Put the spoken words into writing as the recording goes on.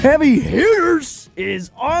Heavy Hitters is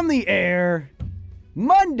on the air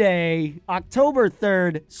Monday, October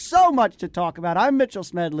 3rd. So much to talk about. I'm Mitchell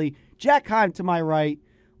Smedley, Jack Heim to my right,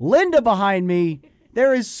 Linda behind me.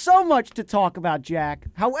 There is so much to talk about, Jack.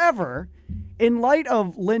 However, in light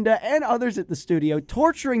of Linda and others at the studio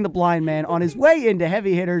torturing the blind man on his way into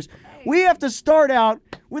Heavy Hitters, we have to start out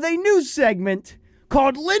with a new segment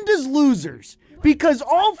called Linda's Losers, because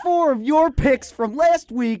all four of your picks from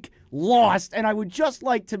last week lost, and I would just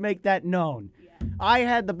like to make that known. I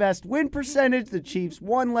had the best win percentage. The Chiefs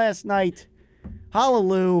won last night.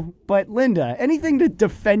 Hallelujah. But Linda, anything to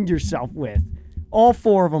defend yourself with? All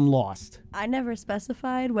four of them lost. I never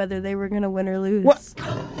specified whether they were going to win or lose. What?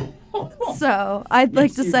 So I'd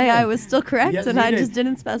like to say I was still correct, Yes, and you I did. just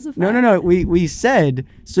didn't specify. No. We said,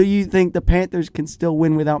 so you think the Panthers can still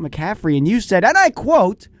win without McCaffrey? And you said, and I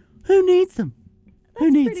quote, who needs them? Who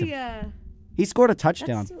needs them? He scored a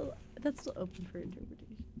touchdown. That's still open for interpretation.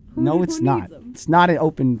 No, it's not. It's not an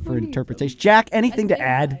open for interpretation. Jack, anything to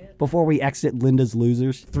add before we exit Linda's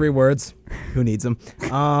Losers? 3 words. Who needs them?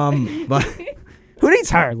 But Who needs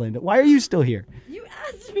her, Linda? Why are you still here? You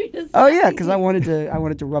asked me to say. Oh yeah, because I wanted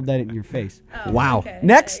to rub that in your face. Oh, wow. okay.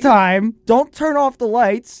 Next time, don't turn off the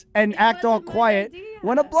lights and act all wasn't my quiet idea.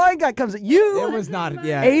 when a blind guy comes. You it was not.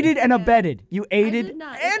 Yeah. aided and abetted. You aided did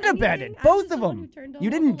not. If and anything, abetted. I was Both the of one them. who turned You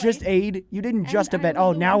on didn't all the just lights. aid. You didn't just I abet. was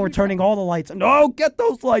Oh, the now one we're who turning turned- all the lights on. No, get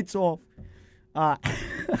those lights off.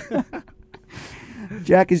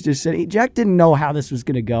 Jack is just sitting. Jack didn't know how this was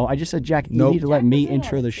going to go. I just said, Jack, you Nope. need to let Jack me was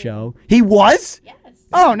intro the interested. show. He was? Yes.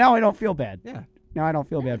 Oh, now I don't feel bad. Yeah. Now I don't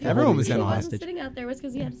feel bad. For Everyone holding was the in show on it. hostage. Sitting out there was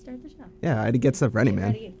because he had to start the show. Yeah, I had to get stuff ready, man.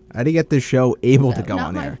 Ready. I had to get this show able to go Not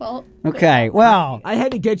on my air. fault. Okay, well, I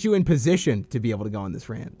had to get you in position to be able to go on this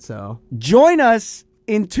rant. So join us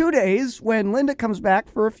in 2 days when Linda comes back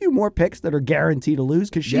for a few more picks that are guaranteed to lose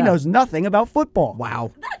because she Yeah. knows nothing about football.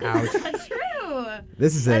 wow. That's Ouch. not true.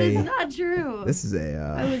 This is That a. is not true. This is a.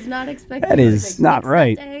 I was not expecting. That to is make not picks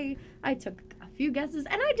right. that day. I took a few guesses,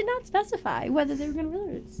 and I did not specify whether they were going to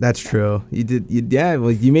lose. That's true. You did. Yeah.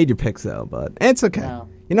 Well, you made your picks though, but it's okay. Well,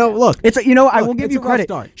 you know, look. It's I Look, will give it's you a rough credit.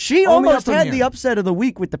 start. She Only almost up from had here. the upset of the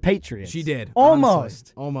week with the Patriots. She did. Almost,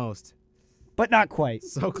 honestly. Almost. but not quite.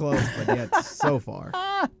 So close, but yet so far.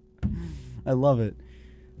 I love it.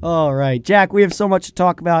 All right, Jack, we have so much to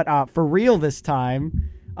talk about for real this time.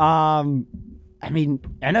 I mean,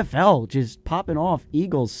 NFL just popping off.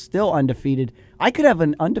 Eagles still undefeated. I could have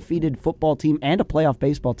an undefeated football team and a playoff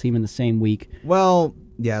baseball team in the same week. Well,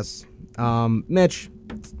 yes. Mitch,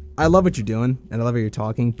 I love what you're doing, and I love how you're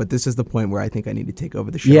talking, but this is the point where I think I need to take over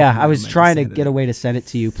the show. Yeah, I was Meant trying to send it get in. a way to send it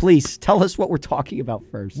to you. Please tell us what we're talking about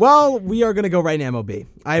first. Well, we are going to go right in MLB.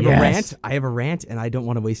 I have Yes. a rant, and I don't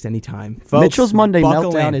want to waste any time. Folks, Mitchell's Monday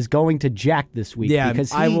buckle Meltdown in. is going to Jack this week Yeah,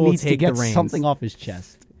 because he I will needs to take get the reins. something off his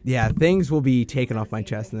chest. Yeah, things will be taken off my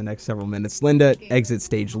chest in the next several minutes. Linda, exit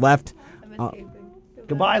stage left. I'm escaping.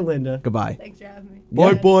 Goodbye, Linda. Goodbye. Thanks for having me. Bye,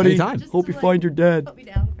 Yeah, buddy. anytime. Just Hope to, you find your dad. Put me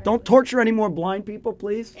down. Don't torture any more blind people,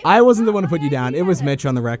 please. I wasn't the one to put you down. It was Mitch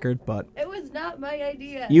on the record, but It was not my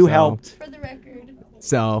idea. You So- helped. For the record,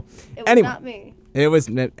 so it was anyway, not me. it was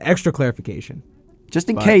extra clarification. Just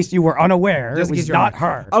in But- case you were unaware, Just it in was case you're not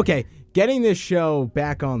aware. her. Okay, getting this show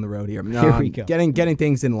back on the road here. Here we go. Getting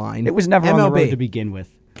things in line. It was never MLB. on the road to begin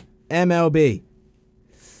with. MLB.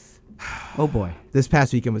 Oh, boy. This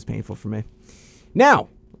past weekend was painful for me. Now,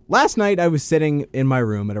 last night I was sitting in my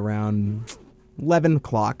room at around 11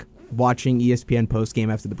 o'clock watching ESPN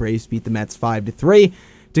postgame after the Braves beat the Mets 5-3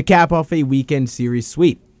 to cap off a weekend series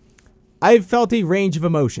sweep. I've felt a range of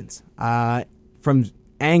emotions, from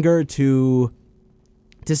anger to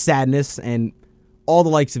sadness and all the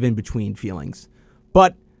likes of in-between feelings.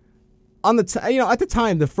 But on the at the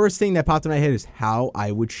time, the first thing that popped in my head is how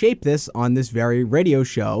I would shape this on this very radio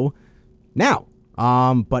show now.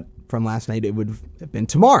 But from last night, it would have been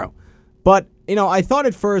tomorrow. But, I thought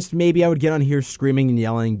at first maybe I would get on here screaming and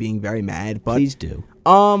yelling, being very mad. But Please do.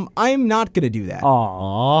 I'm not going to do that.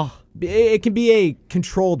 Aww. It can be a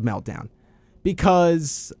controlled meltdown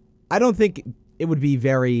because I don't think it would be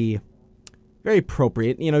very, very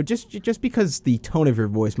appropriate. Just because the tone of your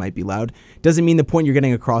voice might be loud doesn't mean the point you're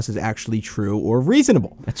getting across is actually true or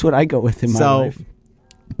reasonable. That's what I go with in my life.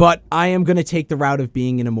 But I am going to take the route of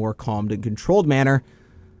being in a more calmed and controlled manner.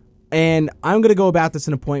 And I'm going to go about this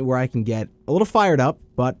in a point where I can get a little fired up,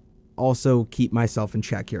 but also keep myself in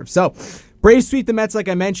check here. So, Braves sweep the Mets, like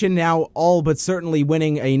I mentioned, now all but certainly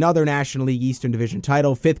winning another National League Eastern Division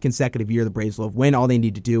title. 5th consecutive year the Braves will have win. All they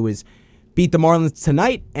need to do is beat the Marlins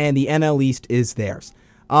tonight, and the NL East is theirs.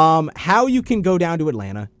 How you can go down to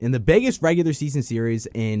Atlanta in the biggest regular season series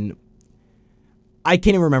in, I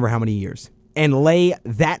can't even remember how many years. and lay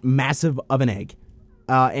that massive of an egg.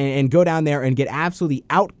 And go down there and get absolutely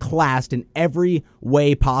outclassed in every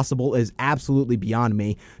way possible is absolutely beyond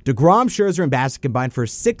me. DeGrom, Scherzer, and Bassett combined for a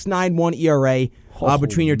 6.91 ERA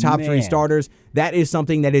between your top three starters. That is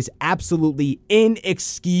something that is absolutely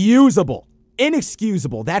inexcusable.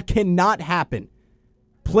 Inexcusable. That cannot happen.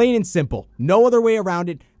 Plain and simple. No other way around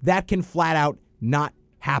it. That can flat out not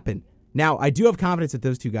happen. Now, I do have confidence that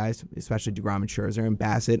those two guys, especially DeGrom and Scherzer and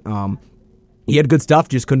Bassett, he had good stuff,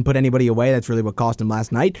 just couldn't put anybody away. That's really what cost him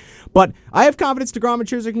last night. But I have confidence DeGrom and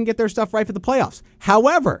Scherzer can get their stuff right for the playoffs.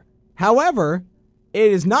 However,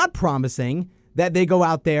 it is not promising that they go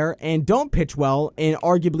out there and don't pitch well in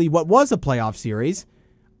arguably what was a playoff series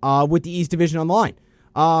with the East Division on the line.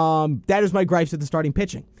 That is my gripes with the starting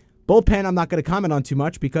pitching. Bullpen, I'm not going to comment on too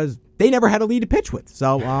much because they never had a lead to pitch with.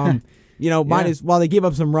 So, mine is, while they gave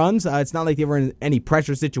up some runs, it's not like they were in any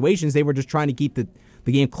pressure situations. They were just trying to keep the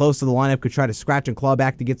game close to the lineup, could try to scratch and claw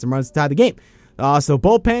back to get some runs to tie the game. So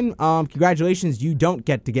bullpen, congratulations, you don't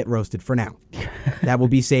get to get roasted for now. That will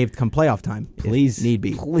be saved come playoff time. Please, if need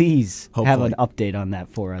be. Please Hopefully. have an update on that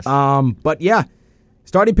for us. But yeah,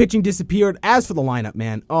 starting pitching disappeared. As for the lineup,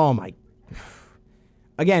 man, oh my.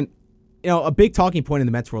 Again, a big talking point in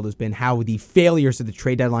the Mets world has been how the failures of the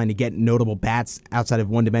trade deadline to get notable bats outside of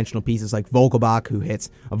one-dimensional pieces like Vogelbach, who hits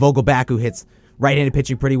right-handed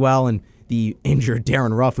pitching pretty well, and the injured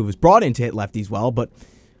Darren Ruff, who was brought in to hit lefties well, but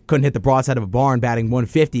couldn't hit the broadside of a barn, batting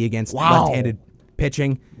 150 against left-handed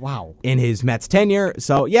pitching in his Mets tenure.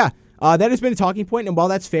 So, yeah, that has been a talking point, and while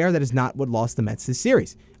that's fair, that is not what lost the Mets this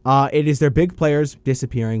series. It is their big players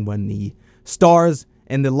disappearing when the stars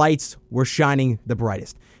and the lights were shining the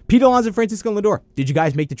brightest. Pete Alonso and Francisco Lindor, did you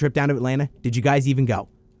guys make the trip down to Atlanta? Did you guys even go?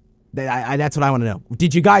 That's what I want to know.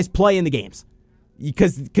 Did you guys play in the games?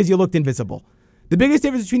 Because you looked invisible. The biggest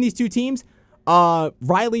difference between these two teams,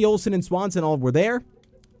 Riley, Olsen, and Swanson all were there,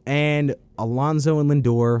 and Alonso and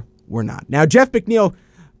Lindor were not. Now, Jeff McNeil,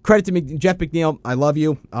 credit to Jeff McNeil, I love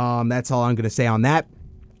you. That's all I'm going to say on that.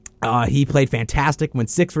 He played fantastic, went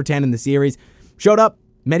 6 for 10 in the series, showed up,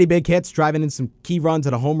 many big hits, driving in some key runs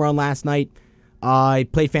at a home run last night. He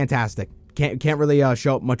played fantastic. Can't really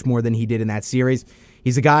show up much more than he did in that series.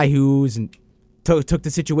 He's a guy who took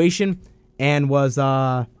the situation and was...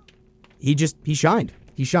 He shined.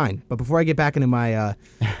 He shined. But before I get back into my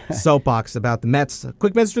soapbox about the Mets, a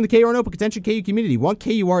quick message from the KUR and Open Contention KU community. Want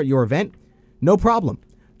KUR at your event? No problem.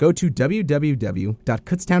 Go to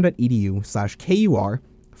www.kutztown.edu/KUR,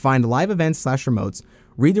 find live events/remotes,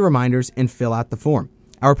 read the reminders, and fill out the form.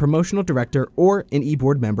 Our promotional director or an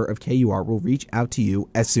e-board member of KUR will reach out to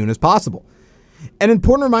you as soon as possible. An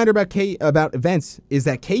important reminder about events is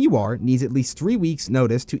that KUR needs at least 3 weeks'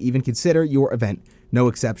 notice to even consider your event. No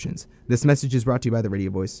exceptions. This message is brought to you by the radio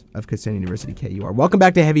voice of Kutztown University, KUR. Welcome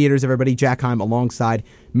back to Heavy Hitters, everybody. Jack Heim alongside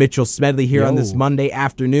Mitchell Smedley here on this Monday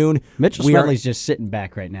afternoon. Mitchell Smedley's just sitting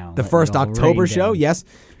back right now. The first October show, yes.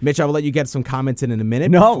 Mitch, I will let you get some comments in a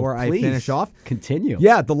minute before I finish off. Continue.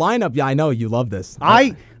 Yeah, the lineup. Yeah, I know you love this.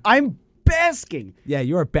 I'm basking. Yeah,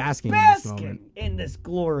 you are basking in this moment. In this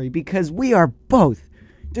glory because we are both,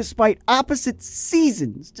 despite opposite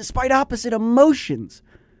seasons, despite opposite emotions,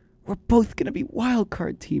 we're both going to be wild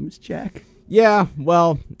card teams, Jack. Yeah,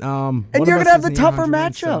 well, and you're going to have the tougher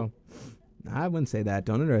matchup. So I wouldn't say that.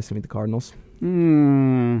 Don't underestimate the Cardinals.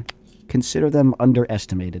 Consider them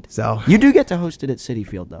underestimated. So you do get to host it at Citi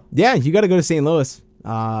Field, though. Yeah, you got to go to St. Louis.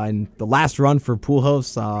 And the last run for pool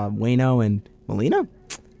hosts, Waino and Molina.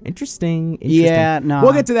 Interesting. Yeah, no.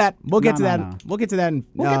 We'll get to that. We'll get to that. No. We'll get to that.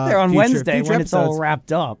 We'll get there on Wednesday when it's all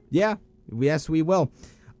wrapped up. Yeah. Yes, we will.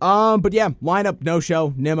 But yeah, lineup, no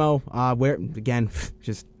show, Nimmo. Where again,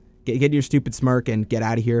 just get your stupid smirk and get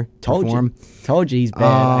out of here. Told you he's bad.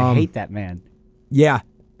 I hate that man. Yeah,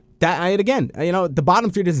 the bottom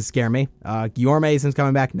three doesn't scare me. Guillorme since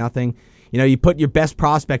coming back, nothing. You put your best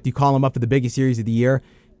prospect, you call him up for the biggest series of the year,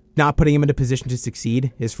 not putting him in a position to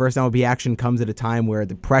succeed. His first MLB action comes at a time where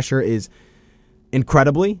the pressure is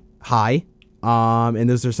incredibly high. And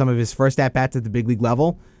those are some of his first at-bats at the big league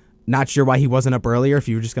level. Not sure why he wasn't up earlier. If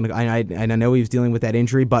you were just going to, I know he was dealing with that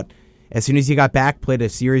injury, but as soon as he got back, played a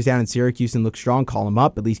series down in Syracuse and looked strong, call him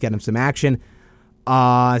up, at least get him some action.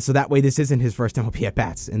 So that way this isn't his first MLB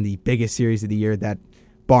at-bats in the biggest series of the year, that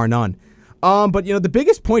bar none. But the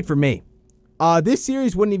biggest point for me, this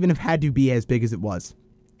series wouldn't even have had to be as big as it was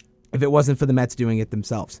if it wasn't for the Mets doing it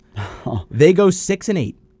themselves. They go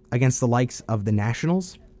 6-8 against the likes of the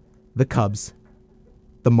Nationals, the Cubs,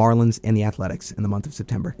 the Marlins, and the Athletics in the month of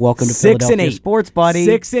September. Welcome to Philadelphia 6-8 sports, buddy.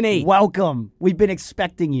 6-8. Welcome. We've been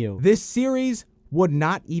expecting you. This series would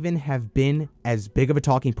not even have been as big of a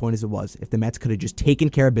talking point as it was if the Mets could have just taken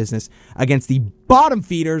care of business against the bottom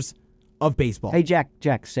feeders of baseball. Hey,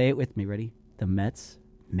 Jack, say it with me. Ready? The Mets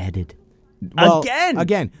meted. Well,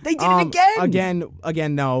 Again. They did it again.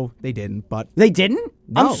 Again, no, they didn't. But They didn't?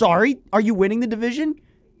 No. I'm sorry. Are you winning the division?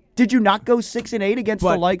 Did you not go 6-8 against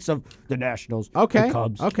the likes of the Nationals, the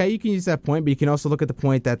Cubs? Okay, you can use that point, but you can also look at the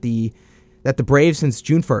point that the Braves since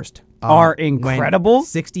June 1st Are incredible.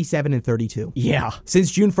 67-32. Yeah.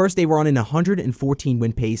 Since June 1st, they were on an 114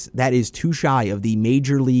 win pace. That is too shy of the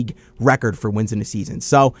major league record for wins in a season.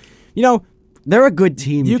 So, They're a good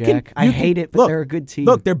team, Jack. I hate it, but they're a good team.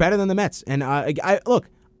 Look, they're better than the Mets. And look,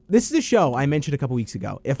 this is a show I mentioned a couple weeks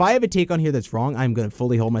ago. If I have a take on here that's wrong, I'm going to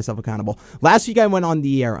fully hold myself accountable. Last week, I went on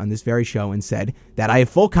the air on this very show and said that I have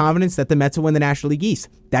full confidence that the Mets will win the National League East.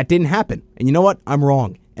 That didn't happen. And you know what? I'm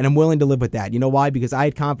wrong. And I'm willing to live with that. You know why? Because I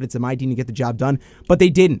had confidence in my team to get the job done, but they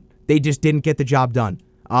didn't. They just didn't get the job done.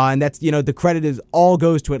 And that's, the credit all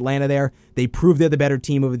goes to Atlanta there. They proved they're the better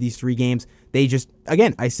team over these 3 games. They just,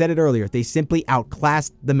 again, I said it earlier, they simply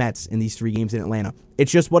outclassed the Mets in these 3 games in Atlanta.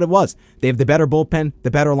 It's just what it was. They have the better bullpen,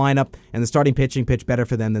 the better lineup, and the starting pitching pitched better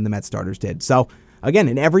for them than the Mets starters did. So, again,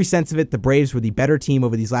 in every sense of it, the Braves were the better team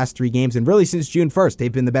over these last 3 games, and really since June 1st,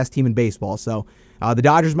 they've been the best team in baseball. So, the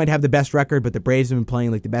Dodgers might have the best record, but the Braves have been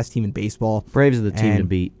playing like the best team in baseball. Braves are the team to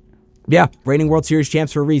beat. Yeah, reigning World Series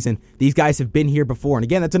champs for a reason. These guys have been here before. And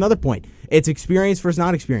again, that's another point. It's experience versus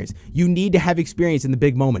non-experience. You need to have experience in the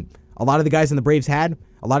big moment. A lot of the guys in the Braves had.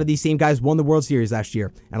 A lot of these same guys won the World Series last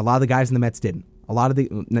year. And a lot of the guys in the Mets didn't. A lot of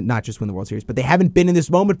not just win the World Series, but they haven't been in this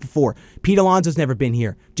moment before. Pete Alonso's never been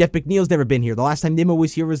here. Jeff McNeil's never been here. The last time Nimmo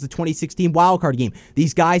was here was the 2016 wildcard game.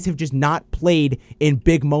 These guys have just not played in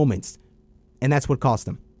big moments. And that's what cost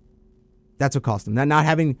them. That's what cost them.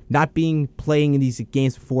 Not being playing in these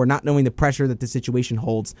games before, not knowing the pressure that the situation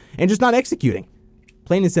holds, and just not executing.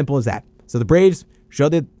 Plain and simple as that. So the Braves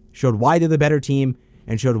showed why they're the better team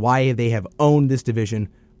and showed why they have owned this division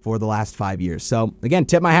for the last 5 years. So again,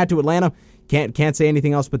 tip my hat to Atlanta. Can't say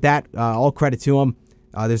anything else but that. All credit to them.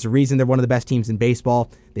 There's a reason they're one of the best teams in baseball.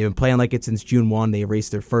 They've been playing like it since June 1. They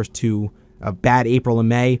erased their first 2 bad April and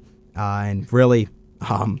May, and really.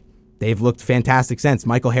 They've looked fantastic since.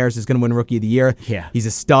 Michael Harris is going to win Rookie of the Year. Yeah. He's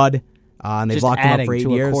a stud, and they've locked him up for 8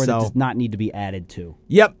 years. A core that does not need to be added to.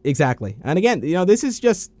 Yep, exactly. And again, this is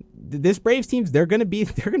just this Braves team. They're going to be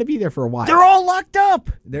there for a while. They're all locked up.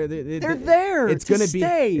 They're there. It's going to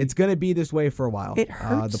stay. It's going to be this way for a while. It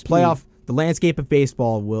hurts. The landscape of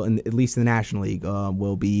baseball will, at least in the National League,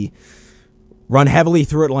 will be run heavily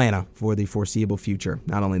through Atlanta for the foreseeable future,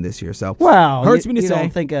 not only this year. So, hurts me to say. You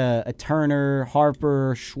don't think a Turner,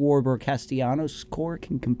 Harper, Schwarber, Castellanos core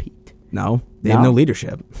can compete? No, they have no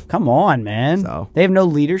leadership. Come on, man. They have no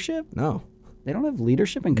leadership? No. They don't have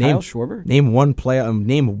leadership in Kyle Schwarber? Name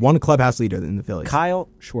one clubhouse leader in the Phillies. Kyle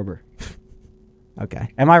Schwarber.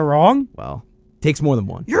 Okay. Am I wrong? Well, takes more than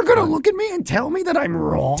one. You're going to look at me and tell me that I'm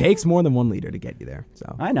wrong? Takes more than one leader to get you there.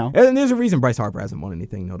 So I know. And there's a reason Bryce Harper hasn't won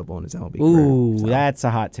anything notable in his MLB career. Ooh, that's a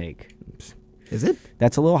hot take. Is it?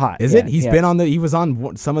 That's a little hot. Is it? He was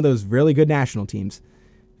on some of those really good national teams.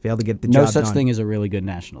 Failed to get the job done. No such thing as a really good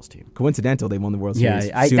Nationals team. Coincidental, they won the World Series.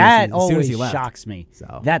 Yeah, that always shocks me.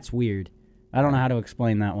 So. That's weird. I don't know how to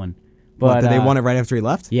explain that one. But did they won it right after he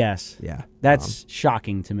left? Yes. Yeah. That's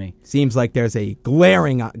shocking to me. Seems like there's a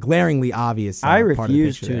glaringly obvious I part of the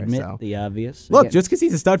refuse to there, admit so. the obvious. Look, just because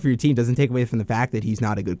he's a stud for your team doesn't take away from the fact that he's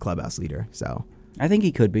not a good clubhouse leader. So I think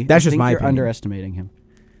he could be. That's just my opinion. You're underestimating him.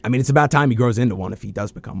 I mean, it's about time he grows into one if he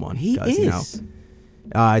does become one. He is.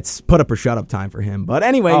 It's put up or shut up time for him. But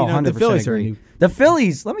anyway, the Phillies agree. The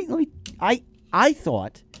Phillies. Let me. I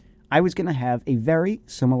thought I was going to have a very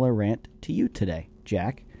similar rant to you today,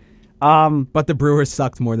 Jack. But the Brewers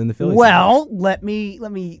sucked more than the Phillies. Well, let me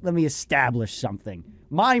establish something.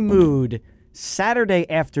 My mood Saturday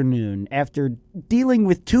afternoon after dealing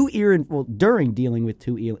with during dealing with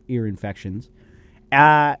 2 ear infections,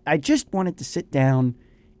 I just wanted to sit down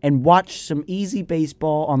and watch some easy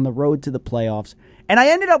baseball on the road to the playoffs, and I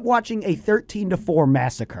ended up watching a 13-4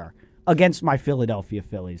 massacre against my Philadelphia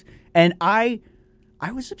Phillies, and I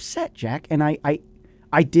was upset, Jack, and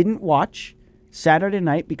I didn't watch Saturday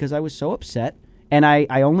night because I was so upset, and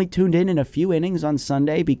I only tuned in a few innings on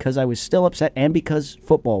Sunday because I was still upset and because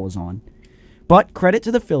football was on. But credit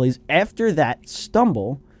to the Phillies, after that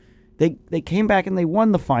stumble, they came back and they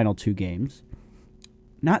won the final 2 games.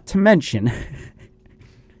 Not to mention,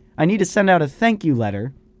 I need to send out a thank you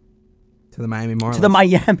letter to the Miami Marlins. To the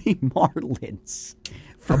Miami Marlins.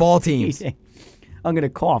 Of all teams. I'm going to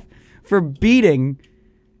cough. For beating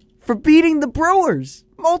the Brewers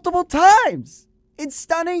multiple times in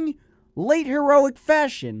stunning late heroic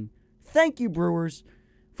fashion. Thank you, Brewers,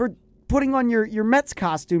 for putting on your Mets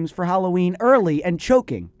costumes for Halloween early and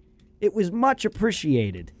choking. It was much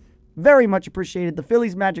appreciated. Very much appreciated. The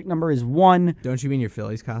Phillies' magic number is 1. Don't you mean your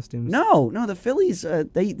Phillies costumes? No, the Phillies,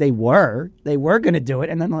 they were going to do it,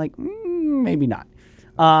 and then maybe not.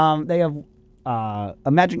 They have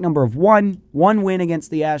a magic number of 1 win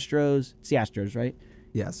against the Astros. It's the Astros, right?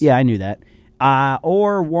 Yes. Yeah, I knew that.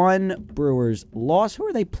 Or 1 Brewers loss. Who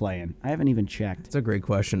are they playing? I haven't even checked. It's a great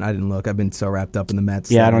question. I didn't look. I've been so wrapped up in the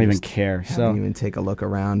Mets. Yeah, that I don't even just care. Haven't even take a look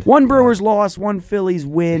around. 1 Brewers loss, 1 Phillies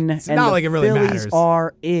win. It's and not the like it really Phillies matters.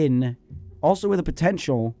 are in, also with a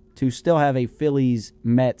potential to still have a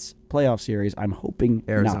Phillies-Mets playoff series. I'm hoping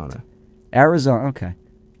Arizona. not. Arizona, okay.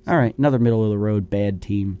 All right, another middle-of-the-road bad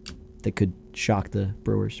team that could shock the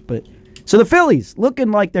Brewers. So the Phillies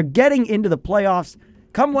looking like they're getting into the playoffs.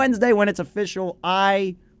 Come Wednesday when it's official,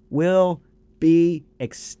 I will be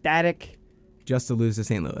ecstatic. Just to lose to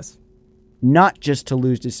St. Louis. Not just to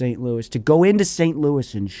lose to St. Louis, to go into St.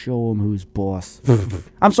 Louis and show them who's boss.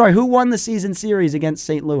 I'm sorry, who won the season series against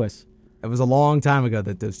St. Louis? It was a long time ago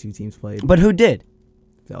that those two teams played. But who did?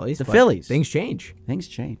 Phillies. The but Phillies. Things change. Things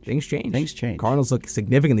change. Things change. Cardinals look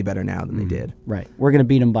significantly better now than they did. Right. We're going to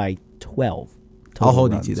beat them by 12. I'll total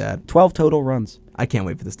hold runs. you to that. 12 total runs. I can't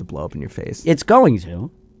wait for this to blow up in your face. It's going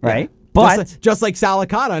to, right? Yeah. But just like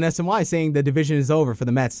Salicata on SNY saying the division is over for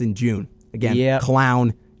the Mets in June. Again, Yep.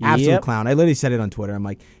 clown. Absolute Yep. clown. I literally said it on Twitter. I'm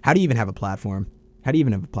like, how do you even have a platform?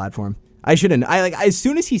 I shouldn't. As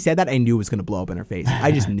soon as he said that, I knew it was going to blow up in her face.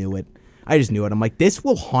 I just knew it. I'm like, this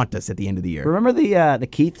will haunt us at the end of the year. remember the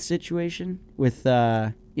Keith situation with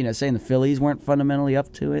saying the Phillies weren't fundamentally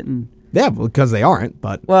up to it, and Yeah, because they aren't.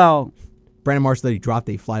 But well, Brandon Marsh literally dropped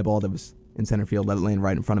a fly ball that was in center field, let it land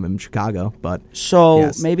right in front of him in Chicago. But so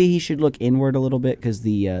yes. maybe he should look inward a little bit because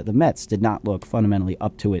the Mets did not look fundamentally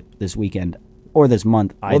up to it this weekend or this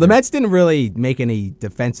month either. Well, the Mets didn't really make any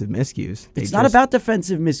defensive miscues. It's not about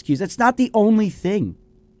defensive miscues. That's not the only thing.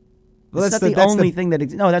 Well, That's not the only thing that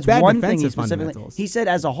no, that's bad one thing he defensive specifically. fundamentals. He said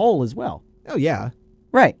as a whole as well. Oh, yeah.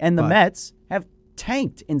 Right, and the But- Mets have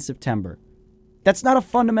tanked in September. That's not a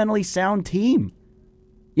fundamentally sound team.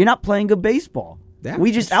 You're not playing good baseball. Yeah,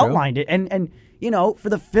 we just that's true. outlined it, and for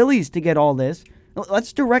the Phillies to get all this,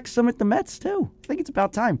 let's direct some at the Mets too. I think it's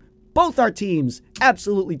about time. Both our teams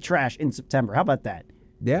absolutely trash in September. How about that?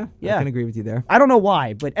 Yeah, Yeah. I can agree with you there. I don't know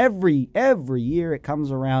why, but every year it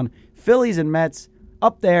comes around, Phillies and Mets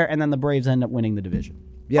up there, and then the Braves end up winning the division.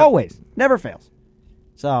 Yep. Always, never fails.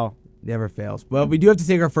 So Never fails. Well, we do have to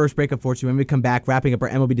take our first break, unfortunately. When we come back, wrapping up our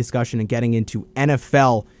MLB discussion and getting into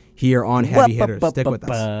NFL here on Heavy Hitters. Stick with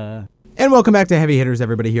us. And welcome back to Heavy Hitters,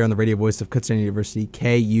 everybody, here on the radio voice of Kutztown University,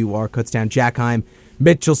 KUR Kutztown. Jack Heim,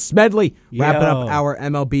 Mitchell Smedley, wrapping up our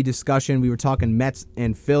MLB discussion. We were talking Mets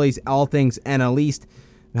and Phillies, all things NL East,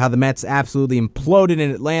 how the Mets absolutely imploded in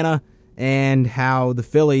Atlanta, and how the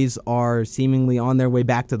Phillies are seemingly on their way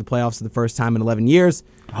back to the playoffs for the first time in 11 years.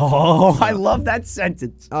 Oh, I love that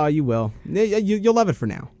sentence. Oh, you will. You'll love it for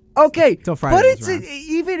now. Okay, Till Friday but rolls it's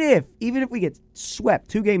around. even if we get swept,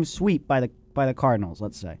 2-game sweep by the Cardinals,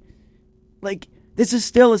 let's say, like this is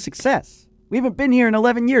still a success. We haven't been here in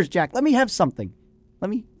 11 years, Jack. Let me have something. Let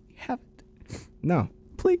me have it, No.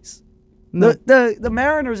 please. No. The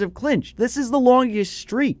Mariners have clinched. This is the longest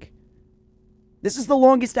streak. This is the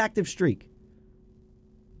longest active streak.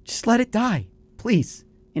 Just let it die, please,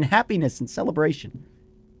 in happiness and celebration.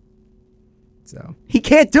 So, He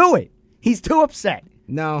can't do it. He's too upset.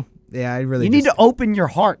 no. Yeah, I really You need to open your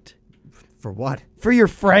heart For what? for your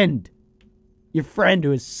friend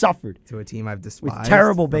who has suffered. To a team I've despised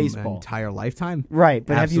terrible from an baseball. entire lifetime? Right,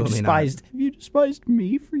 but Absolutely have you despised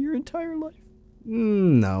me for your entire life?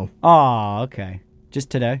 No. Oh, okay. Just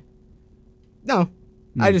today? No.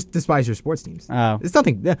 I just despise your sports teams. Oh. It's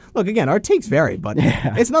nothing. Look, again, our takes vary, but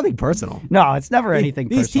Yeah. it's nothing personal. No, it's never anything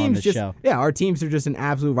These personal on teams this just, show. yeah, our teams are just in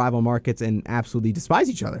absolute rival markets and absolutely despise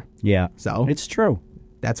each other. Yeah. So It's true.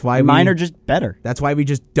 that's why Mine we are just better. that's why we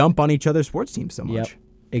just dump on each other's sports teams so much. Yep.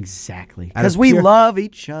 Exactly. Out of Because we pure- love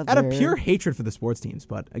each other. Out of pure hatred for the sports teams,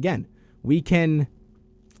 but again, we can.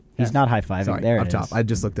 He's not high-fiving. Sorry, there up it top. is. I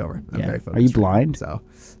just looked over. I'm Yeah. very Are focused. you right blind? now,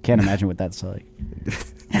 so Can't imagine what that's like.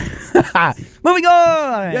 Moving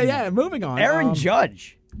on. yeah. Moving on. Aaron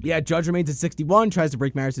Judge. Yeah, Judge remains at 61, tries to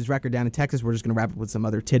break Maris's record down in Texas. We're just going to wrap up with some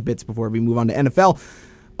other tidbits before we move on to NFL.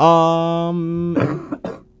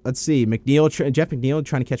 Let's see. Jeff McNeil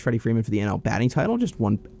trying to catch Freddie Freeman for the NL batting title, just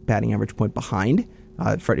one batting average point behind.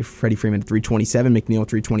 Freddie Freeman at 327, McNeil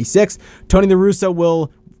 326. Tony La Russa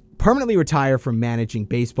will permanently retire from managing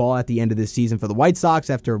baseball at the end of this season for the White Sox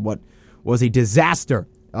after what was a disaster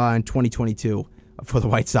in 2022. for the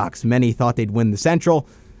White Sox. Many thought they'd win the Central.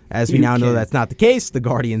 As we You now know, kidding. that's not the case. The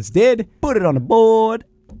Guardians did. Put it on the board.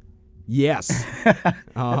 Yes.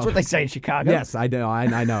 That's what they say in Chicago. Yes, I know. I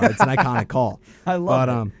know. It's an iconic call. I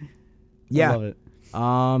love it. Yeah. I love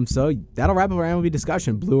it. So that'll wrap up our MLB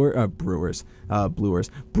discussion. Brewers are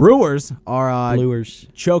Bluers.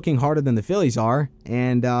 choking harder than the Phillies are,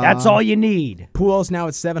 and That's all you need. Pujols now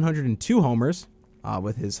at 702 homers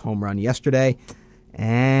with his home run yesterday,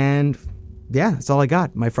 and yeah, that's all I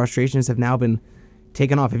got. My frustrations have now been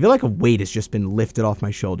taken off. I feel like a weight has just been lifted off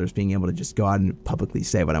my shoulders, being able to just go out and publicly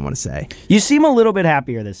say what I want to say. You seem a little bit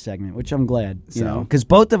happier this segment, which I'm glad. You know, because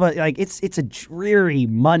both of us, like, it's a dreary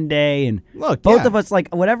Monday, and Look, both yeah. of us, like,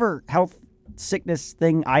 whatever health sickness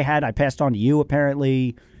thing I had, I passed on to you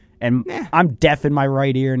apparently, and I'm deaf in my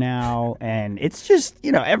right ear now, and it's just,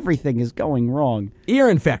 you know, everything is going wrong. Ear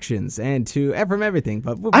infections and from everything.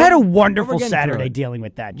 But I had a wonderful we're getting through Saturday it. dealing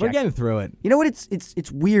with that, Jack. We're getting through it. You know what?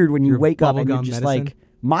 It's weird when you Your wake up and you're bubblegum just medicine? like,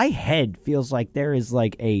 my head feels like there is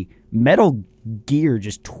like a metal gear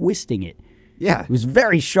just twisting it. Yeah. It was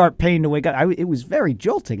very sharp pain to wake up. It was very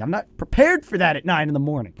jolting. I'm not prepared for that at 9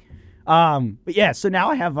 a.m. But yeah, so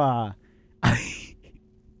now I have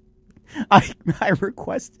I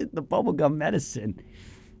requested the bubblegum medicine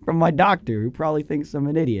from my doctor, who probably thinks I'm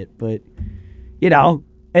an idiot, but you know,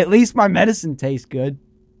 at least my medicine tastes good.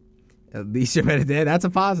 At least you're better there. That's a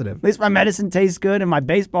positive. At least my medicine tastes good, and my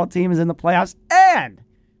baseball team is in the playoffs, and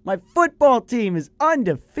my football team is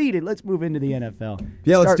undefeated. Let's move into the NFL.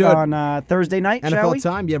 Yeah, let's Start do it. on Thursday night, shall we? NFL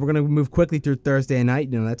time. Yeah, we're going to move quickly through Thursday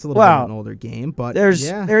night. You know, that's a little bit of an older game, but there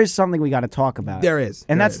yeah. is something we got to talk about. There is.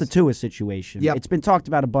 And There that's is. the Tua situation. Yep. It's been talked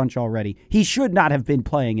about a bunch already. He should not have been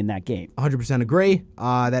playing in that game. 100% agree.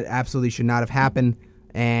 That absolutely should not have happened.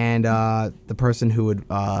 And the person who would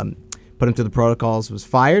put him through the protocols was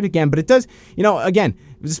fired again. But it does, you know, again,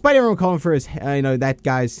 despite everyone calling for his, that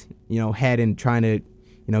guy's, head and trying to,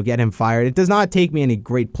 get him fired, it does not take me any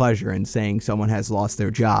great pleasure in saying someone has lost their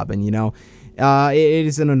job. And, it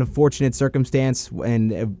is an unfortunate circumstance,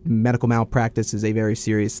 and medical malpractice is a very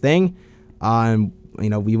serious thing.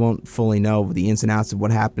 We won't fully know the ins and outs of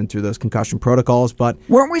what happened through those concussion protocols, but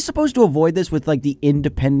weren't we supposed to avoid this with like the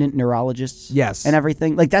independent neurologists? Yes. And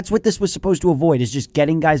everything? Like that's what this was supposed to avoid, is just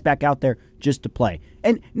getting guys back out there just to play.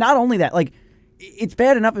 And not only that, like it's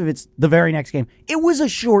bad enough if it's the very next game. It was a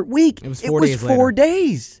short week. It was 4 days 4 later.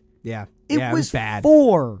 days. yeah, It yeah, was bad.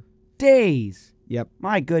 4 days. Yep.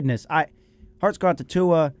 My goodness. Hearts go out to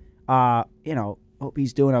Tua. Hope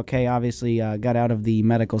he's doing okay. Obviously, got out of the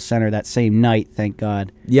medical center that same night, thank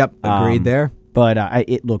God. Yep, agreed there. But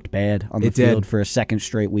it looked bad on the It did. field for a second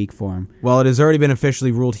straight week for him. Well, it has already been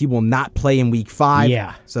officially ruled he will not play in Week 5.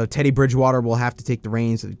 Yeah. So Teddy Bridgewater will have to take the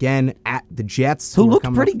reins again at the Jets, Who are looked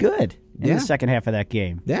coming pretty off- good in Yeah. the second half of that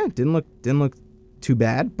game. Yeah, didn't look too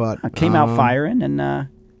bad, but Came out firing, and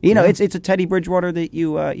it's a Teddy Bridgewater that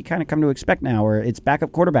you kind of come to expect now, where it's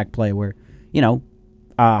backup quarterback play, where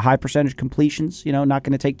high percentage completions, not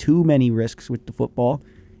going to take too many risks with the football,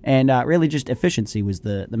 and really just efficiency was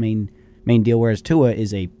the main deal. Whereas Tua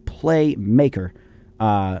is a playmaker.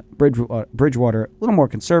 Bridgewater a little more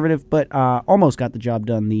conservative, but almost got the job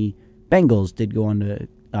done. The Bengals did go on to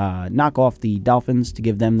knock off the Dolphins to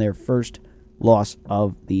give them their first loss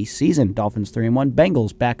of the season. Dolphins 3-1.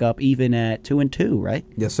 Bengals back up even at 2-2, right?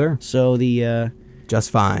 yes, sir, So the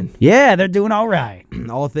just fine. they're doing all right.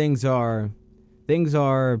 All things are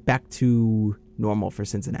back to normal for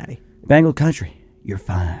Cincinnati. Bengal country, you're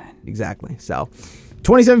fine. Exactly. So,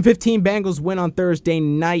 27-15 Bengals win on Thursday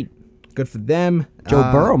night. Good for them.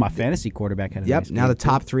 Joe Burrow, my fantasy quarterback, had a Yep. nice Now game, the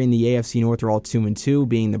top three in the AFC North are all 2-2,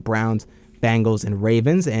 being the Browns, Bengals, and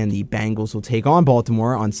Ravens. And the Bengals will take on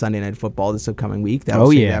Baltimore on Sunday Night Football this upcoming week.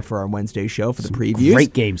 That'll save that for our Wednesday show for the previews.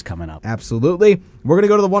 Great games coming up. Absolutely. We're going to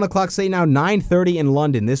go to the 1 o'clock slate now, 9:30 in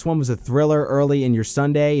London. This one was a thriller early in your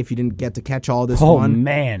Sunday if you didn't get to catch all this Oh, one.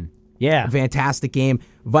 man. Yeah. Fantastic game.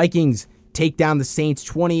 Vikings take down the Saints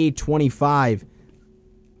 28-25.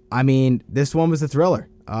 I mean, this one was a thriller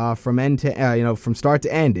from start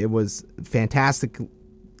to end. It was a fantastic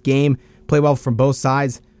game. Played well from both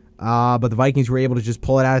sides, but the Vikings were able to just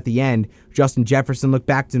pull it out at the end. Justin Jefferson looked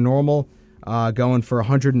back to normal, going for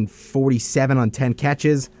 147 on 10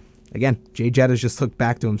 catches. Again, Jay Jettas just looked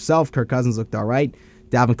back to himself. Kirk Cousins looked all right.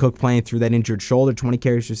 Dalvin Cook playing through that injured shoulder, 20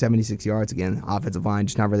 carries for 76 yards. Again, offensive line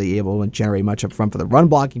just not really able to generate much up front for the run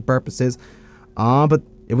blocking purposes. But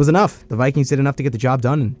it was enough. The Vikings did enough to get the job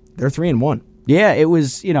done, and they're 3-1. Yeah, it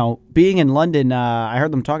was, being in London, I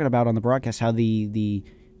heard them talking about on the broadcast how the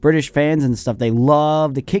British fans and stuff, they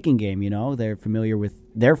love the kicking game, They're familiar with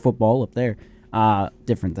their football up there,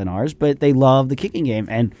 different than ours, but they love the kicking game.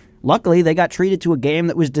 And luckily, they got treated to a game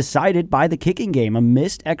that was decided by the kicking game. A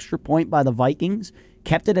missed extra point by the Vikings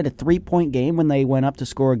kept it at a 3-point game when they went up to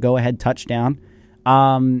score a go-ahead touchdown.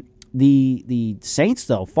 The Saints,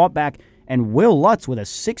 though, fought back, and Will Lutz with a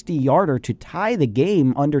 60-yarder to tie the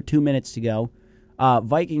game under 2 minutes to go.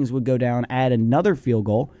 Vikings would go down, add another field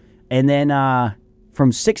goal, and then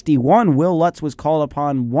from 61, Will Lutz was called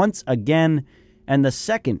upon once again, and the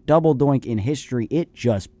second double doink in history. It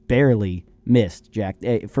just barely missed, Jack.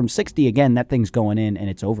 From 60 again, that thing's going in, and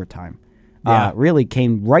it's overtime. Yeah. Really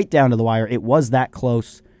came right down to the wire. It was that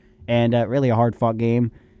close, and really a hard-fought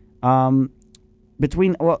game. I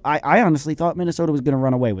honestly thought Minnesota was going to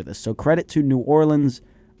run away with this. So credit to New Orleans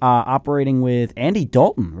operating with Andy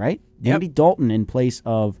Dalton, right? Yep. Andy Dalton in place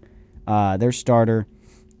of their starter,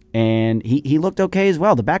 and he looked okay as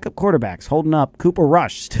well. The backup quarterbacks holding up. Cooper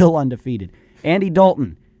Rush still undefeated. Andy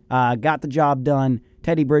Dalton got the job done.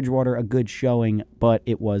 Teddy Bridgewater, a good showing, but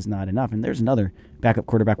it was not enough. And there's another backup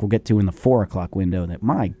quarterback we'll get to in the 4 o'clock window that,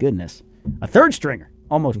 my goodness, a third stringer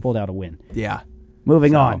almost pulled out a win. Yeah.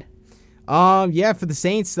 Moving on. For the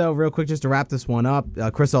Saints, though, real quick, just to wrap this one up,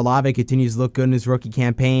 Chris Olave continues to look good in his rookie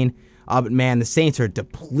campaign. But, man, the Saints are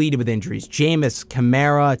depleted with injuries. Jameis,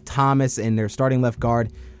 Kamara, Thomas, and their starting left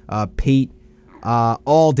guard, Pete,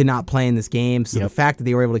 all did not play in this game. So the fact that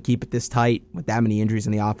they were able to keep it this tight with that many injuries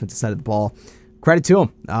on the offensive side of the ball, credit to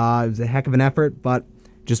them. It was a heck of an effort, but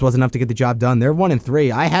just wasn't enough to get the job done. They're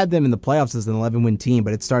 1-3. I had them in the playoffs as an 11-win team,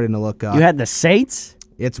 but it's starting to look... you had the Saints?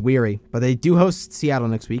 It's weary, but they do host Seattle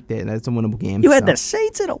next week. That's a winnable game. You had the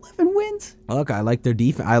Saints at 11 wins? Look, I like their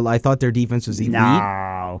defense. I thought their defense was elite.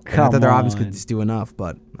 No, come I thought their on. offense could just do enough,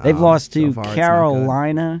 but They've lost to so far, it's not good.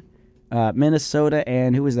 Carolina, Minnesota,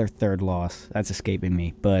 and who was their third loss? That's escaping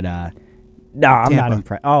me. But no, I'm not Tampa.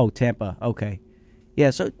 impressed. Oh, Tampa. Okay,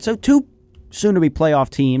 yeah. So two soon-to-be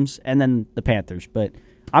playoff teams, and then the Panthers. But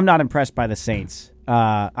I'm not impressed by the Saints.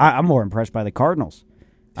 I'm more impressed by the Cardinals.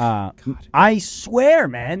 I swear,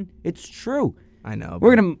 man, it's true. I know.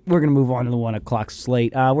 We're gonna move on to the 1 o'clock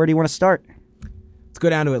slate. Where do you want to start? Let's go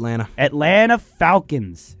down to Atlanta. Atlanta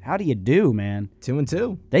Falcons. How do you do, man?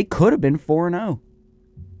 2-2. They could have been 4-0.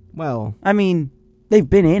 Well, I mean, they've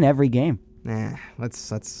been in every game.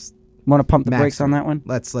 let's Want to pump the max brakes on it. that one?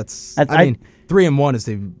 Let's. I mean, 3-1 is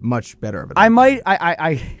a much better of it. I might.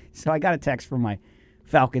 So I got a text from my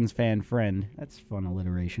Falcons fan friend. That's fun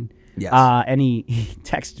alliteration. Yes. And he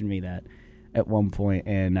texted me that at one point,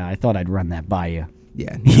 and I thought I'd run that by you.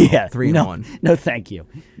 Yeah. Yeah. 3-1. No, thank you.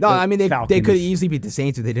 No, The I mean they Falcons. could easily beat the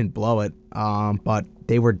Saints if they didn't blow it. But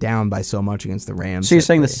they were down by so much against the Rams. So you're that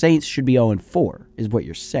saying the they- Saints should be 0-4, is what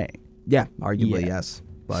you're saying? Yeah, arguably Yeah. yes.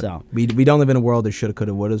 But So. we don't live in a world of shoulda,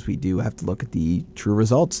 coulda, wouldas. We do have to look at the true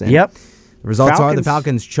results. And Yep. The results are the Falcons-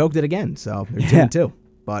 Falcons choked it again, so they're Yeah. 2-2.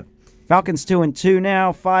 But Falcons 2-2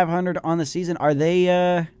 now, 500 on the season. Are they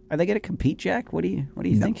going to compete, Jack? What do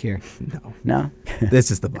you think here? No.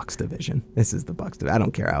 this is the Bucs division. I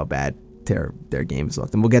don't care how bad their games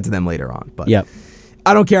looked, and we'll get to them later on. But Yep.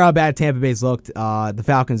 I don't care how bad Tampa Bay's looked. The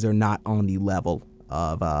Falcons are not on the level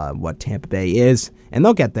of what Tampa Bay is, and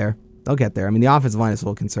they'll get there. I mean, the offensive line is a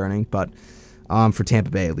little concerning, but for Tampa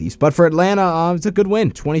Bay at least. But for Atlanta, it's a good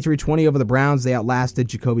win. 23-20 over the Browns. They outlasted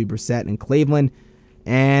Jacoby Brissett in Cleveland.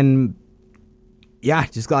 And, yeah,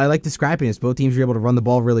 I like the scrappiness. Both teams were able to run the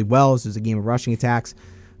ball really well. This was a game of rushing attacks.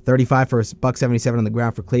 35 for $177 on the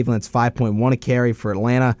ground for Cleveland. It's 5.1 a carry for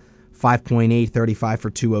Atlanta. 5.8, 35 for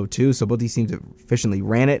 202. So both these teams efficiently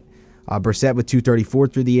ran it. Brissett with 234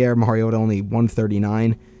 through the air. Mariota only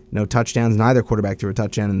 139. No touchdowns. Neither quarterback threw a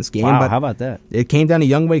touchdown in this game. Wow, but how about that? it came down to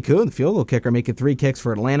Younghoe Koo, the field goal kicker, making 3 kicks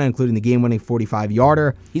for Atlanta, including the game-winning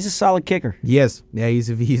 45-yarder. He's a solid kicker. He is. Yeah, he's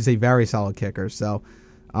a very solid kicker. So,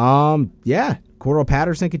 Cordell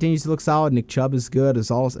Patterson continues to look solid. Nick Chubb is good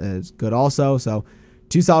also. So,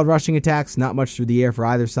 2 solid rushing attacks. Not much through the air for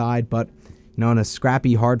either side, but in a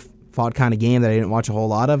scrappy, hard-fought kind of game that I didn't watch a whole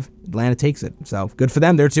lot of, Atlanta takes it. So, good for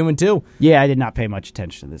them. They're 2-2. Yeah, I did not pay much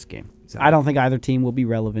attention to this game. So- I don't think either team will be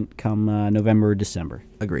relevant come November or December.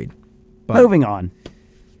 Agreed. But Moving on.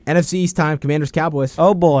 NFC East time, Commanders-Cowboys.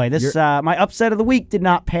 Oh boy, this my upset of the week did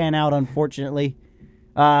not pan out, unfortunately.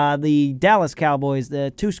 The Dallas Cowboys,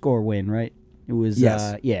 the 2-score win, right? It was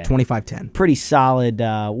Yes. 25-10. pretty solid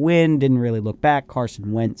win. Didn't really look back.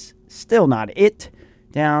 Carson Wentz still not it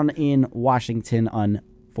down in Washington,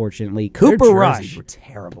 unfortunately. Cooper Their jerseys Rush. were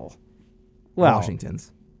terrible. Well,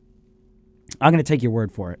 Washington's. I'm going to take your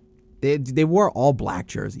word for it. They wore all black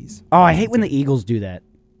jerseys. Oh, I hate when the Eagles do that.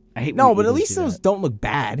 I hate. When No, the but at Eagles least do those that. don't look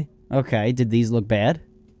bad. Okay, did these look bad?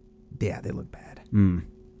 Yeah, they look bad.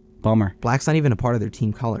 Bummer. Black's not even a part of their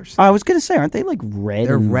team colors. I was gonna say, aren't they like red?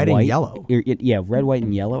 They're and red and white? yellow. Yeah, red, white,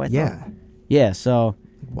 and yellow. I thought. Yeah. Yeah. So,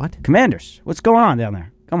 What? Commanders, what's going on down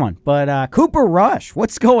there? Come on. But Cooper Rush,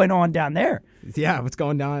 what's going on down there? Yeah, what's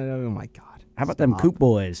going down? Oh my God. How about them Coop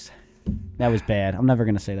boys? That was bad. I'm never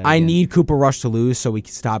gonna say that. I again. need Cooper Rush to lose so we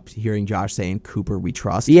can stop hearing Josh saying Cooper we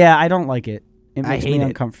trust. Yeah, I don't like it. It I makes hate me it.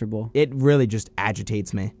 uncomfortable. It really just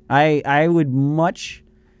agitates me. I would much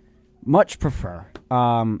prefer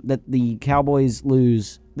that the Cowboys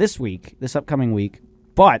lose this upcoming week.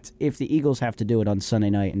 But if the Eagles have to do it on Sunday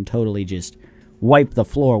night and totally just wipe the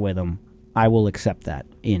floor with them, I will accept that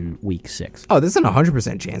in Week 6. Oh, there's an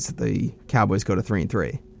 100% chance that the Cowboys go to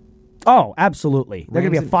 3-3. Oh, absolutely. They're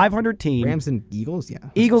going to be a and- 500 team. Rams and Eagles, yeah.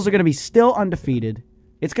 Eagles are going to be still undefeated.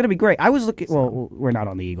 It's going to be great. I was looking. Well, we're not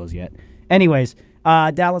on the Eagles yet. Anyways,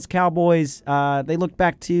 Dallas Cowboys. They look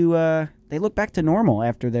back to normal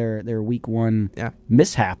after their Week 1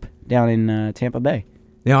 mishap down in Tampa Bay.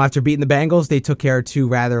 You know, after beating the Bengals, they took care of two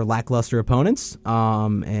rather lackluster opponents.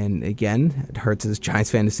 And again, it hurts as a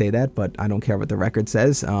Giants fan to say that, but I don't care what the record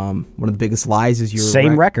says. One of the biggest lies is your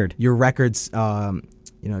Same record. Your records.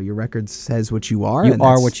 Your record says what you are. You and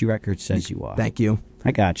are that's- what your record says you are. Thank you.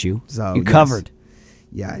 I got you. So, you yes. covered.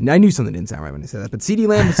 Yeah, and I knew something didn't sound right when I said that. But CeeDee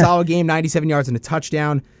Lamb, a solid game, 97 yards and a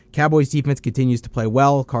touchdown. Cowboys defense continues to play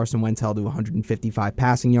well. Carson Wentz held to 155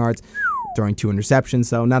 passing yards, throwing 2 interceptions.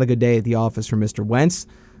 So not a good day at the office for Mr. Wentz.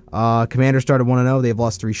 Commanders started 1-0. They've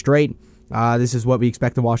lost 3 straight. This is what we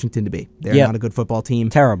expected Washington to be. They're not a good football team.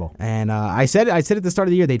 Terrible. And I said at the start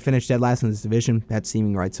of the year they'd finish dead last in this division. That's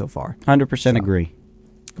seeming right so far. 100% agree.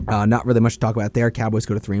 Not really much to talk about there. Cowboys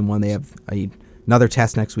go to 3-1. They have another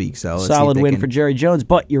test next week. So let's see if Solid they win can- for Jerry Jones,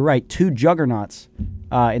 but you're right, 2 juggernauts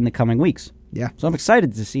in the coming weeks. Yeah. So I'm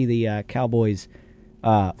excited to see the Cowboys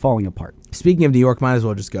falling apart. Speaking of New York, might as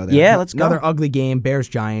well just go there. Yeah, let's go. Another ugly game.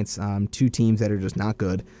 Bears-Giants. 2 teams that are just not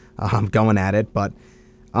good. Going at it, but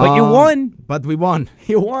you won. But we won.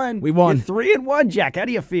 You won. We won. You're 3-1, Jack. How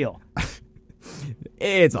do you feel?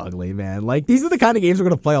 It's ugly, man. Like, these are the kind of games we're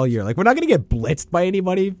going to play all year. Like, we're not going to get blitzed by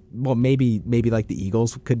anybody. Well, maybe like the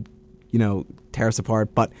Eagles could, tear us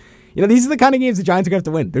apart. But, these are the kind of games the Giants are going to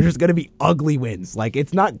have to win. They're just going to be ugly wins. Like,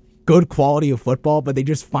 it's not good quality of football, but they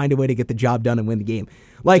just find a way to get the job done and win the game.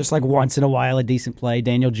 Like, Just like once in a while, a decent play.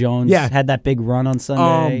 Daniel Jones Yeah. had that big run on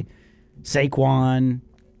Sunday. Saquon.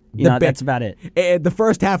 That's about it. The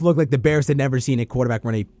first half looked like the Bears had never seen a quarterback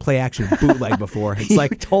run a play-action bootleg before. It's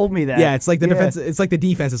like You told me that. Yeah, it's like the defense. It's like the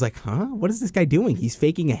defense is like, huh? What is this guy doing? He's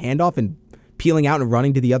faking a handoff and peeling out and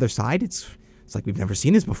running to the other side. It's like we've never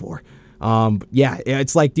seen this before.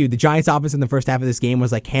 It's like, dude, the Giants' offense in the first half of this game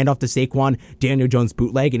was like handoff to Saquon, Daniel Jones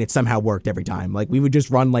bootleg, and it somehow worked every time. Like, we would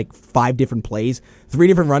just run like 5 different plays, 3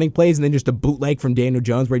 different running plays, and then just a bootleg from Daniel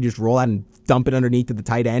Jones where you just roll out and dump it underneath to the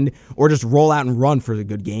tight end, or just roll out and run for a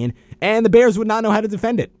good gain. And the Bears would not know how to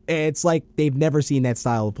defend it. It's like they've never seen that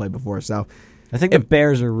style of play before. So I think the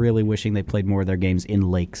Bears are really wishing they played more of their games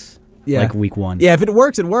in lakes, like Week 1. Yeah, if it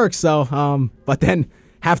works, it works. So, but then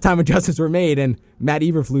halftime adjustments were made, and Matt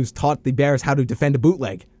Eberflus taught the Bears how to defend a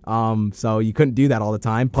bootleg. So you couldn't do that all the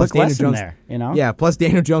time. Plus, Quick Daniel lesson Jones, there, you know? Yeah. Plus,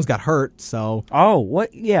 Daniel Jones got hurt. So Oh,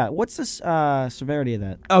 what? Yeah. What's the severity of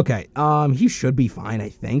that? okay, he should be fine, I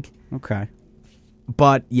think. Okay.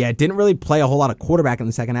 But yeah, didn't really play a whole lot of quarterback in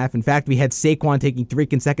the second half. In fact, we had Saquon taking 3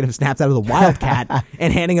 consecutive snaps out of the Wildcat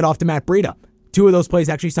and handing it off to Matt Breida. 2 of those plays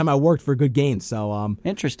actually somehow worked for good gains. So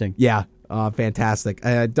Interesting. yeah, fantastic.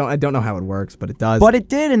 I don't know how it works, but it does. But it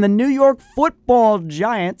did, and the New York Football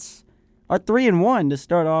Giants are 3-1 to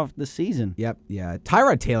start off the season. Yep, yeah.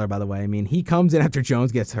 Tyrod Taylor, by the way, I mean, he comes in after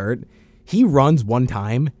Jones gets hurt. He runs one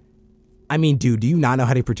time. I mean, dude, do you not know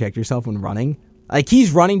how to protect yourself when running? Like,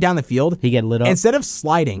 he's running down the field. He get lit up. Instead of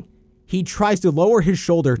sliding, he tries to lower his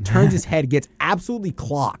shoulder, turns his head, gets absolutely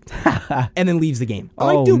clocked, and then leaves the game.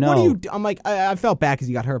 I'm like, dude, what no. are you? I'm like, I felt bad because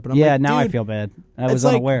he got hurt, but I'm Yeah, like, now I dude, feel bad. I it's was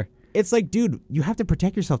like- unaware. It's like, dude, you have to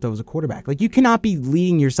protect yourself though as a quarterback. Like, you cannot be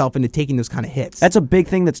leading yourself into taking those kind of hits. That's a big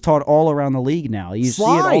thing that's taught all around the league now. You see it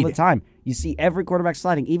all Slide. the time. You see every quarterback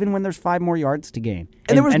sliding, even when there's 5 more yards to gain.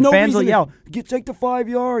 And there was no fans will reason to- yell, take the 5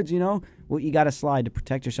 yards, Well, you got to slide to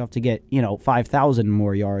protect yourself to get, 5,000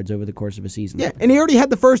 more yards over the course of a season. Yeah, and he already had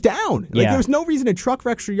the first down. Like, Yeah. there was no reason to truck for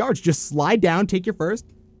extra yards. Just slide down, take your first,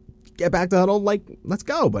 get back to the huddle, like, let's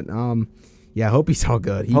go. But, yeah, I hope he's all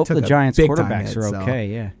good. He Hope took the a Giants big-time quarterbacks hit, are so- okay,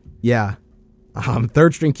 yeah. Yeah.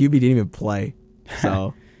 Third string QB didn't even play.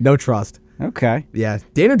 So, no trust. Okay. Yeah,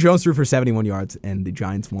 Daniel Jones threw for 71 yards, and the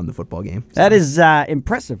Giants won the football game. So, That is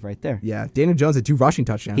impressive right there. yeah, Daniel Jones had 2 rushing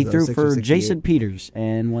touchdowns. He though, threw 6 for 68. Jason Peters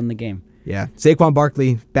and won the game. Yeah, Saquon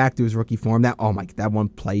Barkley back to his rookie form. That one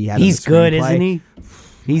play he had. on He's the good, screenplay. isn't he?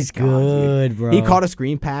 He's God, good, dude. bro. He caught a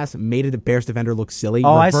screen pass, made it the Bears defender look silly.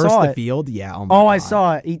 Oh, I reversed saw the it. field. Yeah. Oh, my Oh, I God.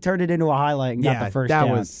 saw it. He turned it into a highlight and got Yeah, the first that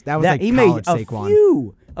down. was like he college made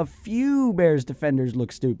Saquon. a few Bears defenders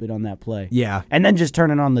look stupid on that play. Yeah. And then just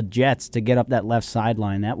turning on the Jets to get up that left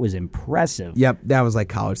sideline. That was impressive. Yep, that was like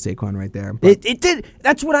college Saquon right there. But It did.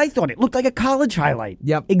 That's what I thought. It looked like a college highlight.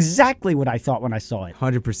 Yep. Exactly what I thought when I saw it.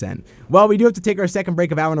 100%. Well, we do have to take our second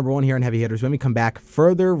break of hour number 1 here on Heavy Hitters. When we come back,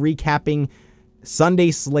 further recapping Sunday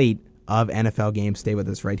slate of NFL games. Stay with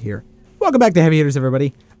us right here. Welcome back to Heavy Hitters,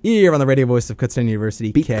 everybody. Here on the radio voice of Kutztown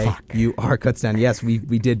University. Beat the clock. You are Kutztown. Yes, we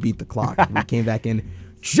did beat the clock. We came back in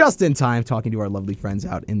just in time talking to our lovely friends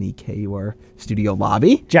out in the KUR studio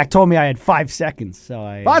lobby. Jack told me I had 5 seconds, so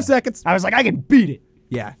I 5 seconds. I was like, I can beat it.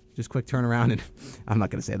 Yeah, just quick turnaround. And I'm not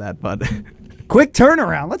going to say that, but Quick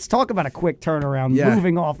turnaround. Let's talk about a quick turnaround. Yeah.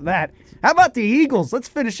 Moving off that. How about the Eagles? Let's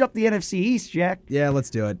finish up the NFC East, Jack. yeah, let's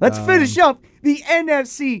do it. Let's finish up the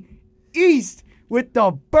NFC East with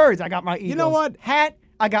the Birds. I got my Eagles know what? hat.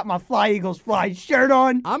 I got my Fly Eagles Fly shirt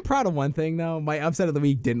on. I'm proud of one thing, though. My upset of the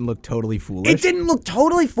week didn't look totally foolish. It didn't look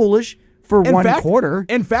totally foolish for In one fact- quarter.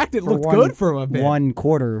 In fact, it looked one- good for a bit. One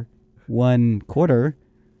quarter.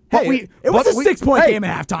 Hey, it was a 6-point game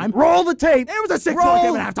at halftime. Roll the tape. It was a 6-point Roll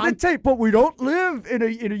game at halftime. the tape, but we don't live in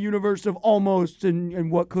a universe of almost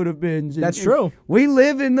and what could have been. That's true. We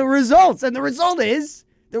live in the results, and the result is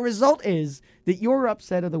that your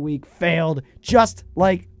upset of the week failed, just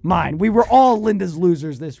like mine. We were all Linda's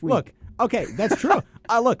losers this week. Look, okay, that's true.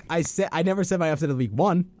 Look, I never said my upset of the week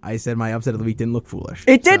won. I said my upset of the week didn't look foolish.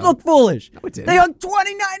 It did look foolish. it didn't. They hung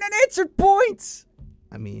 29 unanswered points.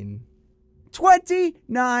 I mean,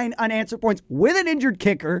 29 unanswered points with an injured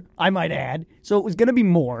kicker, I might add. So it was going to be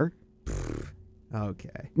more.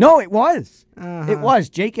 okay. No, it was. Uh-huh. It was.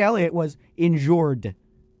 Jake Elliott was injured.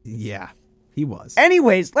 Yeah, he was.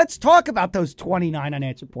 Anyways, let's talk about those 29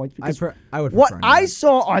 unanswered points because I would what prefer I not.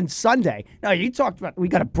 saw on Sunday. Now, you talked about we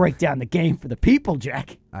got to break down the game for the people,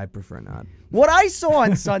 Jack. I prefer not. What I saw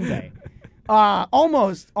on Sunday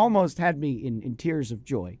almost had me in tears of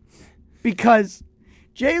joy because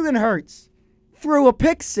Jalen Hurts threw a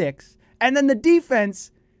pick six, and then the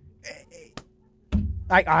defense.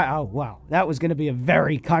 Oh wow, that was going to be a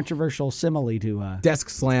very controversial simile to Desk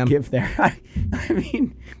slam. give there. I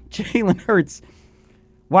mean, Jalen Hurts.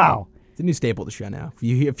 Wow. It's a new staple to the show now.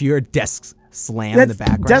 If you hear desk slam in the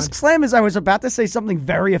background. Desk slam is I was about to say something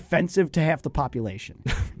very offensive to half the population.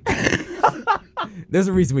 There's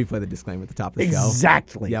a reason we play the disclaimer at the top of the show.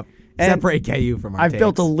 Exactly. Yep. And Separate KU from our I've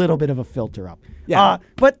built a takes. little bit of a filter up. Yeah.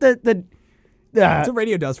 But the That's what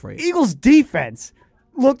radio does for you. Eagles defense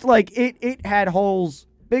looked like it had holes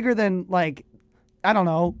bigger than, like, I don't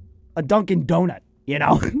know, a Dunkin' Donut, you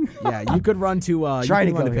know? Yeah, you could run to Try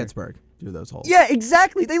to run go to here. Pittsburgh through those holes. Yeah,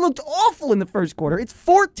 exactly. They looked awful in the first quarter. It's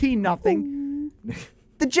 14-0.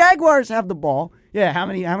 The Jaguars have the ball. Yeah, how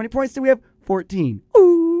many points do we have? 14.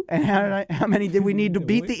 Ooh. And how many did we need to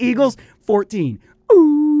beat the Eagles? 14.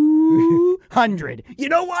 Ooh. 100. You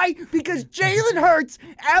know why? Because Jalen Hurts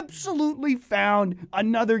absolutely found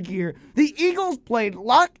another gear. The Eagles played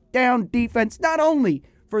lockdown defense not only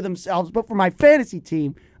for themselves, but for my fantasy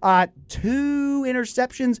team. 2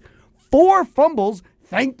 interceptions, 4 fumbles.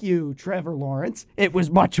 Thank you, Trevor Lawrence. It was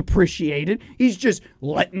much appreciated. He's just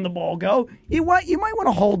letting the ball go. You might want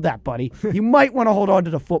to hold that, buddy. You might want to hold on to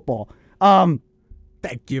the football.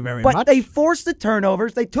 Thank you very But much. they forced the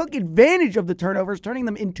turnovers. They took advantage of the turnovers, turning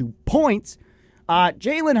them into points.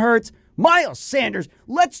 Jalen Hurts, Miles Sanders.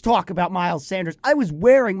 Let's talk about Miles Sanders. I was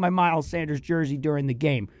wearing my Miles Sanders jersey during the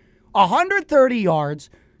game. 130 yards,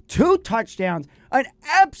 2 touchdowns, an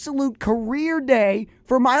absolute career day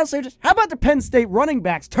for Miles Sanders. How about the Penn State running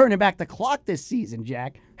backs turning back the clock this season,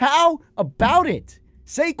 Jack? How about it?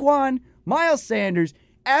 Saquon, Miles Sanders,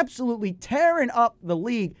 absolutely tearing up the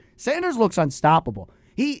league. Sanders looks unstoppable.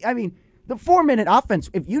 The 4-minute offense,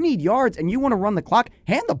 if you need yards and you want to run the clock,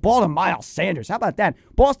 hand the ball to Miles Sanders. How about that?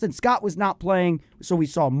 Boston Scott was not playing, so we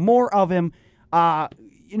saw more of him. And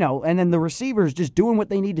then the receivers just doing what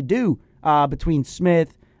they need to do between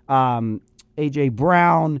Smith, A.J.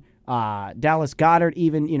 Brown, Dallas Goedert,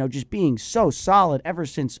 even, just being so solid ever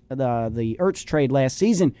since the Ertz trade last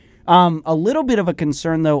season. A little bit of a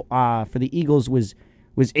concern, though, for the Eagles was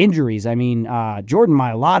injuries. I mean, Jordan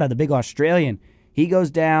Mailata, the big Australian, he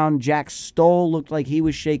goes down. Jack Stoll looked like he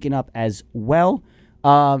was shaken up as well.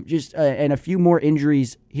 And a few more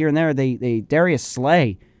injuries here and there. Darius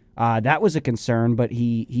Slay, that was a concern, but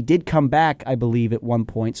he did come back, I believe, at one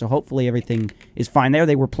point. So hopefully everything is fine there.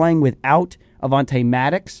 They were playing without Avonte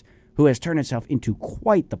Maddox, who has turned himself into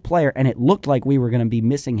quite the player, and it looked like we were going to be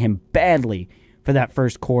missing him badly for that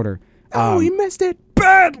first quarter. Oh, he missed it.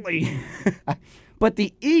 badly. But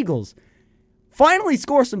the Eagles finally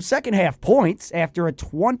score some second half points after a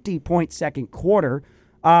 20-point second quarter.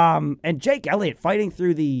 And Jake Elliott fighting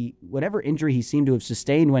through the whatever injury he seemed to have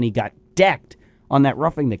sustained when he got decked on that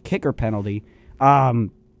roughing the kicker penalty.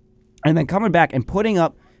 And then coming back and putting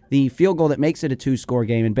up the field goal that makes it a 2-score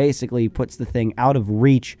game and basically puts the thing out of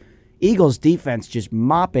reach. Eagles defense just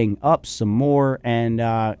mopping up some more. And,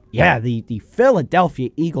 the Philadelphia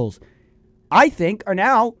Eagles, I think, are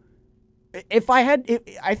now, if I had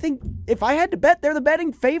to bet, they're the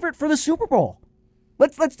betting favorite for the Super Bowl.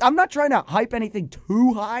 I'm not trying to hype anything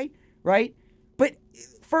too high, right? But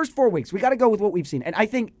first 4 weeks, we got to go with what we've seen. And I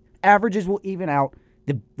think averages will even out.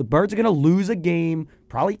 The Birds are going to lose a game,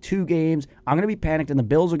 probably 2 games. I'm going to be panicked, and the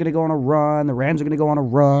Bills are going to go on a run. The Rams are going to go on a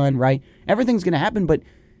run, right? Everything's going to happen. But,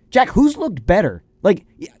 Jack, who's looked better? Like,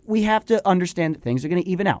 we have to understand that things are going to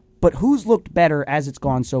even out. But who's looked better as it's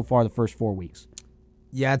gone so far the first 4 weeks?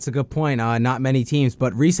 Yeah, it's a good point. Not many teams,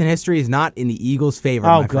 but recent history is not in the Eagles' favor,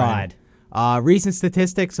 Oh, my friend. God. Recent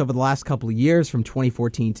statistics over the last couple of years from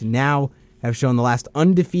 2014 to now have shown the last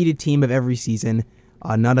undefeated team of every season.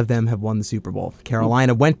 None of them have won the Super Bowl.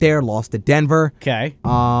 Carolina went there, lost to Denver. Okay.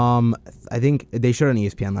 I think they showed on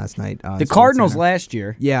ESPN last night. The Cardinals last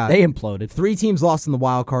year, yeah, they imploded. 3 teams lost in the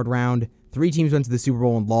wild card round. 3 teams went to the Super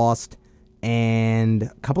Bowl and lost. And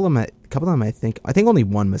a couple of them, I think only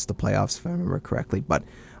one missed the playoffs, if I remember correctly. But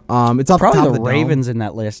it's off Probably the top the of the Ravens in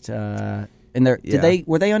that list. Were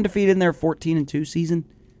they undefeated in their 14-2 season?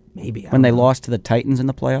 Maybe When they lost to the Titans in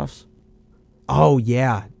the playoffs? Oh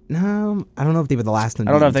yeah. No, I don't know if they were the last. I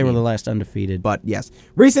don't know if they were the last undefeated. But yes,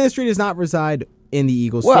 recent history does not reside in the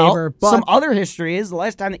Eagles' Well, favor. But some other history is the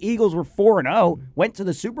last time the Eagles were 4-0, went to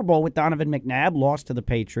the Super Bowl with Donovan McNabb, lost to the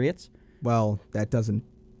Patriots. well, that doesn't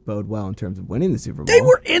bode well in terms of winning the Super Bowl. They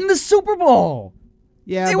were in the Super Bowl.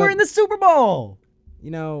 yeah, They but, were in the Super Bowl.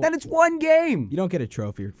 You know, Then it's one game. you don't get a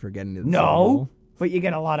trophy for getting to the Super No, Bowl. but you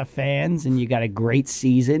get a lot of fans, and you got a great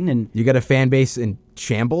season, and You got a fan base in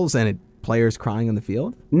shambles and players crying on the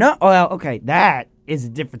field. no, well, okay, that is a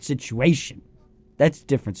different situation. That's a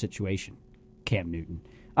different situation, Cam Newton.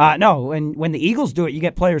 No, and when the Eagles do it, you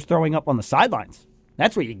get players throwing up on the sidelines.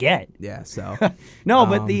 That's what you get. Yeah, so No,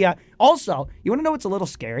 but also, you want to know what's a little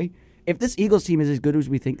scary? If this Eagles team is as good as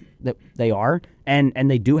we think that they are, and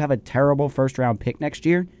they do have a terrible first-round pick next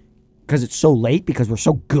year, because it's so late, because we're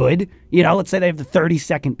so good, let's say they have the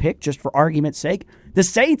 32nd pick, just for argument's sake. The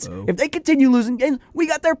Saints, if they continue losing games, we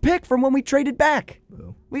got their pick from when we traded back.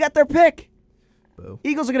 We got their pick.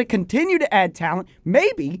 Eagles are going to continue to add talent.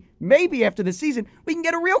 Maybe after the season, we can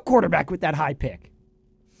get a real quarterback with that high pick.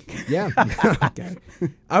 yeah. Okay.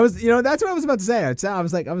 That's what I was about to say. I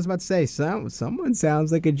was about to say, someone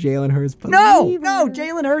sounds like a Jalen Hurts believer. No,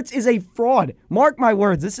 Jalen Hurts is a fraud. Mark my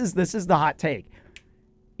words. This is the hot take.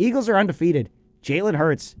 Eagles are undefeated. Jalen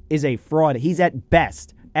Hurts is a fraud. He's at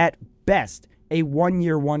best, a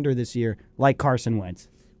one-year wonder this year, like Carson Wentz,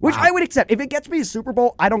 which I would accept. If it gets me a Super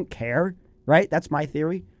Bowl, I don't care, right? That's my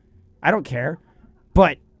theory. I don't care.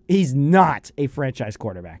 But he's not a franchise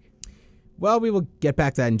quarterback. Well, we will get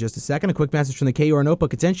back to that in just a second. A quick message from the KUR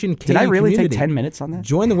Notebook. Attention, KU Did I really community. take 10 minutes on that?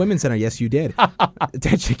 Join the Women's Center. Yes, you did.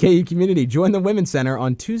 Attention, KU community. Join the Women's Center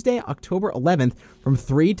on Tuesday, October 11th from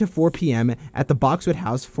 3 to 4 p.m. at the Boxwood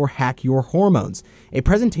House for Hack Your Hormones, a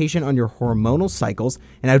presentation on your hormonal cycles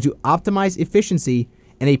and how to optimize efficiency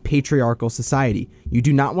in a patriarchal society. You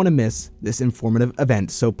do not want to miss this informative event,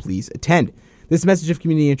 so please attend. This message of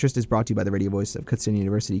community interest is brought to you by the radio voice of Kutztown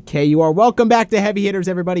University, KUR. Welcome back to Heavy Hitters,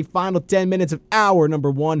 everybody. Final 10 minutes of hour number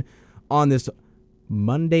 1 on this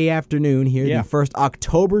Monday afternoon here, the first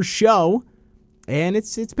October show. And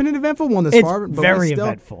it's been an eventful one this far. It's very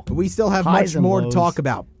eventful. We still have Highs much and more to lows. talk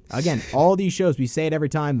about. Again, all these shows, we say it every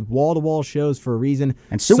time, wall-to-wall shows for a reason.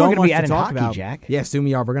 And soon so we're going to much be adding talk hockey, about. Jack. Yeah, soon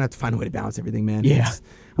we are. We're going to have to find a way to balance everything, man. Yeah.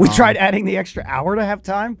 We tried adding the extra hour to have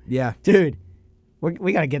time. Yeah. Dude,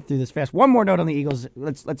 we got to get through this fast. One more note on the Eagles.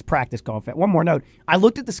 Let's practice going fast. One more note. I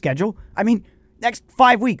looked at the schedule. I mean, next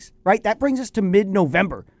 5 weeks, right? That brings us to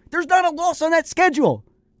mid-November. There's not a loss on that schedule.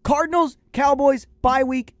 Cardinals, Cowboys, bye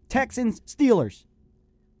week, Texans, Steelers.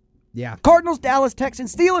 Yeah. Cardinals, Dallas,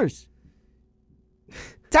 Texans, Steelers.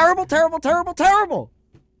 Terrible, terrible, terrible, terrible.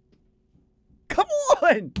 Come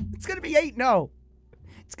on. It's going to be 8-0.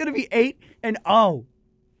 It's going to be 8-0.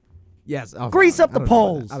 Yes. Oh, Grease up the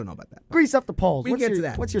polls. I don't know about that. Grease up the polls. We can get to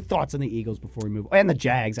that. What's your thoughts on the Eagles before we move? And the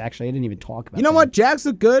Jags, actually. I didn't even talk about You know them. what? Jags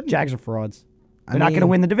look good. Jags are frauds. They're I not mean- going to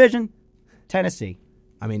win the division. Tennessee.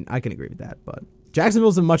 I mean, I can agree with that, but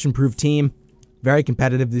Jacksonville's a much improved team. Very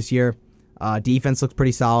competitive this year. Defense looks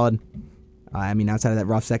pretty solid. I mean, outside of that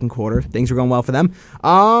rough second quarter, things were going well for them.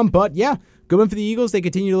 But yeah, good win for the Eagles. They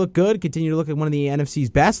continue to look good, continue to look like one of the NFC's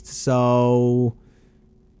best. So,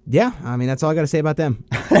 yeah, I mean, that's all I got to say about them.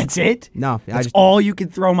 That's it? No, That's all you can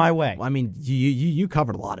throw my way. I mean, you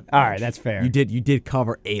covered a lot of it. All right, that's fair. You did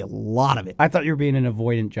cover a lot of it. I thought you were being an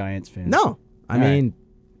avoidant Giants fan. No, I mean,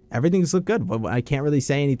 everything's looked good. But I can't really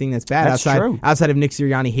say anything that's bad outside of Nick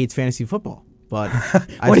Sirianni hates fantasy football. But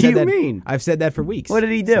what do you mean? I've said that for weeks. What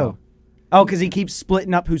did he do? So. Oh, because he keeps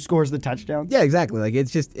splitting up who scores the touchdowns? Yeah, exactly. Like,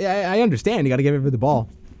 it's just, I understand. You got to give everybody the ball.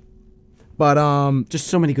 But, just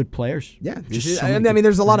so many good players. Yeah. I mean,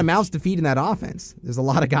 there's a lot of mouths to feed in that offense. There's a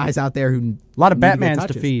lot of guys out there who a lot of Batmans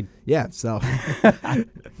to feed. Yeah, so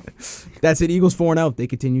that's it. Eagles 4-0. They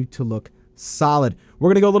continue to look solid. We're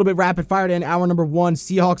going to go a little bit rapid fire to end hour number 1.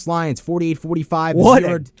 Seahawks-Lions, 48-45. What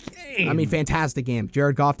a game. I mean, fantastic game.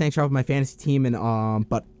 Jared Goff, thanks for helping my fantasy team, and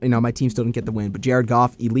but my team still didn't get the win. But Jared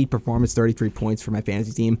Goff, elite performance, 33 points for my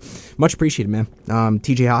fantasy team. Much appreciated, man.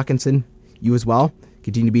 TJ Hawkinson, you as well.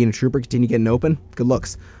 Continue to be a trooper, continue getting open. Good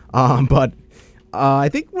looks. But I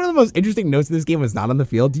think one of the most interesting notes of this game was not on the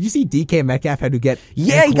field. Did you see DK Metcalf had to get...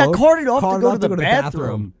 Yeah, he got carted off to go to the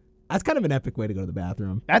bathroom. That's kind of an epic way to go to the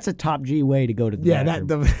bathroom. That's a top G way to go to the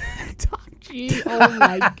bathroom. Yeah, top G. Oh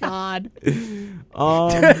my God. Dude. All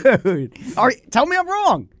right, tell me I'm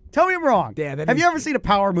wrong. Yeah, have you ever seen a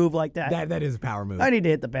power move like that? That is a power move. I need to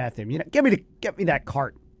hit the bathroom. Get me that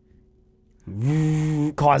cart.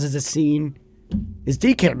 Causes a scene. Is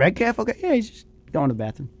DK Metcalf okay? Yeah, he's just going to the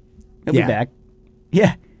bathroom. He'll be back.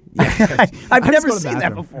 Yeah. I've never seen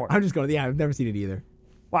that before. I've never seen it either.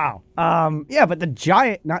 Wow. Yeah, but the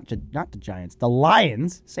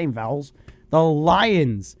Lions, same vowels, the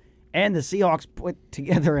Lions and the Seahawks put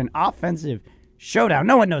together an offensive showdown.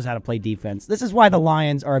 No one knows how to play defense. This is why the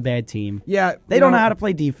Lions are a bad team. Yeah. They don't know how to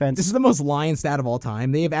play defense. This is the most Lions stat of all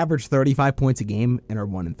time. They have averaged 35 points a game and are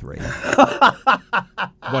 1-3.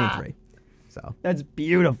 1-3. So that's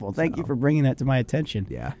beautiful. Thank you for bringing that to my attention.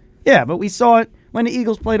 Yeah. Yeah, but we saw it when the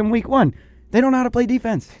Eagles played them week 1. They don't know how to play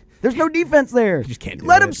defense. There's no defense there. You just can't do it.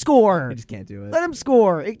 Let them score. You just can't do it. Let them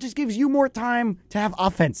score. It just gives you more time to have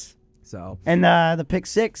offense. So. And the pick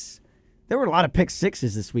 6, there were a lot of pick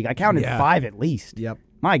 6s this week. I counted 5 at least. Yep.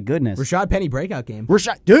 My goodness. Rashad Penny breakout game.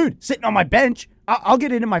 Dude, sitting on my bench. I'll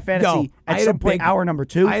get into my fantasy at some point, hour number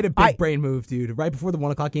 2. I had a big brain move, dude. Right before the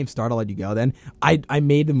 1 o'clock game started, I'll let you go then. I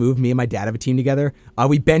made the move. Me and my dad have a team together.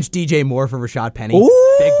 We benched DJ Moore for Rashad Penny.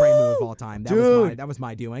 Ooh, big brain move of all time. Dude. That was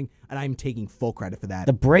my doing, and I'm taking full credit for that.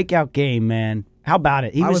 The breakout game, man. How about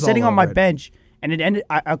it? He was sitting on my bench, and it ended.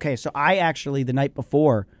 So I actually, the night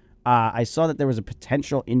before, I saw that there was a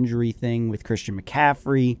potential injury thing with Christian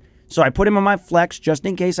McCaffrey. So I put him on my flex just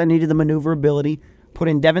in case I needed the maneuverability. Put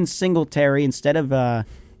in Devin Singletary instead of what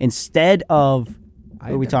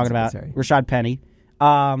are we talking about? Rashad Penny.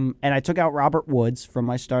 And I took out Robert Woods from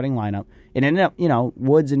my starting lineup. It ended up,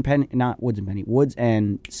 Woods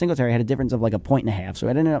and Singletary had a difference of like 1.5, so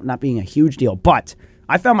it ended up not being a huge deal. But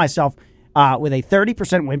I found myself with a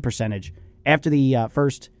 30% win percentage after the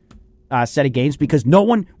first set of games because no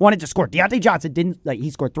one wanted to score. Deontay Johnson didn't. He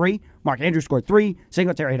scored 3. Mark Andrews scored 3.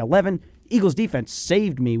 Singletary had 11. Eagles defense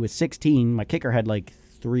saved me with 16. My kicker had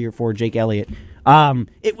 3 or 4. Jake Elliott.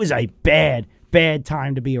 It was a bad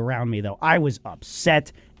time to be around me though. I was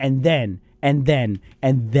upset. And then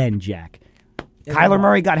Jack. Kyler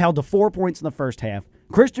Murray got held to 4 points in the first half.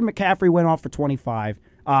 Christian McCaffrey went off for 25.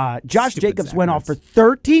 Josh Jacobs went off for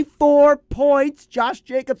 34 points. Josh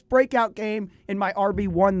Jacobs' breakout game in my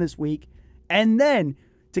RB1 this week. And then,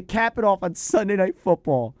 to cap it off on Sunday Night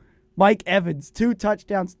Football, Mike Evans, 2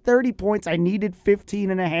 touchdowns, 30 points. I needed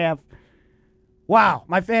 15.5. Wow,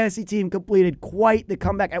 my fantasy team completed quite the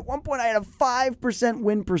comeback. At one point, I had a 5%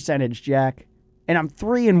 win percentage, Jack. And I'm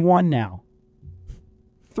 3-1 now.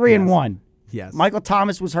 3-1. Yes. Michael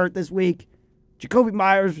Thomas was hurt this week. Jacoby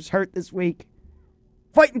Myers was hurt this week.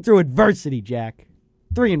 Fighting through adversity, Jack.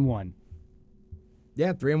 3-1.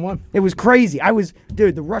 Yeah, 3-1. It was crazy.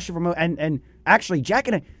 The rush of emotion. And actually, Jack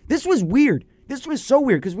and I, this was weird. This was so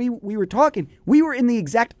weird because we were talking. We were in the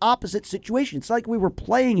exact opposite situation. It's like we were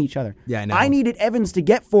playing each other. Yeah, I know. I needed Evans to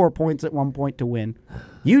get 4 points at one point to win.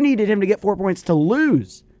 You needed him to get 4 points to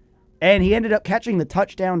lose. And he ended up catching the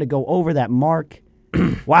touchdown to go over that mark.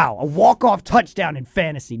 Wow, a walk-off touchdown in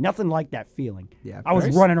fantasy. Nothing like that feeling. Yeah, I was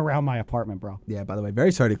running around my apartment, bro. Yeah, by the way,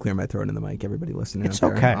 very sorry to clear my throat in the mic, everybody listening It's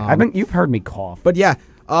out there. okay. You've heard me cough. But yeah,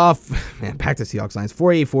 man, back to Seahawks Lions.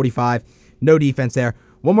 48-45, no defense there.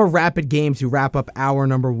 One more rapid game to wrap up hour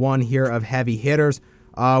number 1 here of heavy hitters.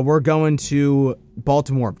 We're going to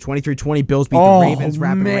Baltimore. 23-20, Bills beat the Ravens.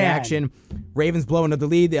 Rapid reaction. Ravens blow another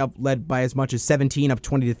lead. They led by as much as 17, up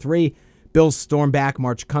 20-3. Bills storm back,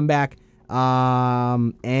 March comeback.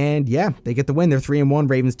 And yeah, they get the win. They're 3-1.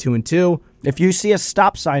 Ravens 2-2. If you see a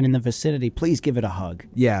stop sign in the vicinity, please give it a hug.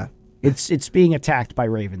 Yeah. It's being attacked by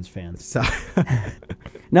Ravens fans. So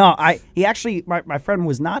No, my friend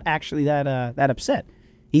was not actually that upset.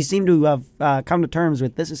 He seemed to have come to terms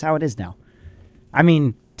with this is how it is now. I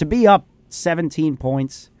mean, to be up 17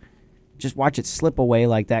 points, just watch it slip away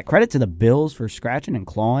like that. Credit to the Bills for scratching and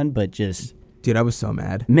clawing, but just dude, I was so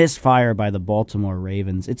mad. Misfire by the Baltimore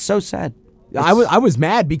Ravens. It's so sad. I was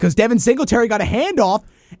mad because Devin Singletary got a handoff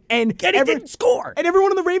and he didn't score. And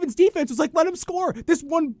everyone on the Ravens defense was like, let him score. This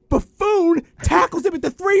one buffoon tackles him at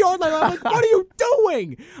the 3-yard line. I'm like, what are you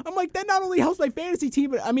doing? I'm like, that not only helps my fantasy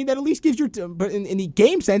team, but I mean, that at least gives but in the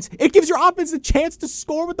game sense, it gives your offense a chance to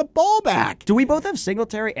score with the ball back. Do we both have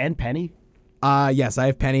Singletary and Penny? Yes, I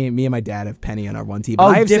have Penny. Me and my dad have Penny on our one team. But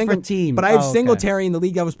I have different team. But I have okay. Singletary in the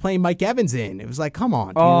league I was playing Mike Evans in. It was like, come on,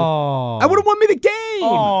 dude. Oh. I would have won me the game.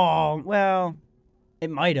 Oh, well,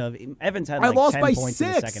 it might have. Evans had like lost 10 by points in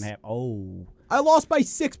the 6. second half. Oh. I lost by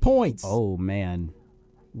 6 points. Oh, man.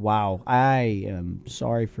 Wow. I am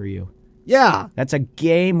sorry for you. Yeah. That's a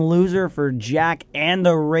game loser for Jack and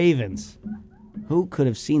the Ravens. Who could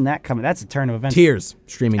have seen that coming? That's a turn of events. Tears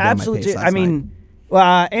streaming down my face last night.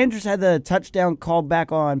 Andrews had the touchdown called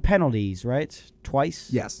back on penalties, right? Twice?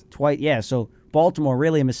 Yes. Twice, yeah. So Baltimore,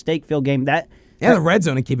 really a mistake-filled game. And the red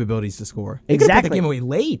zone and capabilities to score. They Exactly. put the game away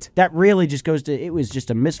late. That really just goes to, it was just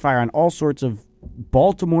a misfire on all sorts of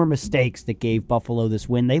Baltimore mistakes that gave Buffalo this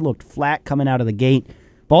win. They looked flat coming out of the gate.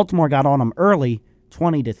 Baltimore got on them early,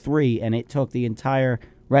 20-3, and it took the entire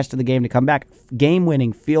rest of the game to come back.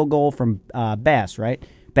 Game-winning field goal from Bass, right?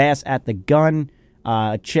 Bass at the gun,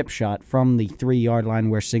 a chip shot from the 3-yard line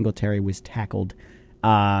where Singletary was tackled.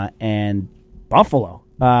 And Buffalo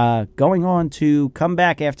going on to come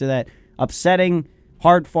back after that upsetting,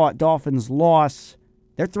 hard-fought Dolphins loss.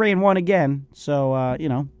 They're 3-1 again, so,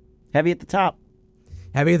 heavy at the top.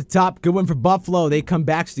 Heavy at the top. Good win for Buffalo. They come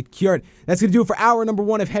back secured. That's going to do it for hour number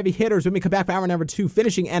 1 of Heavy Hitters. When we come back for hour number 2,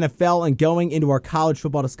 finishing NFL and going into our college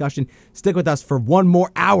football discussion. Stick with us for one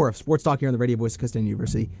more hour of sports talk here on the radio voice of Kutztown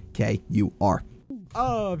University, KUR.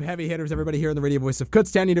 Of Heavy Hitters, everybody here on the radio voice of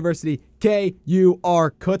Kutztown University,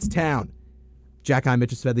 KUR Kutztown. Jack, I'm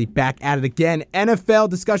Mitchell Smedley, back at it again. NFL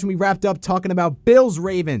discussion. We wrapped up talking about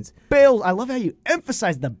Bills-Ravens. Bills. I love how you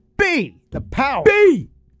emphasize the B, the power. B.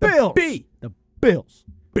 Bills. B. The Bills.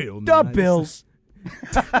 Bill. The Bills.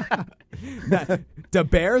 The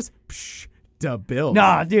Bears? Psh, the Bills.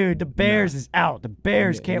 Nah, dude, the Bears is out. The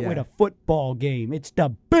Bears can't win a football game. It's the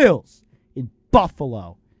Bills in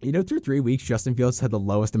Buffalo. You know, through 3 weeks, Justin Fields had the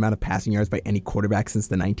lowest amount of passing yards by any quarterback since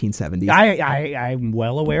the 1970s. I'm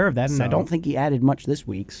well aware of that, and I don't think he added much this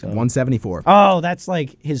week. So 174. Oh, that's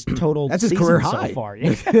like his total That's his season career so high. far.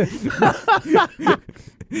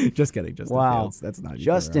 Just kidding, Justin Wow. Fields. That's not his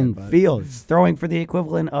Justin career high, Fields throwing for the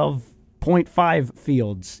equivalent of 0.5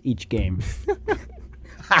 fields each game.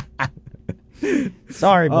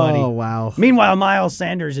 Sorry, buddy. Oh, wow. Meanwhile, Miles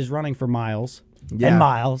Sanders is running for miles Yeah. and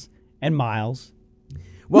miles and miles.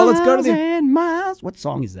 Well, let's go to Miles the... and Miles. What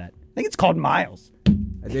song is that? I think it's called Miles.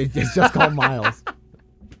 It's just called Miles.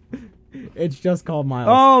 It's just called Miles.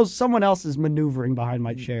 Oh, someone else is maneuvering behind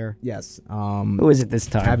my chair. Yes. Who is it this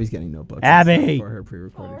time? Abby's getting notebooks. Abby. For her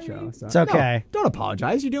pre-recorded show. So. It's okay. No, don't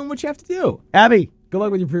apologize. You're doing what you have to do. Abby, Good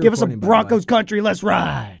luck with your pre-recording. give us a by the way. Broncos country. Let's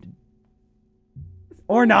ride.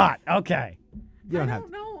 Or not. Okay. You don't I have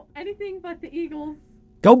don't know anything but the Eagles.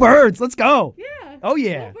 Go Birds. Let's go. Yeah. Oh,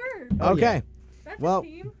 yeah. Go Birds. Okay. That's Well- a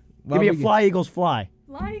team. Well, Give me a we- fly, Eagles, fly.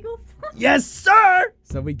 Fly Eagles. Yes, sir.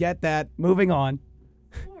 So we get that. Moving on.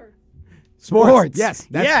 Sports. Yes.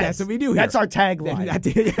 That's what we do here. That's our tagline.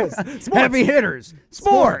 Yes. Sports. Heavy hitters.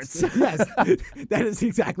 Sports. Yes. That is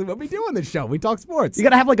exactly what we do on this show. We talk sports. You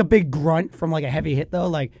gotta have like a big grunt from like a heavy hit though,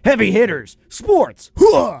 like heavy hitters, sports.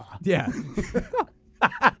 Hooah! Yeah.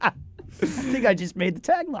 I think I just made the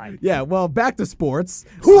tagline. Yeah. Well, back to sports.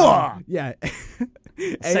 Hooah! Yeah.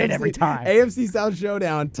 Say it every time. AFC South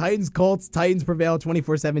Showdown. Titans Colts. Titans prevail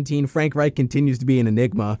 24-17. Frank Reich continues to be an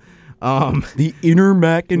enigma. The inner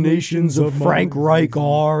machinations of Frank Reich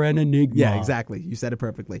are an enigma. Yeah, exactly. You said it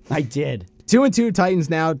perfectly. I did. 2-2 Titans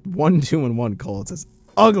now. 1-2-1 Colts. As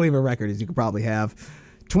ugly of a record as you could probably have.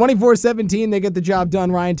 24-17, they get the job done.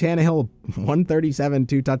 Ryan Tannehill, 137,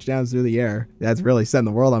 2 touchdowns through the air. That's really setting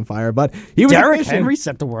the world on fire. But he was Derrick efficient. Henry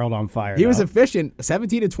set the world on fire. He was though. efficient.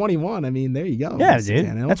 17-21. I mean, there you go. Yeah, Mr. dude.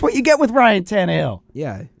 Tannehill. That's what you get with Ryan Tannehill.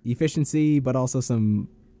 Yeah, efficiency, but also some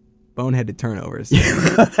boneheaded turnovers.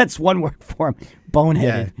 That's one word for him.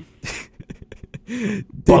 Boneheaded.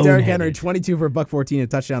 Derrick Henry, 22 for $114, a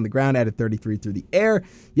touchdown on the ground, added 33 through the air.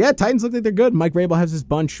 Yeah, Titans look like they're good. Mike Vrabel has his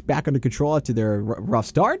bunch back under control after their rough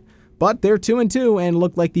start, but they're 2-2 and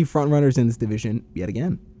look like the front runners in this division yet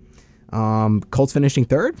again. Colts finishing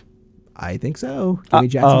third? I think so. Give me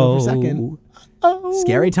Jacksonville for second.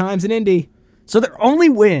 Scary times in Indy. So their only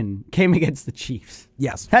win came against the Chiefs.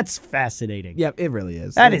 Yes. That's fascinating. Yeah, it really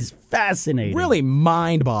is. That is fascinating. Really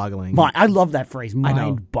mind-boggling. I love that phrase,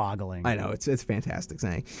 mind-boggling. I know. It's fantastic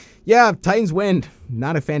saying. Yeah, Titans win.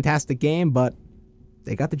 Not a fantastic game, but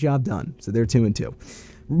they got the job done. So they're 2-2.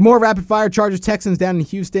 More rapid-fire. Chargers-Texans down in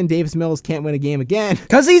Houston. Davis Mills can't win a game again.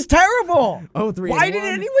 Because he's terrible. 0-3. Why did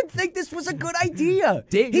anyone think this was a good idea?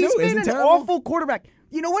 He's been an awful quarterback.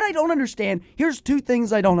 You know what I don't understand? Here's two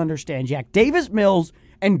things I don't understand, Jack. Davis Mills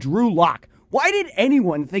and Drew Lock. Why did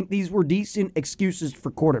anyone think these were decent excuses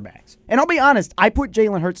for quarterbacks? And I'll be honest, I put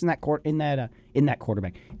Jalen Hurts in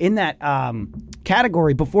that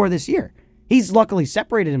category before this year. He's luckily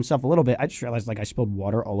separated himself a little bit. I just realized I spilled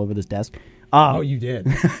water all over this desk. You did.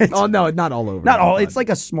 Oh no, not all over. Not all. It's like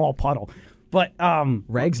a small puddle. But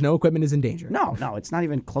Regs, no equipment is in danger. No, it's not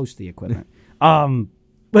even close to the equipment.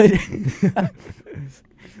 But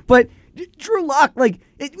but Drew Lock,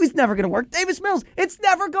 it was never going to work. Davis Mills, it's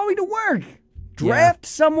never going to work. Draft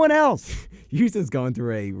someone else. Houston's going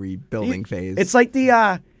through a rebuilding phase. It's like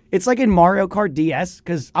it's like in Mario Kart DS,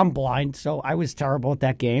 because I'm blind, so I was terrible at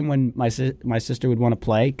that game when my sister would want to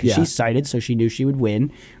play because she's sighted, so she knew she would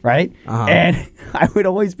win, right? And I would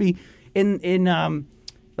always be in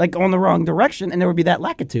going the wrong direction, and there would be that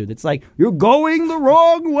lackitude. It's like, you're going the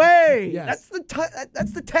wrong way. Yes.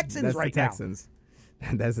 That's the Texans That's right the Texans. Now.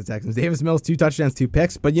 That's the Texans. Davis Mills, 2 touchdowns, 2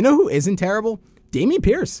 picks. But you know who isn't terrible? Dameon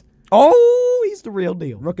Pierce. Oh, he's the real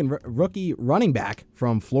deal. Rookie running back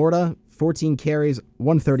from Florida, 14 carries,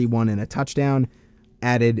 131 and a touchdown.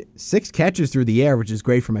 Added 6 catches through the air, which is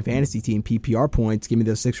great for my fantasy team. PPR points. Give me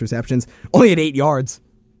those 6 receptions. Only had 8 yards,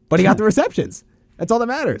 but he got the receptions. That's all that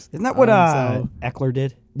matters. Isn't that what Eckler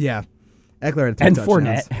did? Yeah. Eckler had 2 and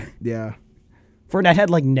touchdowns. Fournette. Yeah. Fournette had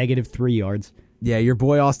 -3 yards. Yeah, your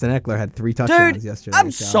boy Austin Eckler had 3 touchdowns yesterday.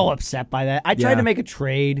 I'm so upset by that. I tried to make a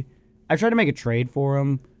trade. For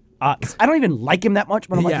him. I don't even like him that much,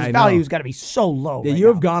 but I'm like, his value's got to be so low. Yeah, right you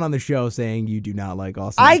now. have gone on the show saying you do not like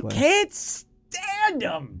Austin I Eckler. can't stand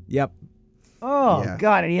him. Yep. Oh, Yeah.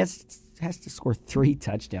 God. And he has to score 3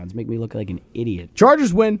 touchdowns. Make me look like an idiot.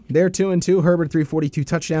 Chargers win. They're 2-2. Herbert, 342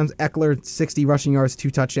 touchdowns. Eckler, 60 rushing yards,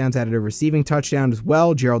 2 touchdowns. Added a receiving touchdown as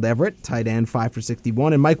well. Gerald Everett, tight end, 5 for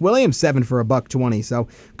 61. And Mike Williams, 7 for $120. So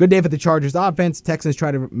good day for the Chargers offense. Texans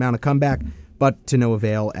try to mount a comeback, but to no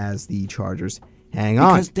avail as the Chargers hang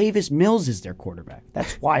on. Because Davis Mills is their quarterback.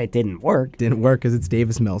 That's why it didn't work. Didn't work because it's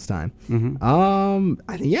Davis Mills time.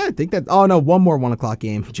 I think that. Oh no, one more 1:00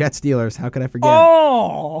 game. Jets Steelers. How could I forget?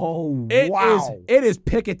 Oh, wow! It is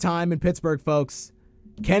Pickett time in Pittsburgh, folks.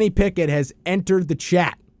 Kenny Pickett has entered the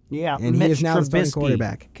chat. Yeah, and Mitch he is now the starting Trubisky.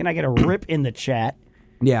 quarterback. Can I get a rip in the chat?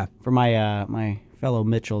 Yeah, for my my fellow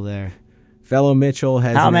Mitchell there. Fellow Mitchell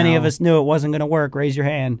has. How many of us knew it wasn't going to work? Raise your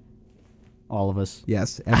hand. All of us.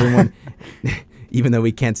 Yes, everyone. Even though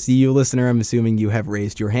we can't see you, listener, I'm assuming you have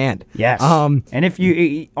raised your hand. Yes. And if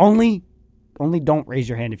you only don't raise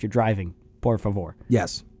your hand if you're driving, por favor.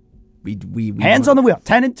 Yes. We hands on the wheel.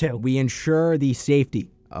 10-2. We ensure the safety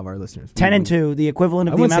of our listeners. 10-2, the equivalent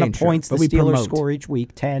of the amount of points the Steelers score each week.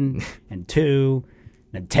 10 and 2,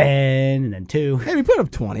 and 10 and then 2. Hey, we put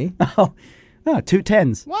up 20. Oh, 2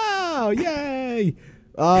 10s. Wow! Yay!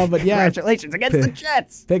 But yeah, congratulations against the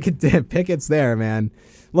Jets. Pickett's there, man.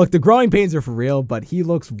 Look, the growing pains are for real, but he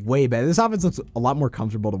looks way better. This offense looks a lot more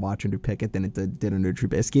comfortable to watch under Pickett than it did under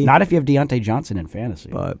Trubisky. Not if you have Deontay Johnson in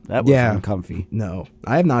fantasy. But that was uncomfy. No.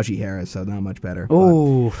 I have Najee Harris, so not much better.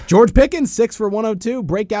 Oh. George Pickens, 6 for 102.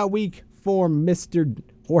 Breakout week for Mr.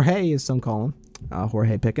 Jorge, as some call him.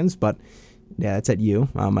 Jorge Pickens. But, yeah, that's at you.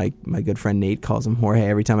 My good friend Nate calls him Jorge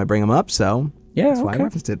every time I bring him up, so that's why I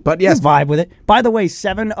referenced it. But, yes. We'll vibe with it. By the way,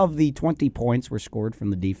 7 of the 20 points were scored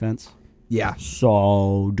from the defense. Yeah.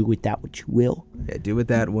 So do with that what you will. Yeah, do with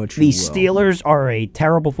that what you will. The Steelers are a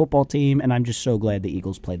terrible football team, and I'm just so glad the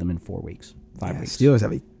Eagles play them in 4 weeks. 5 weeks. Steelers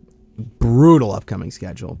have a brutal upcoming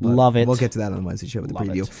schedule. Love it. We'll get to that on the Wednesday show with the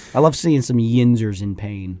preview. I love seeing some yinzers in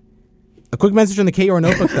pain. A quick message on the KU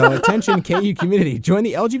Notebook, though. Attention, KU community. Join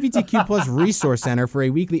the LGBTQ plus Resource Center for a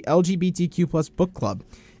weekly LGBTQ plus book club.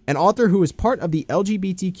 An author who is part of the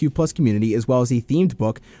LGBTQ plus community, as well as a themed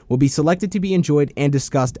book, will be selected to be enjoyed and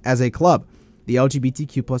discussed as a club. The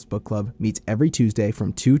LGBTQ plus book club meets every Tuesday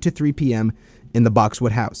from 2 to 3 p.m. in the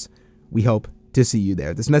Boxwood House. We hope to see you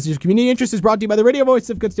there. This message of community interest is brought to you by the radio voice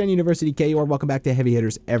of Kutztown University, KU. Welcome back to Heavy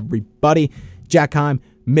Hitters, everybody. Jack Heim,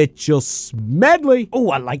 Mitchell Smedley. Oh,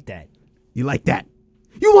 I like that. You like that?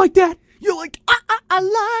 You like that? You like? I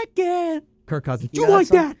like it. Kirk Cousins. You You know like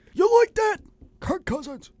that song? that? You like that? Kirk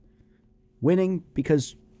Cousins. Winning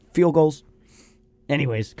because field goals.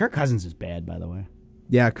 Anyways, Kirk Cousins is bad, by the way.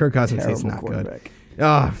 Yeah, Kirk Cousins is Terrible not good.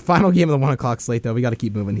 quarterback. Final game of the 1 o'clock slate, though. We got to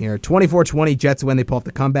keep moving here. 24-20, Jets win. They pull off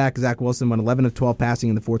the comeback. Zach Wilson went 11 of 12 passing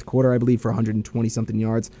in the fourth quarter, I believe, for 120-something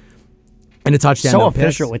yards. And a touchdown. So no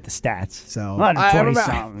official piss. with the stats. So 120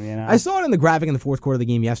 something, you know. I saw it in the graphic in the fourth quarter of the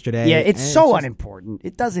game yesterday. Yeah, it's and so just- unimportant.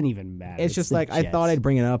 It doesn't even matter. It's just the like I Jets. thought I'd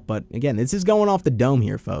bring it up, but again, this is going off the dome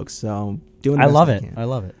here, folks. So doing. The I best love I it. can. I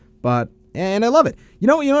love it. And I love it. You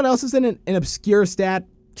know what else is in an obscure stat?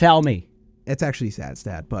 Tell me. It's actually a sad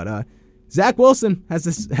stat, but Zach Wilson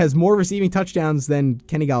has more receiving touchdowns than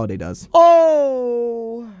Kenny Galladay does.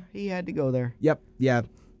 Oh, he had to go there. Yep, yeah.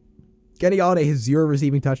 Kenny Galladay has 0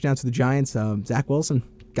 receiving touchdowns for the Giants. Zach Wilson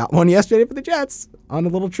got one yesterday for the Jets on a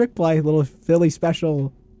little trick play, little Philly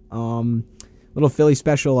special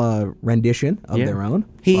rendition of Yeah. their own.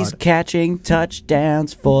 He's But- catching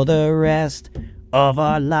touchdowns for the rest of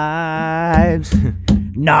our lives.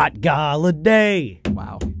 Not Galladay.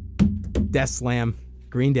 wow. Death Slam,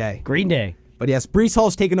 Green Day. Green Day. But yes, Brees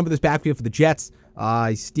Hall's taking over this backfield for the Jets.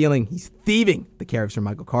 He's thieving the carries from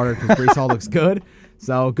Michael Carter because Brees Hall looks good.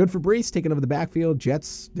 So good for Brees taking over the backfield.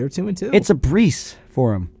 Jets, they're 2-2. It's a breeze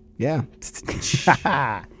for him. yeah.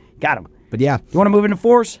 Got him. But yeah, You want to move into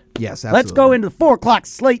fours? yes, absolutely. Let's go into the 4 o'clock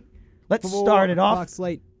slate. Let's 4 start it o'clock off.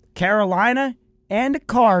 slate. Carolina and the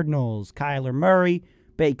Cardinals. Kyler Murray,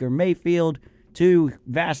 Baker Mayfield, 2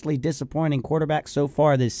 vastly disappointing quarterbacks so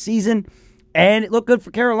far this season. And it looked good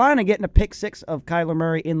for Carolina getting a pick 6 of Kyler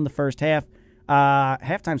Murray in the first half.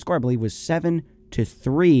 Halftime score, I believe, was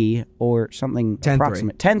 7-3 or something 10-3.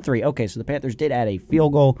 approximate. 10-3. Okay, so the Panthers did add a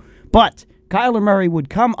field goal. But Kyler Murray would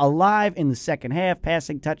come alive in the second half,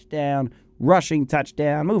 passing touchdown, rushing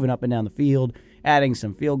touchdown, moving up and down the field, adding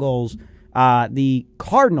some field goals. The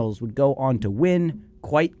Cardinals would go on to win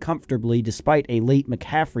quite comfortably despite a late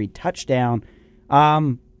McCaffrey touchdown.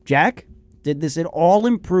 Jack, did this at all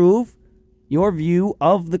improve your view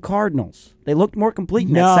of the Cardinals? They looked more complete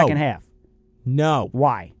in that No. second half. No.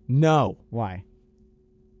 Why? No. Why?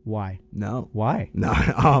 Why? No. Why? No.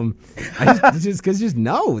 Just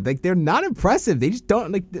no. Like they're not impressive. They just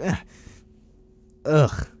don't like.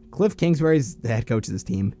 Ugh. Cliff Kingsbury's the head coach of this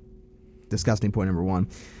team. Disgusting point number 1.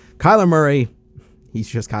 Kyler Murray. He's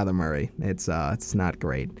just Kyler Murray. It's not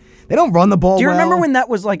great. They don't run the ball. Do you well. remember when that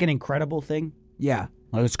was like an incredible thing? Yeah.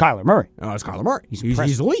 Like, it's Kyler Murray. Oh, it's Kyler Murray. He's He's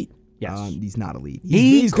impressive. elite. Yes. He's not elite.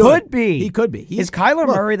 He He's could good. be. He could be. Is Kyler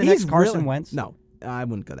Murray the next he's Carson Wentz? No, I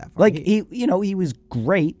wouldn't go that far. Like he was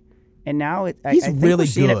great, and now I He's think really we're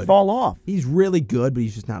seeing good. it fall off. He's really good, but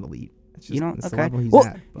he's just not elite. It's just, that's the okay. level he's Well,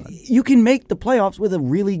 at. But you can make the playoffs with a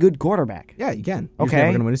really good quarterback. yeah, you can. You're Okay. never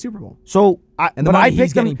going to win a Super Bowl. So, And the but money I he's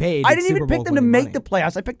picked them. getting paid, I it's didn't even Super pick Bowl them to winning make money. the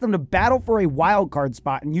playoffs. I picked them to battle for a wild card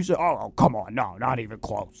spot, and you said, "Oh, come on, no, not even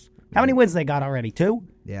close." How many wins they got already? 2.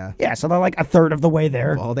 Yeah. Yeah, so they're like a third of the way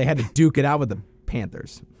there. Well, they had to duke it out with the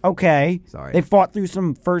Panthers. Okay. Sorry. They fought through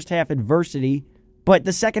some first half adversity, but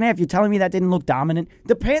the second half, you're telling me that didn't look dominant?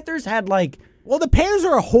 The Panthers had like Well, the Panthers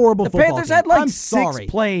are a horrible football Panthers team. had, like, I'm 6 sorry.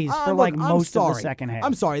 plays for, Look, like, I'm most of the sorry. second half.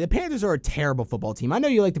 I'm sorry. The Panthers are a terrible football team. I know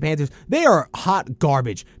you like the Panthers. They are hot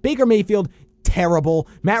garbage. Baker Mayfield, terrible.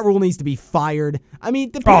 Matt Rule needs to be fired. I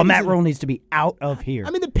mean, the Panthers Matt are- Rule needs to be out of here.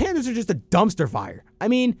 I mean, the Panthers are just a dumpster fire. I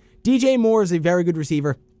mean, DJ Moore is a very good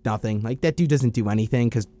receiver. Nothing. Like, that dude doesn't do anything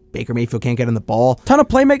because Baker Mayfield can't get on the ball. Ton of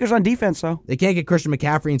playmakers on defense, though. They can't get Christian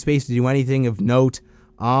McCaffrey in space to do anything of note.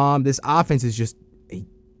 This offense is just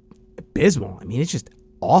abysmal. I mean, it's just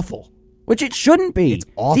awful. Which it shouldn't be. It's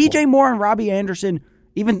awful. DJ Moore and Robbie Anderson,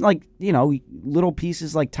 even like, little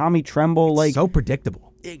pieces like Tommy Tremble, like So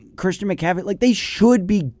predictable. Christian McCaffrey, like they should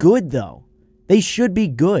be good though. They should be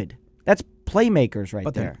good. That's playmakers right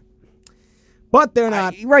But there. But they're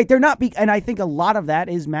not. Right, they're not and I think a lot of that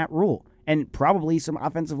is Matt Rule. And probably some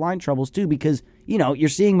offensive line troubles too, because, you're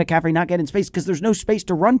seeing McCaffrey not get in space because there's no space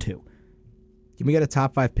to run to. Can we get a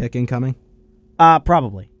top 5 pick incoming?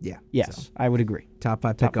 Probably. Yeah. Yes, So, I would agree. top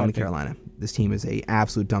 5 pick Top going to 5 pick. Carolina. This team is a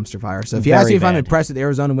absolute dumpster fire. So if you Very ask me if I'm bad. impressed with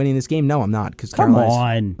Arizona winning this game, no, I'm not, because Come Carolina's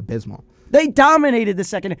on. abysmal. They dominated the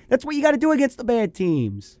second. That's what you got to do against the bad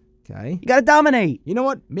teams. Okay. You got to dominate. You know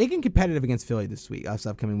what? Making competitive against Philly this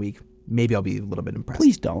upcoming week, maybe I'll be a little bit impressed.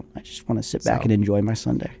 Please don't. I just want to sit back So- and enjoy my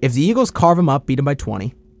Sunday. If the Eagles carve them up, beat them by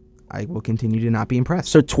 20, I will continue to not be impressed.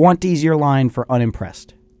 So 20's your line for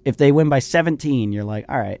unimpressed. If they win by 17, you're like,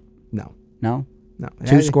 all right, No. no? No.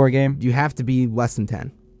 2-score game? You have to be less than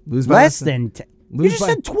 10. Lose by Less than 10. You lose just by-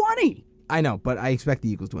 said 20. I know, but I expect the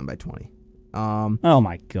Eagles to win by 20. Oh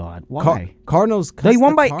my God! Why? Cardinals. They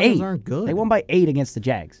won by Cardinals 8. Aren't good. They won by 8 against the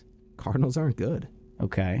Jags. Cardinals aren't good.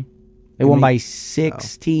 Okay. They won by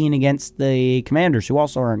 16 against the Commanders, who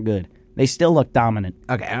also aren't good. They still look dominant.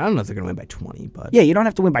 Okay, I don't know if they're gonna win by 20, but Yeah, you don't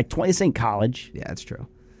have to win by 20. This ain't college. yeah, that's true.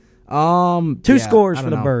 Two scores I for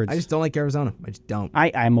don't the know. Birds. I just don't like Arizona. I just don't.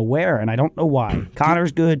 I'm aware, and I don't know why.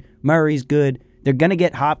 Connor's good. Murray's good. They're going to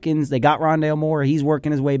get Hopkins. They got Rondale Moore. He's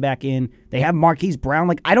working his way back in. They have Marquise Brown.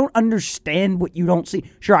 Like, I don't understand what you don't see.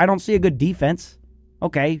 Sure, I don't see a good defense.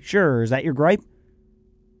 Okay, sure. Is that your gripe?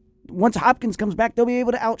 Once Hopkins comes back, they'll be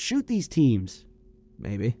able to outshoot these teams.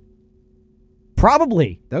 Maybe.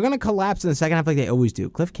 Probably. They're going to collapse in the second half like they always do.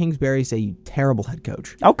 Cliff Kingsbury's a terrible head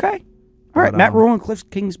coach. Okay. All right, But, Matt Rule and Cliff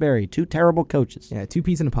Kingsbury, 2 terrible coaches. Yeah, 2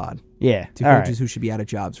 peas in a pod. Yeah. Two all coaches right. who should be out of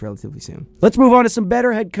jobs relatively soon. Let's move on to some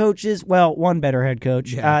better head coaches. Well, one better head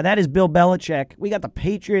coach. Yeah. That is Bill Belichick. We got the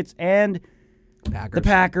Patriots and Packers. the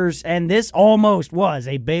Packers, and this almost was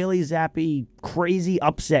a Bailey Zappi crazy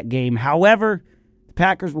upset game. However, the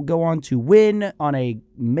Packers will go on to win on a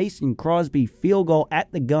Mason Crosby field goal at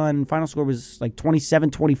the gun. Final score was like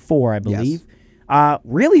 27-24, I believe.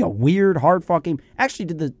 Really a weird, hard-fought game. Actually,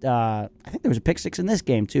 I think there was a pick six in this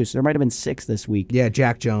game, too, so there might have been 6 this week. Yeah,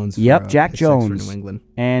 Jack Jones. Yep, Jack pick six for Jones. New England.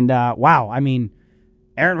 And, wow, I mean,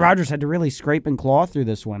 Aaron Rodgers had to really scrape and claw through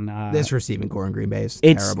this one. This receiving core in Green Bay is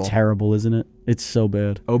It's terrible. terrible, isn't it? It's so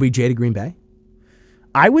bad. OBJ to Green Bay?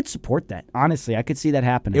 I would support that. Honestly, I could see that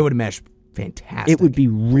happening. It would mesh fantastic. It would be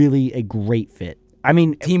really a great fit. I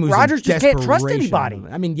mean, Team who's in Rodgers just can't trust desperation. anybody.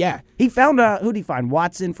 I mean, yeah. He found who'd he find?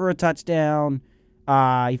 Watson for a touchdown.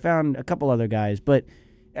 He found a couple other guys, but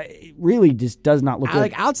it really just does not look good.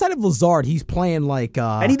 Like outside of Lazard, he's playing like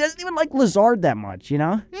And he doesn't even like Lazard that much, you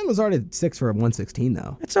know? yeah, Lazard had 6 for 116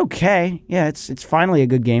 though. It's okay. Yeah, it's finally a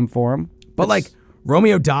good game for him. But like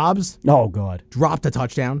Romeo Dobbs Oh God. dropped a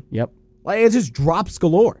touchdown. Yep. Like it just drops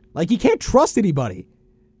galore. Like you can't trust anybody.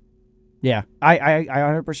 Yeah, I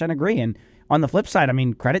 100% agree. And on the flip side, I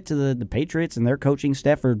mean, credit to the Patriots and their coaching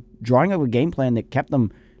staff for drawing up a game plan that kept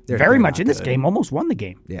them very much not in this good. game, almost won the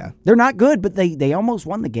game. Yeah, They're not good, but they almost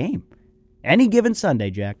won the game. Any given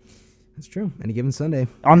Sunday, Jack. that's true. Any given Sunday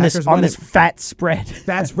On Packers this win it. fat spread.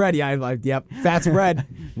 Fat spread, yeah, yep, fat spread.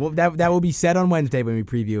 Well, that will be said on Wednesday when we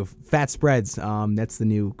preview fat spreads. That's the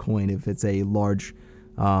new coin if it's a large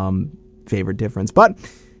favorite difference. But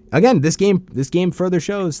again, this game further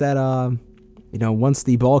shows that once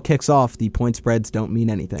the ball kicks off, the point spreads don't mean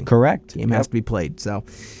anything. Correct. Game has to be played. So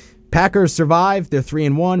Packers survive. They're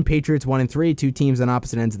 3-1. Patriots 1-3. 2 teams on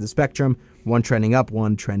opposite ends of the spectrum. One trending up,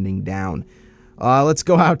 one trending down. Let's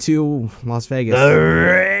go out to Las Vegas. The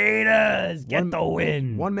Raiders get the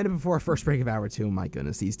win. 1 minute before our first break of hour 2. My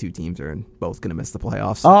goodness, these 2 teams are both going to miss the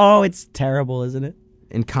playoffs. Oh, it's terrible, isn't it?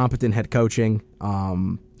 Incompetent head coaching.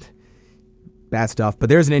 Bad stuff. But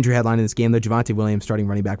there's an injury headline in this game, though. Javonte Williams, starting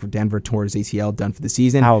running back for Denver, tore his ACL, done for the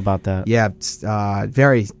season. How about that? Yeah, it's,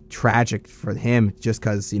 very tragic for him just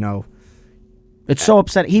because, It's so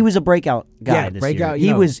upsetting. He was a breakout guy Yeah, this breakout, year. He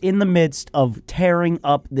you know. was in the midst of tearing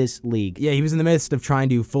up this league. yeah, he was in the midst of trying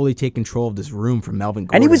to fully take control of this room from Melvin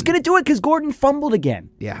Gordon. And he was going to do it because Gordon fumbled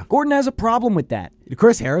again. Yeah. Gordon has a problem with that.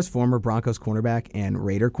 Chris Harris, former Broncos cornerback and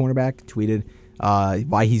Raider cornerback, tweeted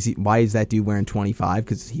why is that dude wearing 25?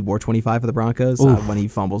 Because he wore 25 for the Broncos when he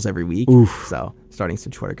fumbles every week. So starting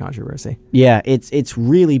some Twitter controversy. Yeah, it's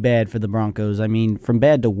really bad for the Broncos. I mean, from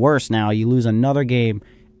bad to worse now. You lose another game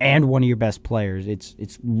and one of your best players.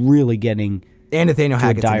 It's really getting And Nathaniel to a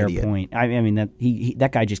Hackett's an dire idiot. point. I mean,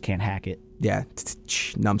 that guy just can't hack it. Yeah,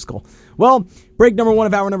 numbskull. Well, break number 1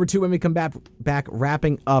 of hour number 2 when we come back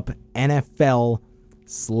wrapping up NFL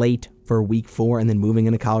slate for week 4 and then moving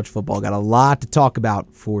into college football. Got a lot to talk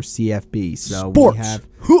about for CFB. So Sports.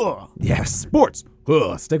 we have sports.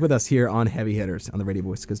 Stick with us here on Heavy Hitters on the Radio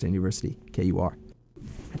Voice of Kutztown University, KUR.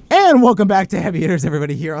 And welcome back to Heavy Hitters,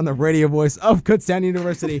 everybody, here on the Radio Voice of Kutztown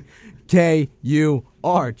University,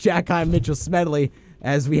 KUR. Jack Heim, Mitchell Smedley,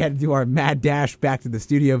 as we had to do our mad dash back to the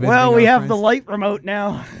studio. Well, we visiting our have the friends. light remote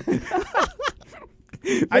now.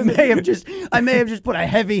 I may have just put a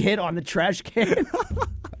heavy hit on the trash can,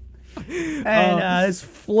 and this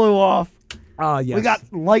flew off. Yes. We got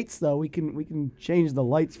lights though. We can change the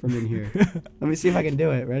lights from in here. Let me see if I can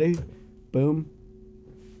do it. Ready? Boom.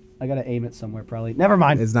 I gotta aim it somewhere probably. Never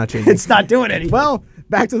mind. It's not changing. It's not doing anything. Well,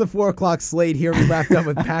 back to the 4 o'clock slate here. We wrapped up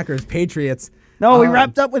with Packers, Patriots. No, we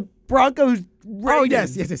wrapped up with Broncos.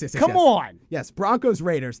 Raiders. Yes. Come on. Yes, Broncos,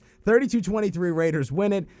 Raiders. 32-23 Raiders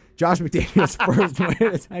win it. Josh McDaniels first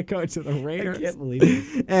win as head coach of the Raiders. I can't believe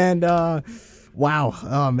it. And, wow.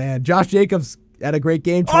 Oh, man. Josh Jacobs had a great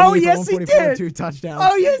game. Oh, 28 for yes, he 144, did. 2 touchdowns.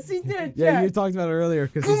 Oh, yes, he did. Yeah, you talked about it earlier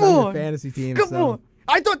because he's Come on on. your fantasy team. Come so. on.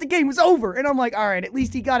 I thought the game was over, and I'm like, all right, at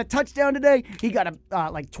least he got a touchdown today. He got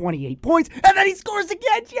like 28 points, and then he scores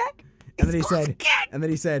again, Jack. And then he scores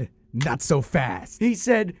said, again. not so fast. He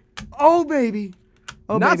said, oh, baby.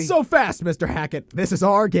 Oh, Not baby. so fast, Mr. Hackett. This is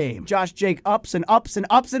our game. Josh Jake ups and ups and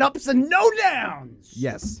ups and ups and no downs.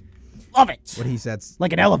 Yes. Love it. What he said.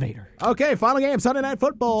 Like an elevator. Okay, final game, Sunday Night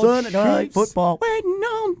Football. Sunday night Chiefs. football. Waiting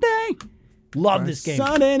all day. Love this game.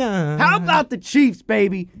 Sunday night. How about the Chiefs,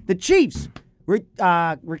 baby? The Chiefs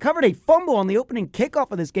recovered a fumble on the opening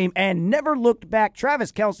kickoff of this game and never looked back.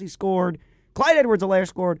 Travis Kelce scored. Clyde Edwards-Helaire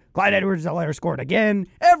scored. Clyde Edwards-Helaire scored again.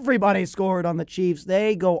 Everybody scored on the Chiefs.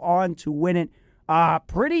 They go on to win it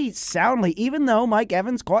pretty soundly, even though Mike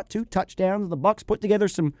Evans caught 2 touchdowns. The Bucs put together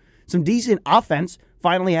some decent offense,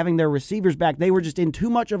 finally having their receivers back. They were just in too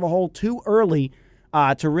much of a hole too early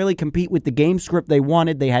to really compete with the game script they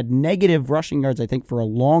wanted. They had negative rushing yards, I think, for a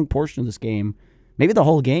long portion of this game. Maybe the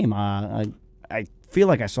whole game. I feel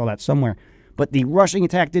like I saw that somewhere. But the rushing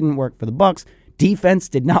attack didn't work for the Bucs. Defense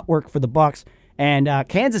did not work for the Bucs. And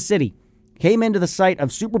Kansas City came into the site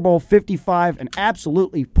of Super Bowl 55 and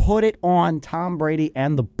absolutely put it on Tom Brady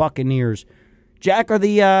and the Buccaneers. Jack, are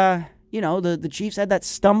the Chiefs had that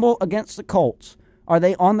stumble against the Colts. Are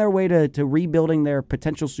they on their way to rebuilding their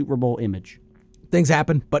potential Super Bowl image? Things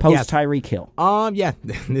happen, but Post yes. Tyreek Hill. Yeah,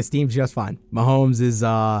 this team's just fine. Mahomes is,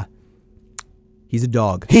 he's a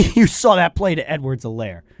dog. You saw that play to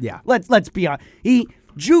Edwards-Helaire. Yeah. Let's be honest. He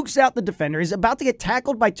jukes out the defender. He's about to get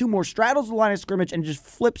tackled by 2 more, straddles the line of scrimmage, and just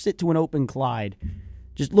flips it to an open Clyde.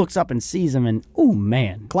 Just looks up and sees him, and oh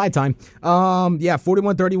man. Clyde time.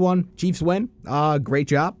 41-31. Chiefs win. Great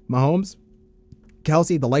job, Mahomes.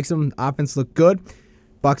 Kelce, the likes of him. Offense looked good.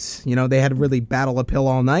 Bucks, they had to really battle uphill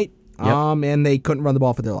all night. Yep. And they couldn't run the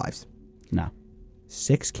ball for their lives. No.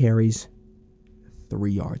 6 carries,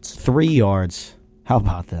 3 yards. 3 yards. How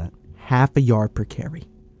about that? Half a yard per carry.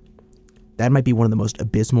 That might be one of the most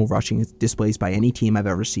abysmal rushing displays by any team I've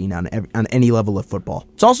ever seen on any level of football.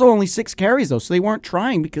 It's also only 6 carries, though, so they weren't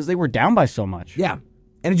trying because they were down by so much. Yeah.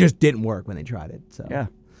 And it just didn't work when they tried it. So. Yeah,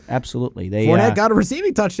 absolutely. Fournette got a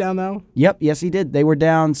receiving touchdown, though. Yep, yes, he did. They were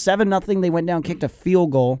down 7-0. They went down, kicked a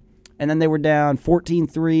field goal, and then they were down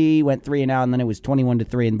 14-3, went 3 and out, and then it was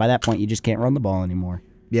 21-3. And by that point, you just can't run the ball anymore.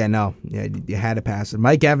 Yeah, no. Yeah, you had to pass it.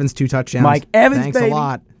 Mike Evans, 2 touchdowns. Mike Evans, Thanks baby. a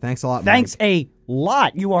lot. Thanks a lot, Thanks Mike. a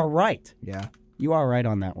lot. You are right. Yeah. You are right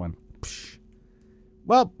on that one.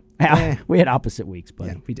 Well, we had opposite weeks,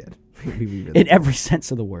 buddy. yeah, we did. We really In did. every sense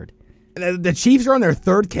of the word. The Chiefs are on their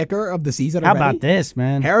 3rd kicker of the season How already. about this,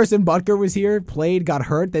 man? Harrison Butker was here, played, got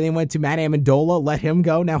hurt. Then they went to Matt Amendola, let him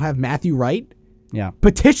go. Now have Matthew Wright. Yeah.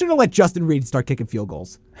 Petition to let Justin Reed start kicking field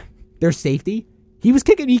goals. Their safety. He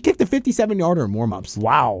kicked a 57-yarder in warm-ups.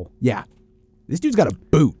 Wow. Yeah. This dude's got a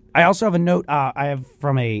boot. I also have a note I have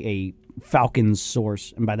from a Falcons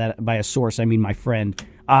source, and by a source I mean my friend.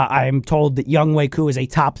 I am told that Younghoe Koo is a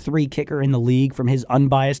top 3 kicker in the league from his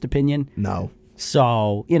unbiased opinion. No.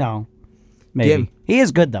 So, maybe. He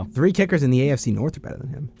is good, though. 3 kickers in the AFC North are better than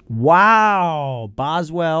him. Wow.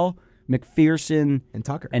 Boswell, McPherson, And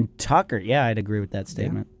Tucker. and Tucker. Yeah, I'd agree with that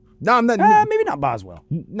statement. No, I'm not. Maybe not Boswell.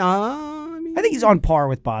 No, I think he's on par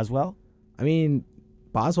with Boswell. I mean,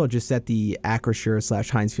 Boswell just set the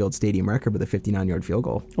Acrisure/Heinz Field Stadium record with a 59-yard field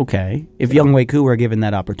goal. Okay. If Younghoe Koo were given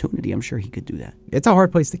that opportunity, I'm sure he could do that. It's a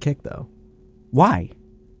hard place to kick, though. Why?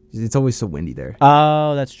 It's always so windy there.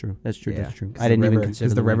 Oh, that's true. That's true. That's true. I didn't even consider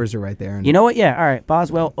because the wind. rivers are right there. And You know what? Yeah, all right.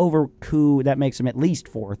 Boswell over Koo, that makes him at least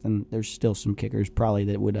 4th, and there's still some kickers probably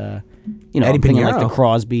that would, Eddie I'm thinking like the Pinheiro.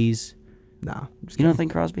 Crosbys. No, I'm just You don't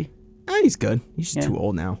think Crosby? he's good. He's just Yeah. too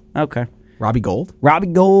old now. Okay. Robbie Gold, Robbie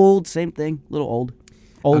Gold, same thing. Little old.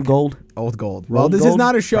 Old Okay. gold. old gold. Rolled Well, this gold? is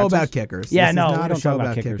not a show Pretzels? about kickers. Yeah, This no, is we not don't a show talk about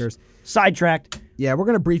about kickers. kickers. Sidetracked. Yeah, we're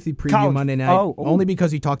gonna briefly preview College- Monday night, oh, ooh. only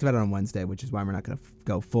because we talked about it on Wednesday, which is why we're not gonna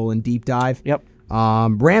go full and deep dive. Yep.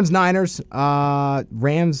 Rams Niners.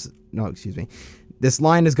 Excuse me. This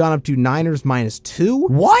line has gone up to Niners -2.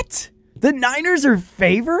 What? The Niners are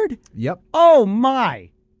favored? Yep. Oh, my.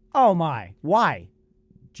 Oh, my. Why?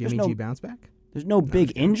 Jimmy no- G bounce back. There's no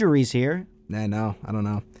big injuries here. No, I don't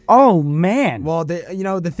know. Oh, man. Well,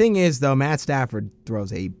 the thing is though, Matt Stafford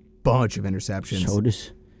throws a bunch of interceptions, So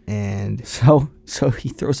does... and So he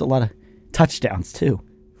throws a lot of touchdowns, too.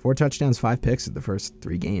 4 touchdowns, 5 picks in the first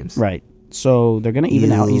 3 games. Right. So they're going to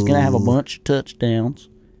even out. He's going to have a bunch of touchdowns.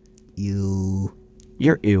 You.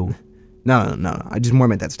 You're ew. No. I just more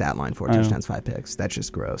meant that stat line: 4 I know. touchdowns, 5 picks. That's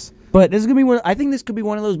just gross. But this is gonna be I think this could be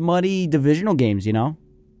one of those muddy divisional games.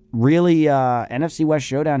 Really, NFC West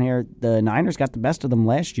showdown here. The Niners got the best of them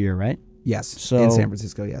last year, right? Yes, So- in San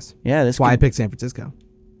Francisco, yes. Yeah, That's why I picked San Francisco.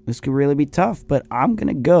 this could really be tough, but I'm going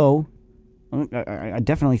to go. I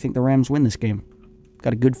definitely think the Rams win this game.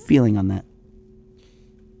 Got a good feeling on that.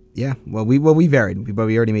 Yeah, well, we varied, but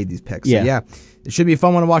we already made these picks. So, Yeah. yeah, it should be a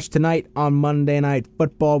fun one to watch tonight on Monday Night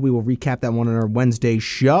Football. We will recap that one on our Wednesday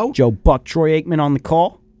show. Joe Buck, Troy Aikman on the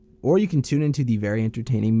call. Or you can tune into the very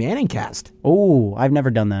entertaining Manning Cast. Oh, I've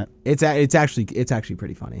never done that. It's actually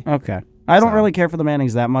pretty funny. Okay. I don't So- really care for the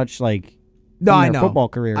Mannings that much, like, No, from I their know. football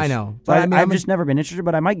careers. I know. So But I, I mean, I've just never been interested,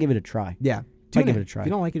 but I might give it a try. Yeah, Might give it a try. If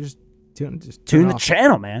you don't like it, just tune Tune the off.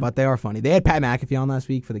 channel, man. But they are funny. They had Pat McAfee on last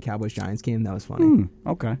week for the Cowboys Giants game. That was funny.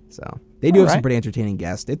 Okay. So they do have some Alright. pretty entertaining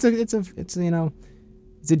guests. It's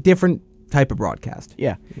a different type of broadcast.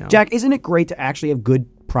 Yeah. You know? Jack, isn't it great to actually have good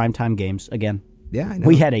primetime games again? Yeah, I know.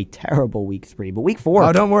 We had a terrible week 3, but week 4.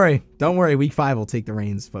 Oh, don't worry. Week 5 will take the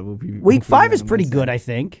reins, but we'll be Week 5 is on pretty Wednesday. good, I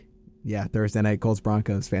think. Yeah, Thursday night Colts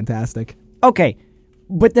Broncos, fantastic. Okay.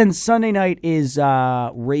 But then Sunday night is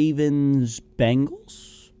Ravens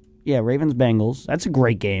Bengals. Yeah, Ravens Bengals. That's a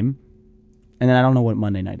great game. And then I don't know what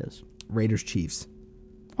Monday night is. Raiders Chiefs.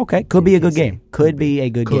 Okay, could be a good KC. game. Could be a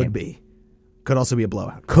good game. Could be. Could also be a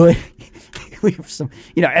blowout. Could we have some?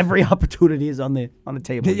 Every opportunity is on the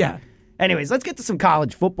table. Yeah. Anyways, let's get to some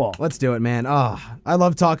college football. Let's do it, man. Oh, I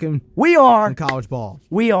love talking We are some college ball.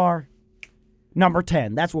 number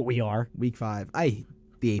 10. That's what we are. Week 5.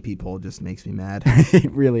 The AP poll just makes me mad.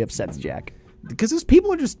 It really upsets Jack. Because those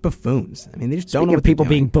people are just buffoons. I mean, they just don't know Speaking what of people they're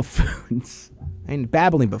being doing. buffoons. I mean,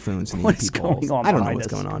 babbling buffoons in the What AP is polls. going on I don't know behind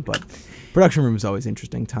what's us? going on, but production room is always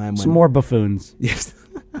interesting time. Some more buffoons. Yes.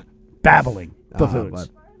 Babbling buffoons. But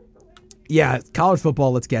yeah, college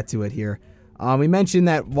football. Let's get to it here. We mentioned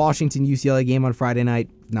that Washington UCLA game on Friday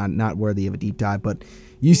night. Not worthy of a deep dive, but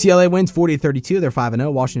UCLA wins 40-32. They're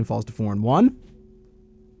 5-0. Washington falls to 4-1.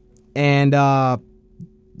 And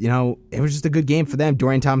it was just a good game for them.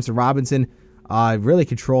 Dorian Thompson-Robinson really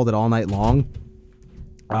controlled it all night long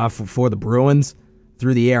for the Bruins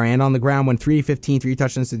through the air and on the ground. Went 3-15, 3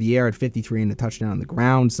 touchdowns through the air at 53 and a touchdown on the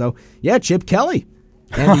ground. So, yeah, Chip Kelly.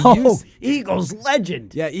 And the Eagles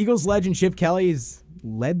legend. Yeah, Eagles legend Chip Kelly has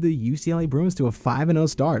led the UCLA Bruins to a 5-0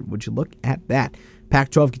 start. Would you look at that?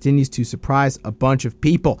 Pac-12 continues to surprise a bunch of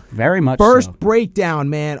people. Very much First so. breakdown,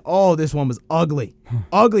 man. Oh, this one was ugly.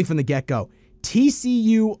 Ugly from the get-go.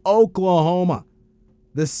 TCU, Oklahoma.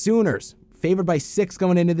 The Sooners, favored by 6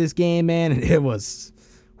 going into this game, man. And it was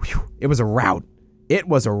a rout. It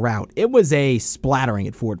was a rout. It was a splattering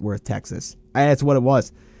at Fort Worth, Texas. That's what it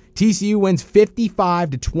was. TCU wins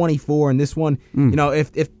 55-24 in this one.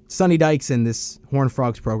 If Sonny Dykes and this Horned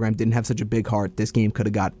Frogs program didn't have such a big heart, this game could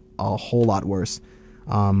have got a whole lot worse.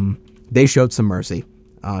 They showed some mercy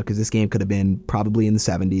because this game could have been probably in the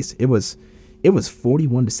 70s. It was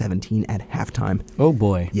 41-17 at halftime. Oh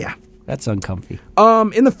boy. Yeah. That's uncomfy.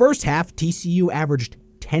 In the first half, TCU averaged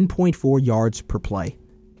 10.4 yards per play.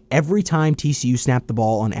 Every time TCU snapped the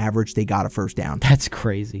ball, on average, they got a first down. That's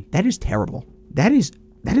crazy. That is terrible. That is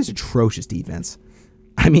atrocious defense.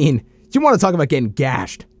 I mean, you want to talk about getting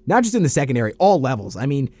gashed. Not just in the secondary, all levels. I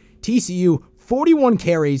mean, TCU, 41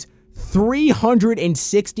 carries,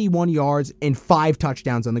 361 yards, and 5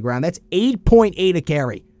 touchdowns on the ground. That's 8.8 a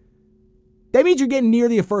carry. That means you're getting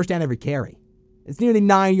nearly a first down every carry. It's nearly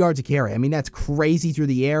 9 yards a carry. I mean, that's crazy through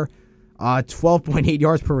the air. 12.8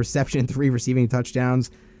 yards per reception, 3 receiving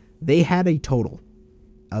touchdowns. They had a total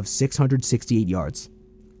of 668 yards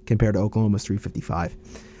compared to Oklahoma's 355.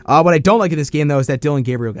 What I don't like in this game, though, is that Dylan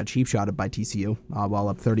Gabriel got cheap-shotted by TCU while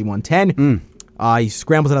up 31-10. He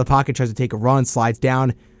scrambles out of the pocket, tries to take a run, slides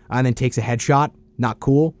down, and then takes a headshot. Not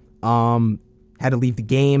cool. Had to leave the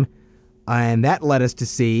game. And that led us to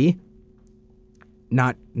see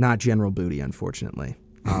not General Booty, unfortunately.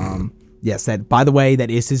 Yes, that. By the way,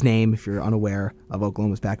 that is his name, if you're unaware of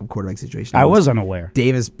Oklahoma's backup quarterback situation. I was unaware.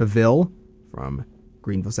 Davis Beville from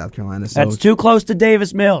Greenville, South Carolina. So, That's too close to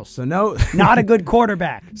Davis Mills. so no, Not a good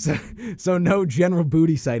quarterback. so no General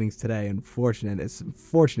Booty sightings today. Unfortunate as that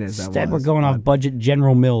Instead, was. we're going off budget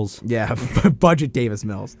General Mills. Yeah, budget Davis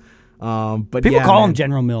Mills. But People yeah, call him man.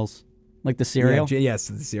 General Mills, like the cereal. Yeah, yes,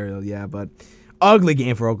 the cereal. Yeah, but ugly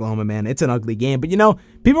game for Oklahoma, man. It's an ugly game. But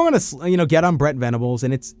people are gonna get on Brett Venables,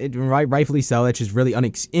 and rightfully so. That's just really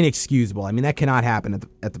inexcusable. I mean, that cannot happen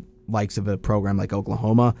at the likes of a program like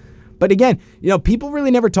Oklahoma. But again, people really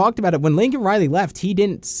never talked about it. When Lincoln Riley left, he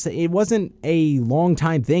didn't say, it wasn't a long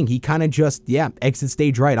time thing. He kind of just, exit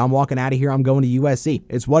stage right. I'm walking out of here. I'm going to USC.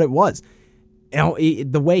 It's what it was. The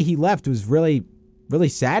way he left was really, really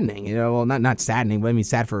saddening. Well, not saddening, but I mean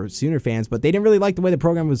sad for Sooner fans. But they didn't really like the way the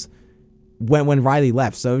program was when Riley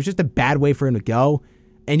left. So it was just a bad way for him to go.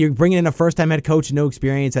 and you're bringing in a first-time head coach, no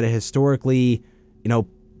experience at a historically,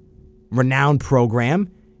 renowned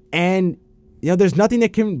program, and there's nothing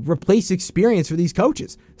that can replace experience for these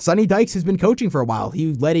coaches. Sonny Dykes has been coaching for a while.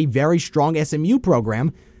 He led a very strong SMU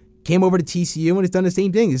program, came over to TCU, and has done the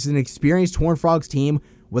same thing. This is an experienced Horned Frogs team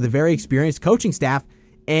with a very experienced coaching staff,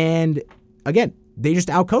 and again, they just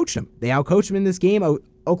outcoached him. They outcoached him in this game.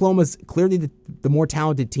 Oklahoma's clearly the more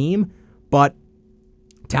talented team, but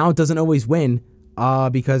talent doesn't always win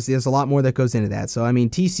because there's a lot more that goes into that. So,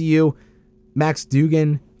 TCU, Max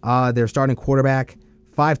Dugan, their starting quarterback,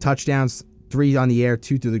 5 touchdowns, 3 on the air,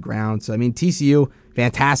 2 through the ground. So, TCU,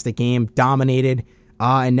 fantastic game, dominated.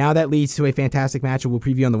 And now that leads to a fantastic matchup we'll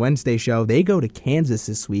preview on the Wednesday show. They go to Kansas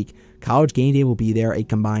this week. College Game Day will be there, a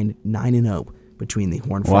combined 9-0 between the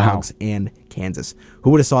Horned Frogs and Kansas. Who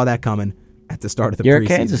would have saw that coming at the start of the preseason? You're a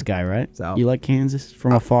Kansas guy, right? So, you like Kansas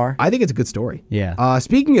from afar? I think it's a good story. Yeah.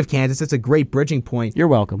 Speaking of Kansas, it's a great bridging point. You're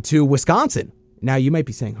welcome. To Wisconsin. Now, you might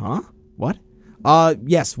be saying, huh? What?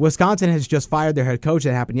 Yes, Wisconsin has just fired their head coach.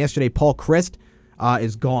 That happened yesterday. Paul Chryst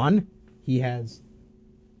is gone. He has,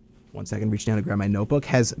 one second, reach down to grab my notebook,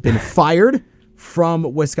 has been fired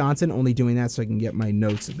from Wisconsin. Only doing that so I can get my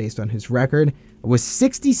notes based on his record. It was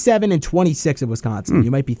 67-26 at Wisconsin. You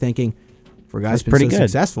might be thinking, for a guy who's been so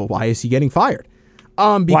successful, why is he getting fired?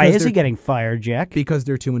 Why is he getting fired, Jack? Because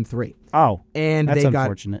they're 2-3. Oh, and that's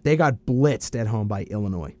unfortunate. They got blitzed at home by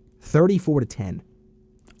Illinois, 34-10.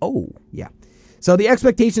 Oh, yeah. So the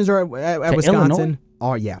expectations are at Wisconsin.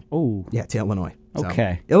 Illinois? Yeah. Oh, yeah, to Illinois. So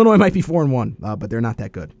okay. Illinois might be 4-1, but they're not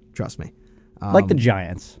that good. Trust me. Like the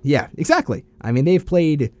Giants. Yeah, exactly. They've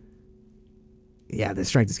played. Yeah, the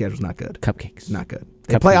strength of schedule is not good. Cupcakes. Not good.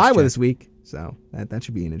 They play Iowa this week, so that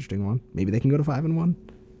should be an interesting one. Maybe they can go to 5-1.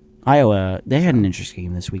 Iowa, they had an interesting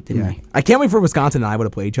game this week, didn't they? I can't wait for Wisconsin and Iowa to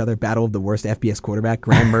play each other. Battle of the worst FBS quarterback,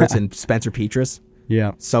 Graham Mertz and Spencer Petras.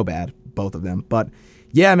 Yeah. So bad, both of them. But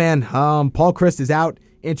yeah, man, Paul Chryst is out.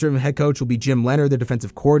 Interim head coach will be Jim Leonard, the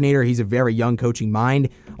defensive coordinator. He's a very young coaching mind.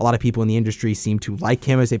 A lot of people in the industry seem to like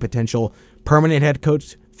him as a potential permanent head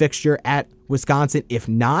coach fixture at Wisconsin. If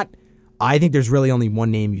not, I think there's really only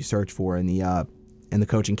one name you search for in the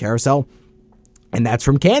coaching carousel, and that's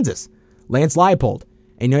from Kansas, Lance Leipold.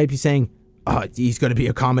 And you might be saying, he's going to be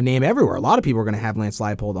a common name everywhere. A lot of people are going to have Lance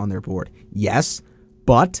Leipold on their board. Yes,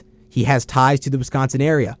 but he has ties to the Wisconsin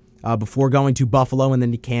area. Before going to Buffalo and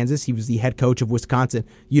then to Kansas, he was the head coach of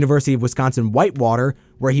University of Wisconsin Whitewater,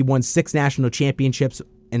 where he won 6 national championships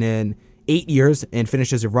in 8 years and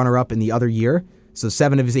finished as a runner-up in the other year. So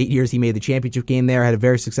 7 of his 8 years, he made the championship game there, had a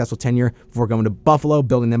very successful tenure before going to Buffalo,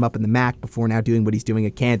 building them up in the MAC before now doing what he's doing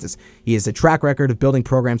at Kansas. He has a track record of building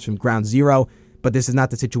programs from ground zero, but this is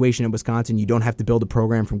not the situation in Wisconsin. You don't have to build a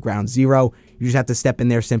program from ground zero. You just have to step in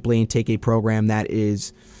there simply and take a program that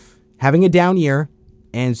is having a down year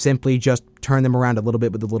and simply just turn them around a little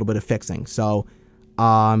bit with a little bit of fixing. So,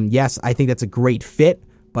 yes, I think that's a great fit.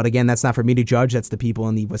 But again, that's not for me to judge. That's the people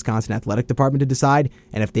in the Wisconsin Athletic Department to decide.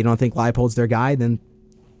 And if they don't think Leipold's their guy, then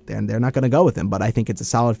they're not going to go with him. But I think it's a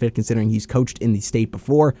solid fit considering he's coached in the state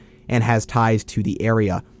before and has ties to the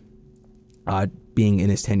area, being in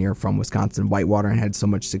his tenure from Wisconsin Whitewater and had so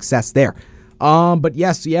much success there. But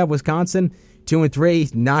yes, Wisconsin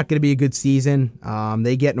 2-3, not going to be a good season.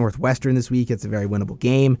 They get Northwestern this week. It's a very winnable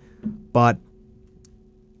game. But,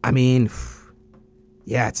 it's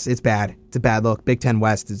bad. It's a bad look. Big Ten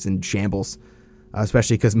West is in shambles,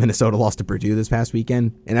 especially because Minnesota lost to Purdue this past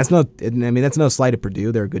weekend. And that's no slight at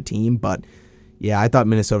Purdue. They're a good team. But, yeah, I thought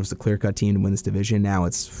Minnesota was the clear-cut team to win this division. Now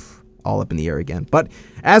it's all up in the air again. But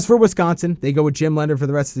as for Wisconsin, they go with Jim Leonard for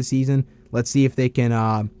the rest of the season. Let's see if they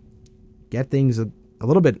can get things a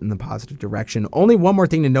little bit in the positive direction. Only one more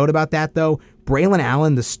thing to note about that, though. Braylon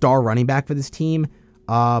Allen, the star running back for this team,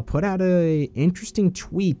 put out an interesting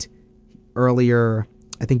tweet earlier,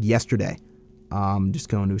 I think yesterday. Just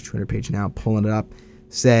going to his Twitter page now, pulling it up.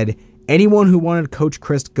 Said, anyone who wanted Coach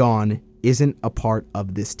Chryst gone isn't a part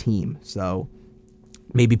of this team. So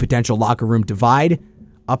maybe potential locker room divide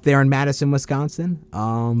up there in Madison, Wisconsin.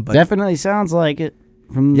 But definitely sounds like it.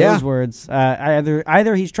 From those words,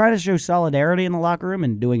 either he's trying to show solidarity in the locker room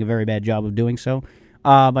and doing a very bad job of doing so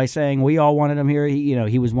by saying we all wanted him here,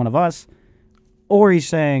 he was one of us, or he's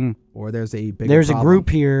saying, or there's a group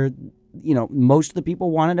here, most of the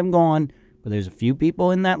people wanted him gone, but there's a few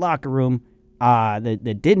people in that locker room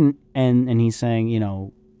that didn't, and he's saying,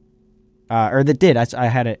 or that did. I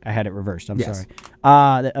had it reversed. I'm sorry.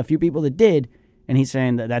 A few people that did, And he's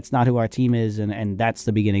saying that that's not who our team is, and that's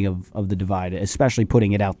the beginning of the divide, especially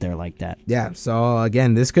putting it out there like that. Yeah, so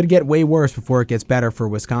again, this could get way worse before it gets better for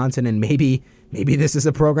Wisconsin, and maybe this is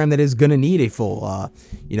a program that is going to need a full,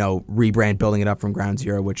 rebrand, building it up from ground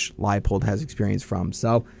zero, which Leipold has experience from.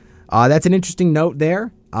 So that's an interesting note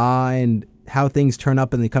there, and how things turn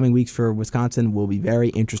up in the coming weeks for Wisconsin will be very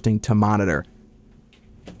interesting to monitor.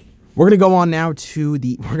 We're going to go on now we're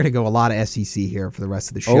going to go a lot of SEC here for the rest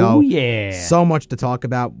of the show. Oh, yeah. So much to talk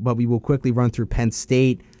about, but we will quickly run through Penn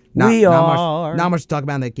State. Not much to talk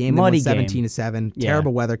about in that game. Muddy They won game. 17-7. Yeah.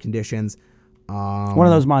 Terrible weather conditions. One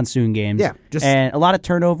of those monsoon games. Yeah, and a lot of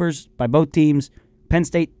turnovers by both teams. Penn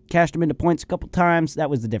State cashed them into points a couple times. That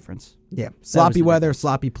was the difference. Yeah, sloppy weather,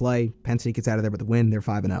 sloppy play. Penn State gets out of there with a win. They're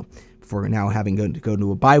 5-0 before now having to go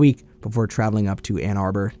to a bye week before traveling up to Ann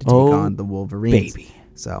Arbor to take on the Wolverines. Baby.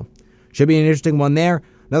 So should be an interesting one there.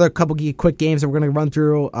 Another couple quick games that we're going to run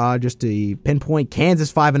through just to pinpoint.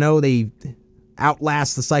 Kansas 5-0. They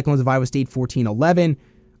outlast the Cyclones of Iowa State 14-11.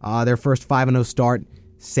 Their first 5-0 start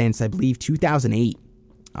since, I believe, 2008.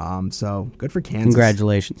 So good for Kansas.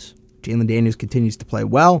 Congratulations. Jalen Daniels continues to play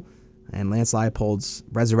well, and Lance Leipold's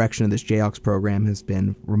resurrection of this Jayhawks program has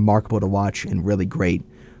been remarkable to watch and really great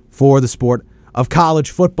for the sport of college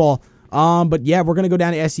football. But yeah, we're going to go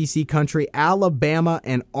down to SEC country. Alabama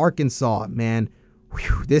and Arkansas, man.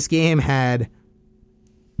 Whew, this game had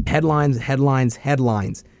headlines.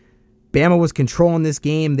 Bama was controlling this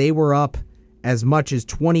game. They were up as much as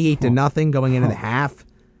 28-0 going into the half.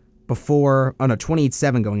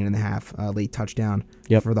 28-7 going into the half. Late touchdown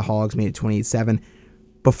for the Hogs made it 28-7.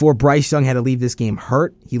 Before Bryce Young had to leave this game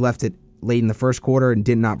hurt. He left it late in the first quarter and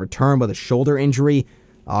did not return with a shoulder injury.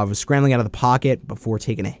 Was scrambling out of the pocket before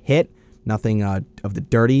taking a hit. Nothing of the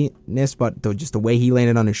dirtiness, but just the way he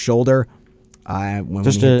landed on his shoulder. When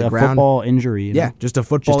just he hit the a ground. football injury. Yeah, just a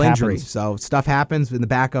football Just injury. happens. So stuff happens. In the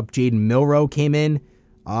backup, Jaden Milroe came in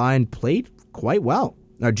and played quite well.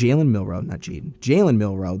 Jalen Milroe, not Jaden. Jalen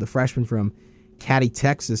Milroe, the freshman from Caddy,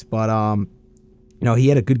 Texas. But, he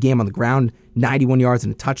had a good game on the ground, 91 yards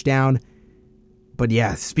and a touchdown. But,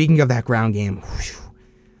 yeah, speaking of that ground game,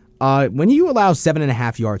 when you allow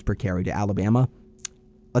 7.5 yards per carry to Alabama,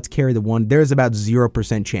 let's carry the one. There's about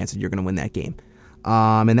 0% chance that you're going to win that game.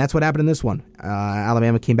 And that's what happened in this one.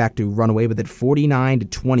 Alabama came back to run away with it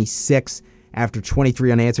 49-26 after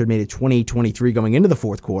 23 unanswered, made it 28-23 going into the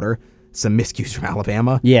fourth quarter. Some miscues from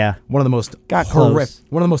Alabama. Yeah. One of the most close.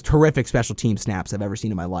 One of the most horrific special team snaps I've ever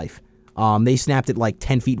seen in my life. They snapped it like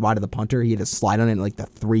 10 feet wide of the punter. He had to slide on it at like the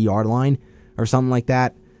 3-yard line or something like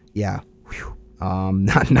that. Yeah. Whew.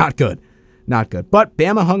 Not good. Not good. But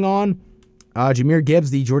Bama hung on. Jahmyr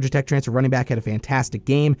Gibbs, the Georgia Tech transfer running back, had a fantastic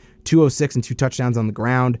game. 206 and 2 touchdowns on the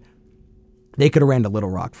ground. They could have ran to Little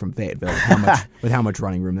Rock from Fayetteville with how much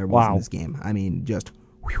running room there was in this game. I mean, just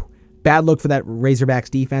bad look for that Razorbacks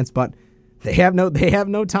defense, but they have no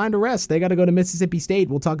time to rest. They got to go to Mississippi State.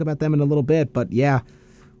 We'll talk about them in a little bit, but yeah,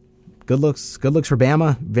 good looks for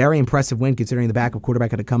Bama. Very impressive win considering the backup quarterback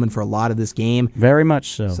had to come in for a lot of this game. Very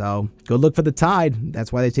much so. So good look for the Tide.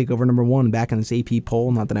 That's why they take over number 1 back in this AP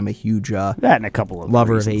poll. Not that I'm a huge that and a couple of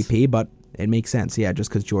lover reasons. of AP, but it makes sense. Yeah, just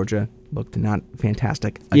because Georgia looked not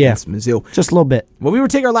fantastic against Mizzou. Just a little bit. Well, we will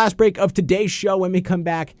take our last break of today's show. When we come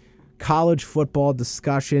back, college football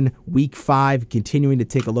discussion, Week 5, continuing to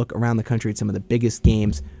take a look around the country at some of the biggest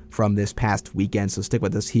games from this past weekend. So stick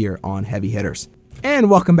with us here on Heavy Hitters. And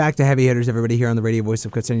welcome back to Heavy Hitters, everybody, here on the radio voice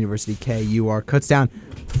of Kutztown University, KUR Kutztown.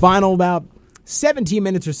 Final about 17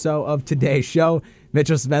 minutes or so of today's show.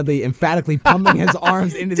 Mitchell Smedley emphatically pumping his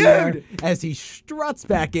arms into the air as he struts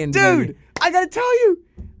back in. Dude, I got to tell you,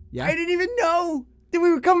 Yeah? I didn't even know that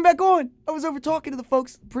we were coming back on. I was over talking to the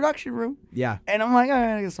folks in the production room. Yeah. And I'm like, all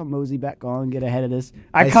right, I guess I'll mosey back on, get ahead of this.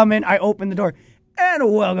 I come in, I open the door,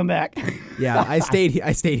 and welcome back. Yeah, I stayed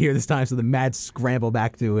here this time, so the mad scramble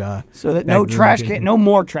back to so that back no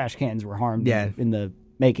more trash cans were harmed Yeah. in the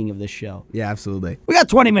making of this show. Yeah, absolutely. We got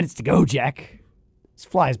 20 minutes to go, Jack. This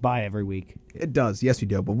flies by every week. It does. Yes, we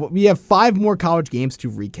do. But we have 5 more college games to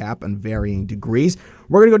recap on varying degrees.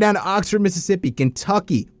 We're going to go down to Oxford, Mississippi,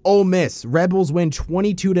 Kentucky, Ole Miss. Rebels win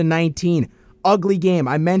 22-19. Ugly game.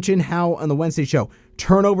 I mentioned how on the Wednesday show,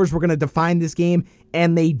 turnovers were going to define this game,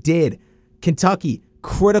 and they did. Kentucky,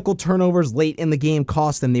 critical turnovers late in the game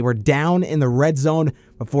cost them. They were down in the red zone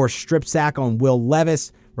before a strip sack on Will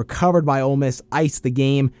Levis, recovered by Ole Miss, iced the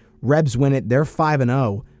game. Rebs win it. They're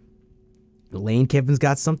 5-0. Lane Kiffin's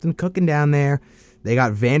got something cooking down there. They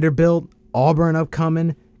got Vanderbilt, Auburn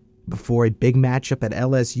upcoming before a big matchup at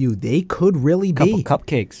LSU. They could really be. Couple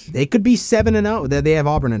cupcakes. They could be 7-0. They have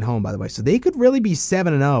Auburn at home, by the way. So they could really be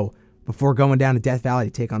 7-0 before going down to Death Valley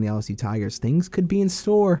to take on the LSU Tigers. Things could be in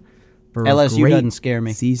store for LSU a great doesn't scare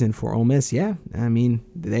me. season for Ole Miss. Yeah, I mean,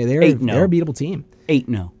 they're 8-0. a beatable team.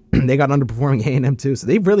 8-0. They got underperforming A&M too, so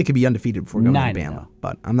they really could be undefeated before going to 9-0. Bama.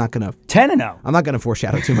 But I'm not gonna 10-0. I'm not gonna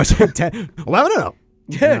foreshadow too much. 11-0.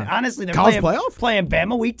 Dude, Yeah. honestly, they're College playing playoff?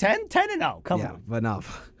 Bama week 10, 10-0. Come Yeah, on. but no.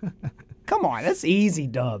 Come on. That's easy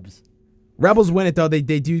dubs. Rebels win it though. They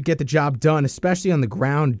do get the job done, especially on the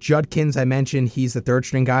ground. Judkins, I mentioned, he's the third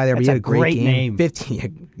string guy there. But That's he had a a great great game. name.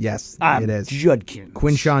 15. Yes, it is. Judkins.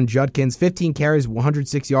 Quinshawn Judkins, 15 carries,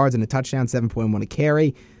 106 yards, and a touchdown, 7.1 a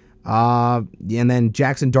carry. And then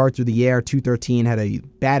Jackson Dart through the air, 213, had a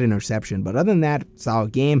bad interception. But other than that,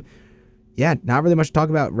 solid game. Yeah, not really much to talk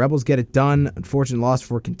about. Rebels get it done. Unfortunate loss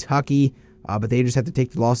for Kentucky, but they just have to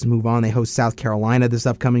take the loss and move on. They host South Carolina this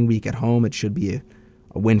upcoming week at home. It should be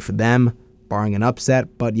a win for them, barring an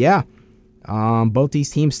upset. But yeah, both these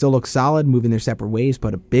teams still look solid, moving their separate ways,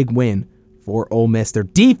 but a big win for Ole Miss. Their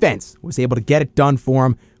defense was able to get it done for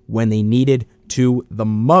them when they needed to the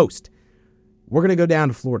most. We're going to go down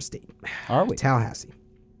to Florida State. Are we? Tallahassee.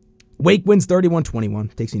 Wake wins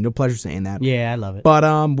 31-21. Takes me no pleasure saying that. Yeah, I love it.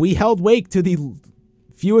 But we held Wake to the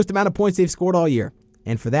fewest amount of points they've scored all year.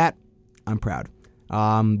 And for that, I'm proud.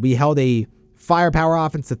 We held a firepower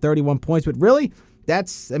offense to 31 points. But really, that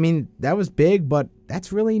was big, but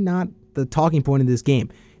that's really not the talking point of this game.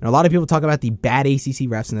 And a lot of people talk about the bad ACC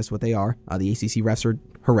refs, and that's what they are. The ACC refs are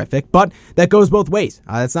horrific, but that goes both ways.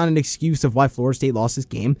 That's not an excuse of why Florida State lost this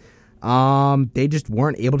game. They just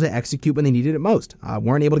weren't able to execute when they needed it most.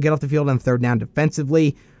 Weren't able to get off the field on third down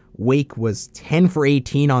defensively. Wake was 10 for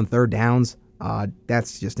 18 on third downs.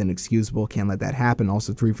 That's just inexcusable. Can't let that happen.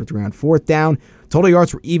 Also 3 for 3 on fourth down. Total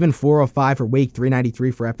yards were even, 405 for Wake, 393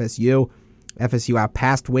 for FSU. FSU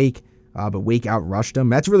outpassed Wake, but Wake outrushed them.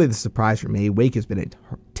 That's really the surprise for me. Wake has been a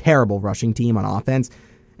terrible rushing team on offense,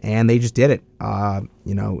 and they just did it.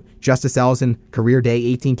 Justice Ellison, career day,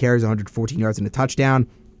 18 carries, 114 yards, and a touchdown.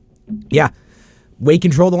 Yeah, Wake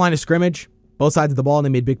controlled the line of scrimmage, both sides of the ball, and they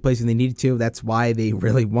made big plays when they needed to. That's why they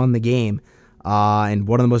really won the game. And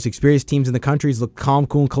one of the most experienced teams in the country looked calm,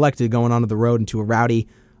 cool, and collected going onto the road into a rowdy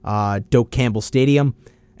Doak Campbell Stadium.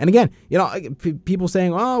 And again, people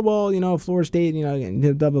saying, oh, well, Florida State,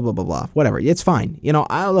 blah, blah, blah, blah, blah. Whatever. It's fine.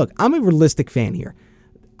 I'm a realistic fan here.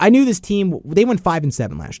 I knew this team, they went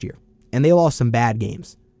 5-7 last year, and they lost some bad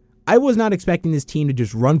games. I was not expecting this team to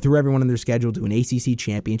just run through everyone in their schedule to an ACC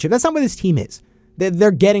championship. That's not what this team is.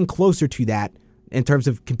 They're getting closer to that in terms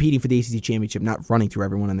of competing for the ACC championship, not running through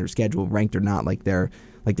everyone in their schedule, ranked or not, like they're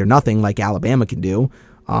nothing, like Alabama can do,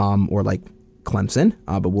 or like Clemson.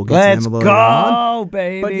 But we'll get to them a little later on. Let's go,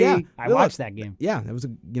 baby. But yeah, I watched that game. Yeah, it was a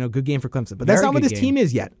good game for Clemson. But that's Very not what good this game. team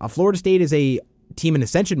is yet. Florida State is a team in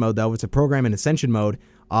ascension mode, though. It's a program in ascension mode.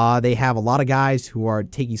 They have a lot of guys who are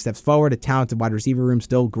taking steps forward. A talented wide receiver room,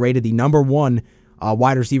 still graded the number one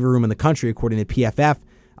wide receiver room in the country, according to PFF.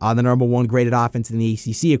 The number one graded offense in the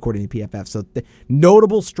ACC, according to PFF. So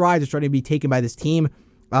notable strides are starting to be taken by this team.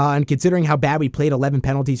 And considering how bad we played, 11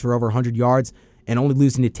 penalties for over 100 yards, and only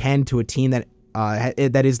losing to 10 to a team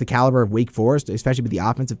that is the caliber of Wake Forest, especially with the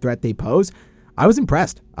offensive threat they pose, I was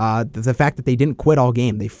impressed. The fact that they didn't quit all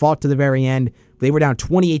game. They fought to the very end. They were down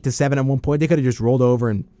 28-7 at one point. They could have just rolled over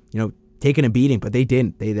and taken a beating, but they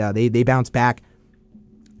didn't. They bounced back,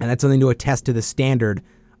 and that's something to attest to the standard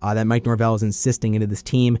that Mike Norvell is insisting into this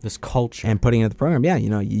team, This culture. and putting into the program. Yeah,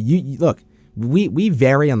 you look. We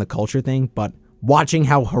vary on the culture thing, but watching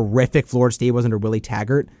how horrific Florida State was under Willie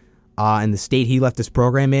Taggart and the state he left this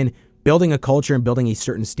program in, building a culture and building a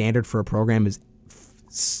certain standard for a program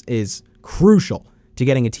is crucial to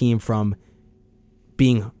getting a team from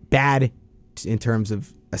being bad in terms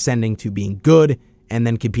of ascending to being good and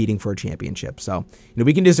then competing for a championship. So,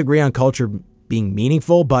 we can disagree on culture being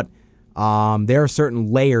meaningful, but there are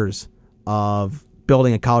certain layers of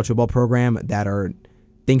building a college football program that are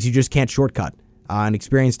things you just can't shortcut. And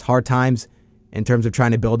experienced hard times in terms of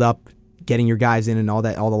trying to build up, getting your guys in and all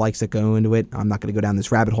the likes that go into it. I'm not going to go down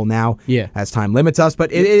this rabbit hole now as time limits us,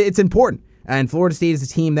 but it's important. And Florida State is a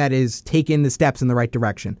team that is taking the steps in the right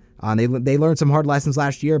direction. They learned some hard lessons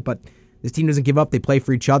last year, but this team doesn't give up. They play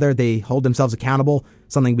for each other. They hold themselves accountable,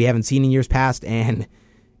 something we haven't seen in years past. And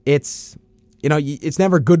it's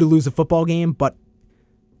never good to lose a football game, but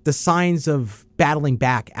the signs of battling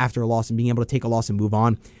back after a loss and being able to take a loss and move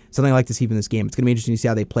on, something I like to see from this game. It's going to be interesting to see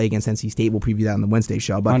how they play against NC State. We'll preview that on the Wednesday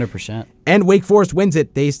show. But 100%. And Wake Forest wins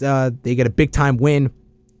it. They get a big-time win.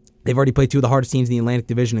 They've already played two of the hardest teams in the Atlantic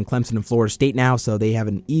Division in Clemson and Florida State now, so they have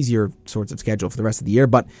an easier sorts of schedule for the rest of the year.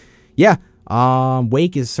 But, yeah,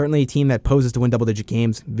 Wake is certainly a team that poses to win double-digit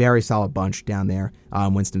games. Very solid bunch down there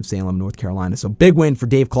in Winston-Salem, North Carolina. So big win for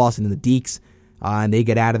Dave Clawson and the Deeks. And they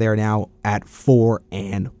get out of there now at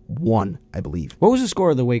 4-1, I believe. What was the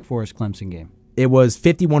score of the Wake Forest-Clemson game? It was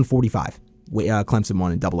 51-45. Clemson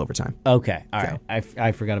won in double overtime. Okay, all right.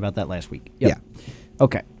 I forgot about that last week. Yep. Yeah.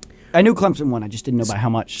 Okay. I knew Clemson won. I just didn't know by how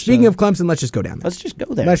much. Speaking of Clemson, let's just go down there. Let's just go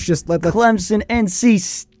there. Let's just let Clemson, NC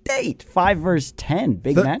State, 5 versus 10.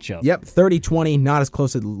 Big matchup. Yep, 30-20. Not as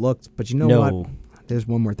close as it looked, but you know No. what? There's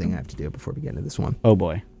one more thing I have to do before we get into this one. Oh,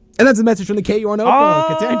 boy. And that's a message from the KU Notebook.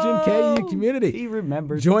 Oh, Attention, KU community. He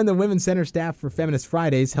remembers. Join the Women's Center staff for Feminist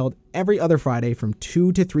Fridays, held every other Friday from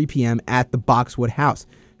 2 to 3 p.m. at the Boxwood House.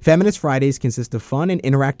 Feminist Fridays consist of fun and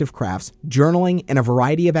interactive crafts, journaling, and a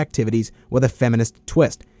variety of activities with a feminist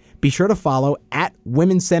twist. Be sure to follow at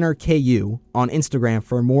Women's Center KU on Instagram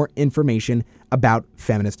for more information about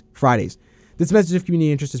Feminist Fridays. This message of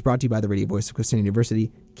community interest is brought to you by the radio voice of Kutztown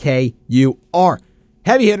University, KUR.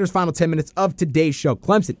 Heavy hitters, final 10 minutes of today's show.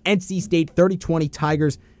 Clemson, NC State, 30-20.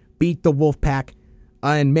 Tigers beat the Wolfpack.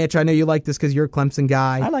 And Mitch, I know you like this because you're a Clemson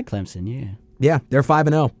guy. I like Clemson, yeah. Yeah, they're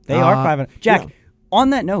 5-0. They are 5-0. Jack, yeah.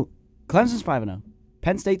 On that note, Clemson's 5-0.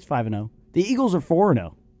 Penn State's 5-0. The Eagles are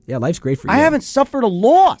 4-0. Yeah, life's great for you. I haven't suffered a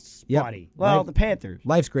loss, Yep. buddy. Well, the Panthers.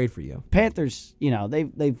 Life's great for you. Panthers,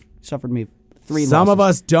 they've suffered me 3 Some losses. of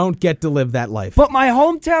us don't get to live that life. But my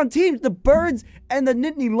hometown teams, the Birds and the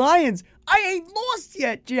Nittany Lions, I ain't lost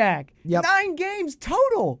yet, Jack. Yep. 9 games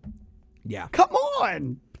total. Yeah. Come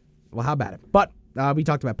on. Well, how about it? But we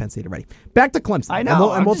talked about Penn State already. Back to Clemson. I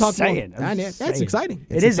know. And we'll I'm just talk more. saying. I'm just That's saying. exciting.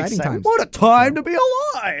 It is exciting. times. What a time to be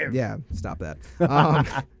alive. Yeah, stop that.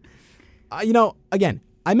 Again,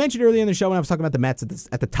 I mentioned earlier in the show when I was talking about the Mets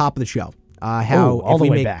at the top of the show, how all the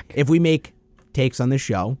way back. If we make takes on this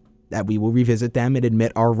show, that we will revisit them and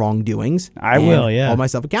admit our wrongdoings. I and will, yeah. Hold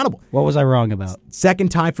myself accountable. What was I wrong about?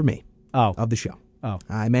 Second time for me Oh. of the show. Oh.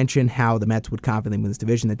 I mentioned how the Mets would confidently win this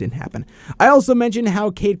division. That didn't happen. I also mentioned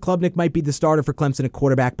how Cade Klubnik might be the starter for Clemson at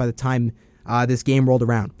quarterback by the time this game rolled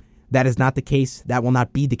around. That is not the case. That will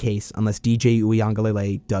not be the case unless DJ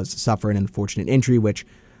Uiagalelei does suffer an unfortunate injury, which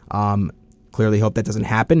clearly hope that doesn't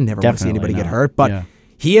happen. Never want to see anybody get hurt. But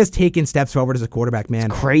he has taken steps forward as a quarterback,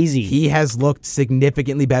 man. It's crazy. He has looked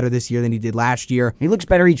significantly better this year than he did last year. He looks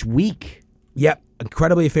better each week. Yep.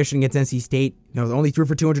 Incredibly efficient against NC State. Only threw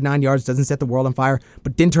for 209 yards, doesn't set the world on fire,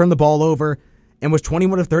 but didn't turn the ball over, and was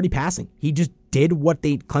 21 of 30 passing. He just did what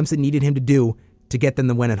Clemson needed him to do to get them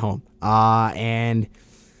the win at home. And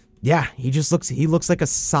yeah, he looks like a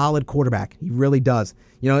solid quarterback. He really does.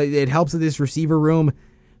 It helps that this receiver room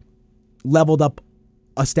leveled up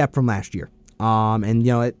a step from last year.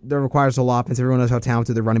 It requires a lot of offense. Everyone knows how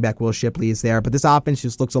talented the running back Will Shipley is there, but this offense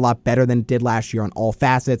just looks a lot better than it did last year on all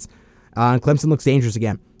facets. And Clemson looks dangerous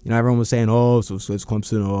again. Everyone was saying, so it's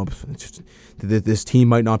Clemson. This team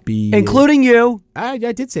might not be... Including you. I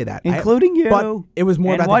did say that. Including you. But it was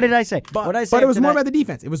more and about... what did I say? What did I say? But it was more about the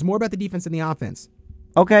defense. It was more about the defense than the offense.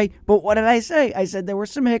 Okay, but what did I say? I said there were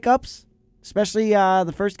some hiccups, especially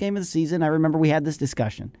the first game of the season. I remember we had this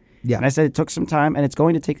discussion. Yeah. And I said it took some time, and it's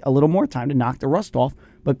going to take a little more time to knock the rust off,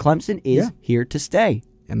 but Clemson is here to stay.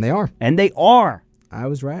 And they are. And they are. I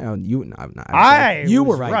was right. You was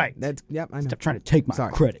were right. right. Yep, I know. Stop trying to take my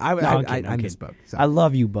credit. I I'm kidding. misspoke. I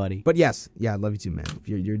love you, buddy. But yes, I love you too, man.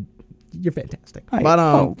 You're fantastic.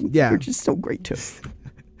 You're just so great too.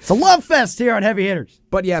 It's a love fest here on Heavy Hitters.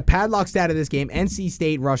 But yeah, Padlock stat of this game, NC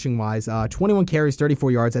State rushing wise, 21 carries,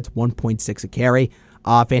 34 yards. That's 1.6 a carry.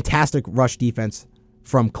 Fantastic rush defense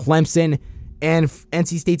from Clemson, and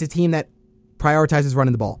NC State's a team that prioritizes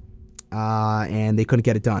running the ball. And they couldn't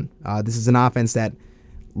get it done. This is an offense that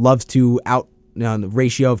loves to the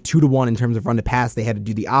ratio of 2-1 in terms of run to pass. They had to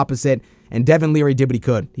do the opposite, and Devin Leary did what he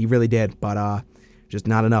could. He really did, but just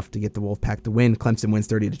not enough to get the Wolfpack to win. Clemson wins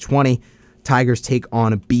 30-20. Tigers take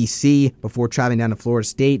on BC before traveling down to Florida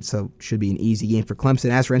State, so should be an easy game for Clemson.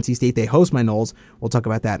 As for NC State, they host my Noles. We'll talk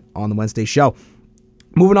about that on the Wednesday show.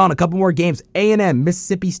 Moving on, a couple more games. A&M,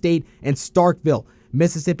 Mississippi State, and Starkville.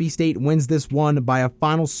 Mississippi State wins this one by a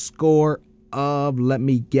final score of, let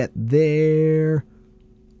me get there.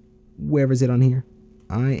 Where is it on here?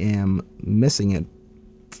 I am missing it.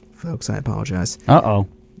 Folks, I apologize. Uh-oh.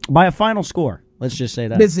 By a final score. Let's just say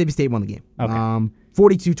that. Mississippi State won the game. Okay.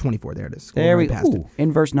 42-24. There it is. There we go.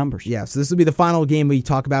 Inverse numbers. Yeah, so this will be the final game we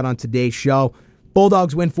talk about on today's show.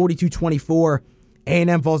 Bulldogs win 42-24.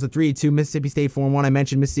 A&M falls to 3-2. Mississippi State 4-1. I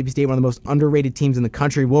mentioned Mississippi State, one of the most underrated teams in the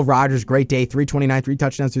country. Will Rogers, great day, 329, 3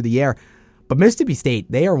 touchdowns through the air. But Mississippi State,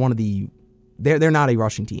 they are one of the... They're not a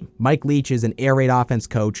rushing team. Mike Leach is an air raid offense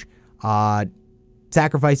coach.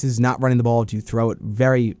 Sacrifices not running the ball to throw it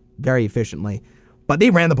very, very efficiently. But they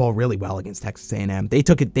ran the ball really well against Texas A&M. They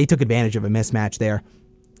took advantage of a mismatch there.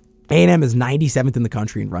 A&M is 97th in the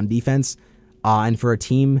country in run defense. And for a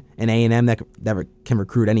team in A&M that can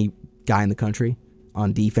recruit any guy in the country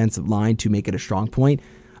on defensive line to make it a strong point,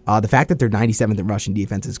 the fact that they're 97th in rushing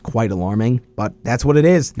defense is quite alarming, but that's what it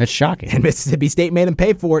is. That's shocking. And Mississippi State made them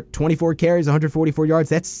pay for it. 24 carries, 144 yards.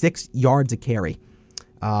 That's 6 yards a carry.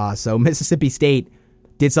 So Mississippi State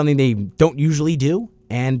did something they don't usually do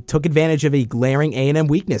and took advantage of a glaring A&M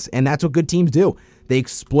weakness, and that's what good teams do. They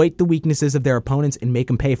exploit the weaknesses of their opponents and make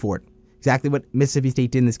them pay for it. Exactly what Mississippi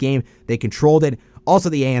State did in this game. They controlled it. Also,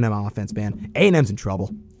 the A&M offense, man. A&M's in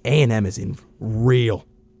trouble. A&M is in real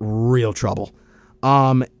trouble.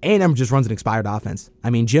 A&M just runs an expired offense.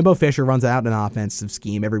 I mean, Jimbo Fisher runs out an offensive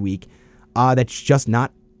scheme every week that's just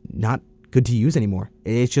not good to use anymore.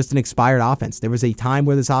 It's just an expired offense. There was a time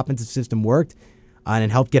where this offensive system worked and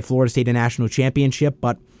it helped get Florida State a national championship,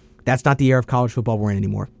 but that's not the era of college football we're in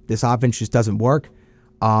anymore. This offense just doesn't work.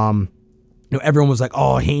 Everyone was like,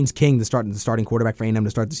 "Oh, Haynes King, the starting quarterback for A&M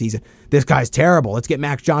to start the season. This guy's terrible. Let's get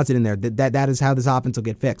Max Johnson in there. That is how this offense will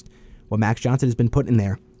get fixed." Well, Max Johnson has been put in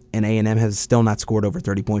there, and A&M has still not scored over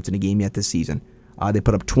 30 points in a game yet this season. They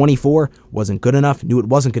put up 24, wasn't good enough. Knew it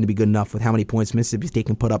wasn't going to be good enough with how many points Mississippi State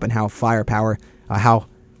can put up and how firepower, how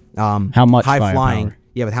much high firepower. flying.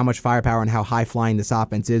 Yeah, with how much firepower and how high flying this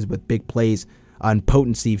offense is with big plays and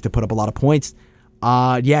potency to put up a lot of points.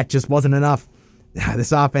 It just wasn't enough.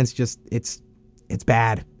 This offense it's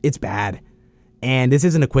bad. It's bad. And this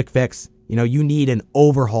isn't a quick fix. You need an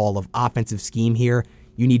overhaul of offensive scheme here.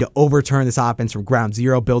 You need to overturn this offense from ground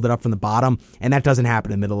zero, build it up from the bottom, and that doesn't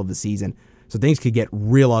happen in the middle of the season. So things could get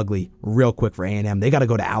real ugly real quick for A&M. They got to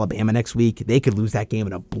go to Alabama next week. They could lose that game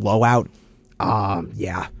in a blowout.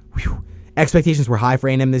 Whew. Expectations were high for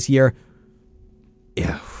A&M this year.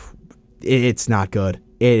 Yeah, it's not good.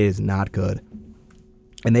 It is not good.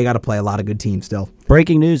 And they got to play a lot of good teams still.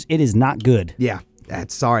 Breaking news, it is not good. Yeah,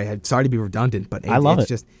 sorry to be redundant, but I love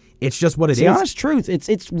it. It's just what it is. The honest truth,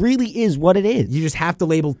 it really is what it is. You just have to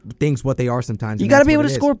label things what they are sometimes. You got to be able to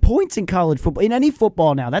score points in college football, in any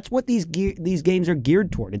football now. That's what these games are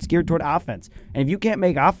geared toward. It's geared toward offense. And if you can't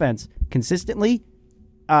make offense consistently,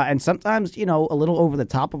 and sometimes, a little over the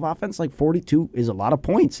top of offense, like 42 is a lot of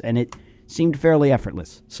points, and it seemed fairly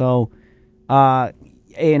effortless. So,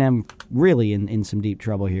 A&M really in some deep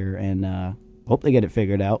trouble here, and hope they get it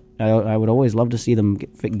figured out. I would always love to see them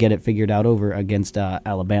get it figured out over against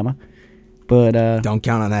Alabama, but don't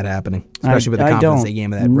count on that happening, especially with the confidence they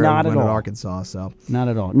gained that road win at Arkansas. So not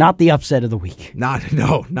at all, not the upset of the week. Not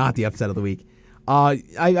the upset of the week.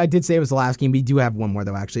 I did say it was the last game. We do have one more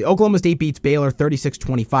though. Actually, Oklahoma State beats Baylor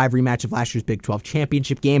 36-25, rematch of last year's Big 12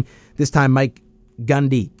 championship game. This time, Mike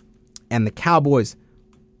Gundy and the Cowboys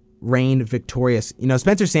reigned victorious.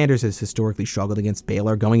 Spencer Sanders has historically struggled against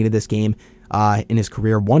Baylor going into this game in his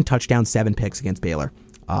career. 1 touchdown, 7 picks against Baylor.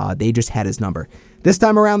 They just had his number. This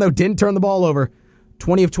time around, though, didn't turn the ball over.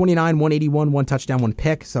 20 of 29, 181, 1 touchdown, 1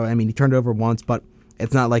 pick. So, he turned it over once, but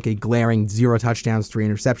it's not like a glaring 0 touchdowns, 3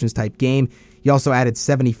 interceptions type game. He also added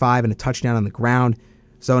 75 and a touchdown on the ground.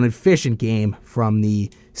 So an efficient game from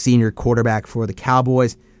the senior quarterback for the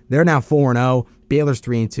Cowboys. They're now 4-0. Baylor's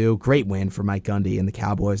 3-2. Great win for Mike Gundy and the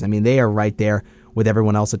Cowboys. They are right there with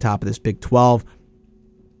everyone else atop of this Big 12.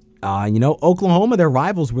 Oklahoma, their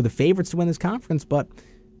rivals, were the favorites to win this conference, but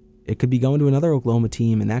it could be going to another Oklahoma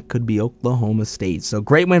team, and that could be Oklahoma State. So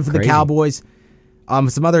great win for the Cowboys.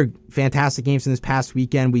 Some other fantastic games in this past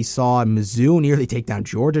weekend. We saw Mizzou nearly take down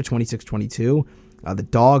Georgia 26-22. The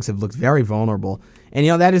Dogs have looked very vulnerable. And,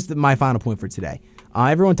 that is my final point for today.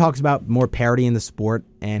 Everyone talks about more parity in the sport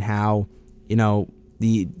and how,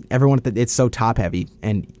 it's so top-heavy.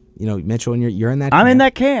 And, Mitchell, and you're in that camp. I'm in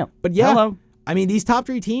that camp. But, yeah, hello. These top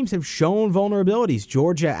 3 teams have shown vulnerabilities.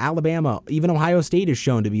 Georgia, Alabama, even Ohio State is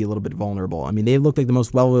shown to be a little bit vulnerable. They look like the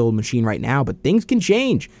most well-oiled machine right now, but things can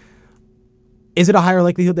change. Is it a higher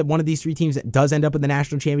likelihood that one of these 3 teams does end up in the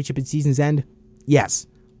national championship at season's end? Yes.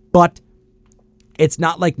 But it's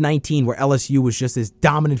not like 19 where LSU was just this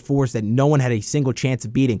dominant force that no one had a single chance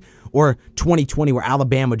of beating, or 2020 where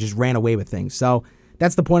Alabama just ran away with things. So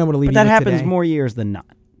that's the point I want to leave you with today. But that happens more years than not.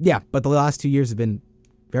 Yeah, but the last 2 years have been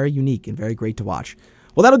very unique and very great to watch.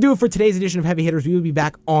 Well, that'll do it for today's edition of Heavy Hitters. We will be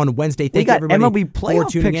back on Wednesday. Thank you, everybody, MLB playoff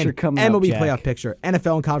for tuning picture in. coming up, MLB Jack. playoff picture,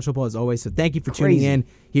 NFL and college football as always. So thank you for tuning in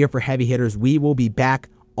here for Heavy Hitters. We will be back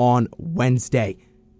on Wednesday.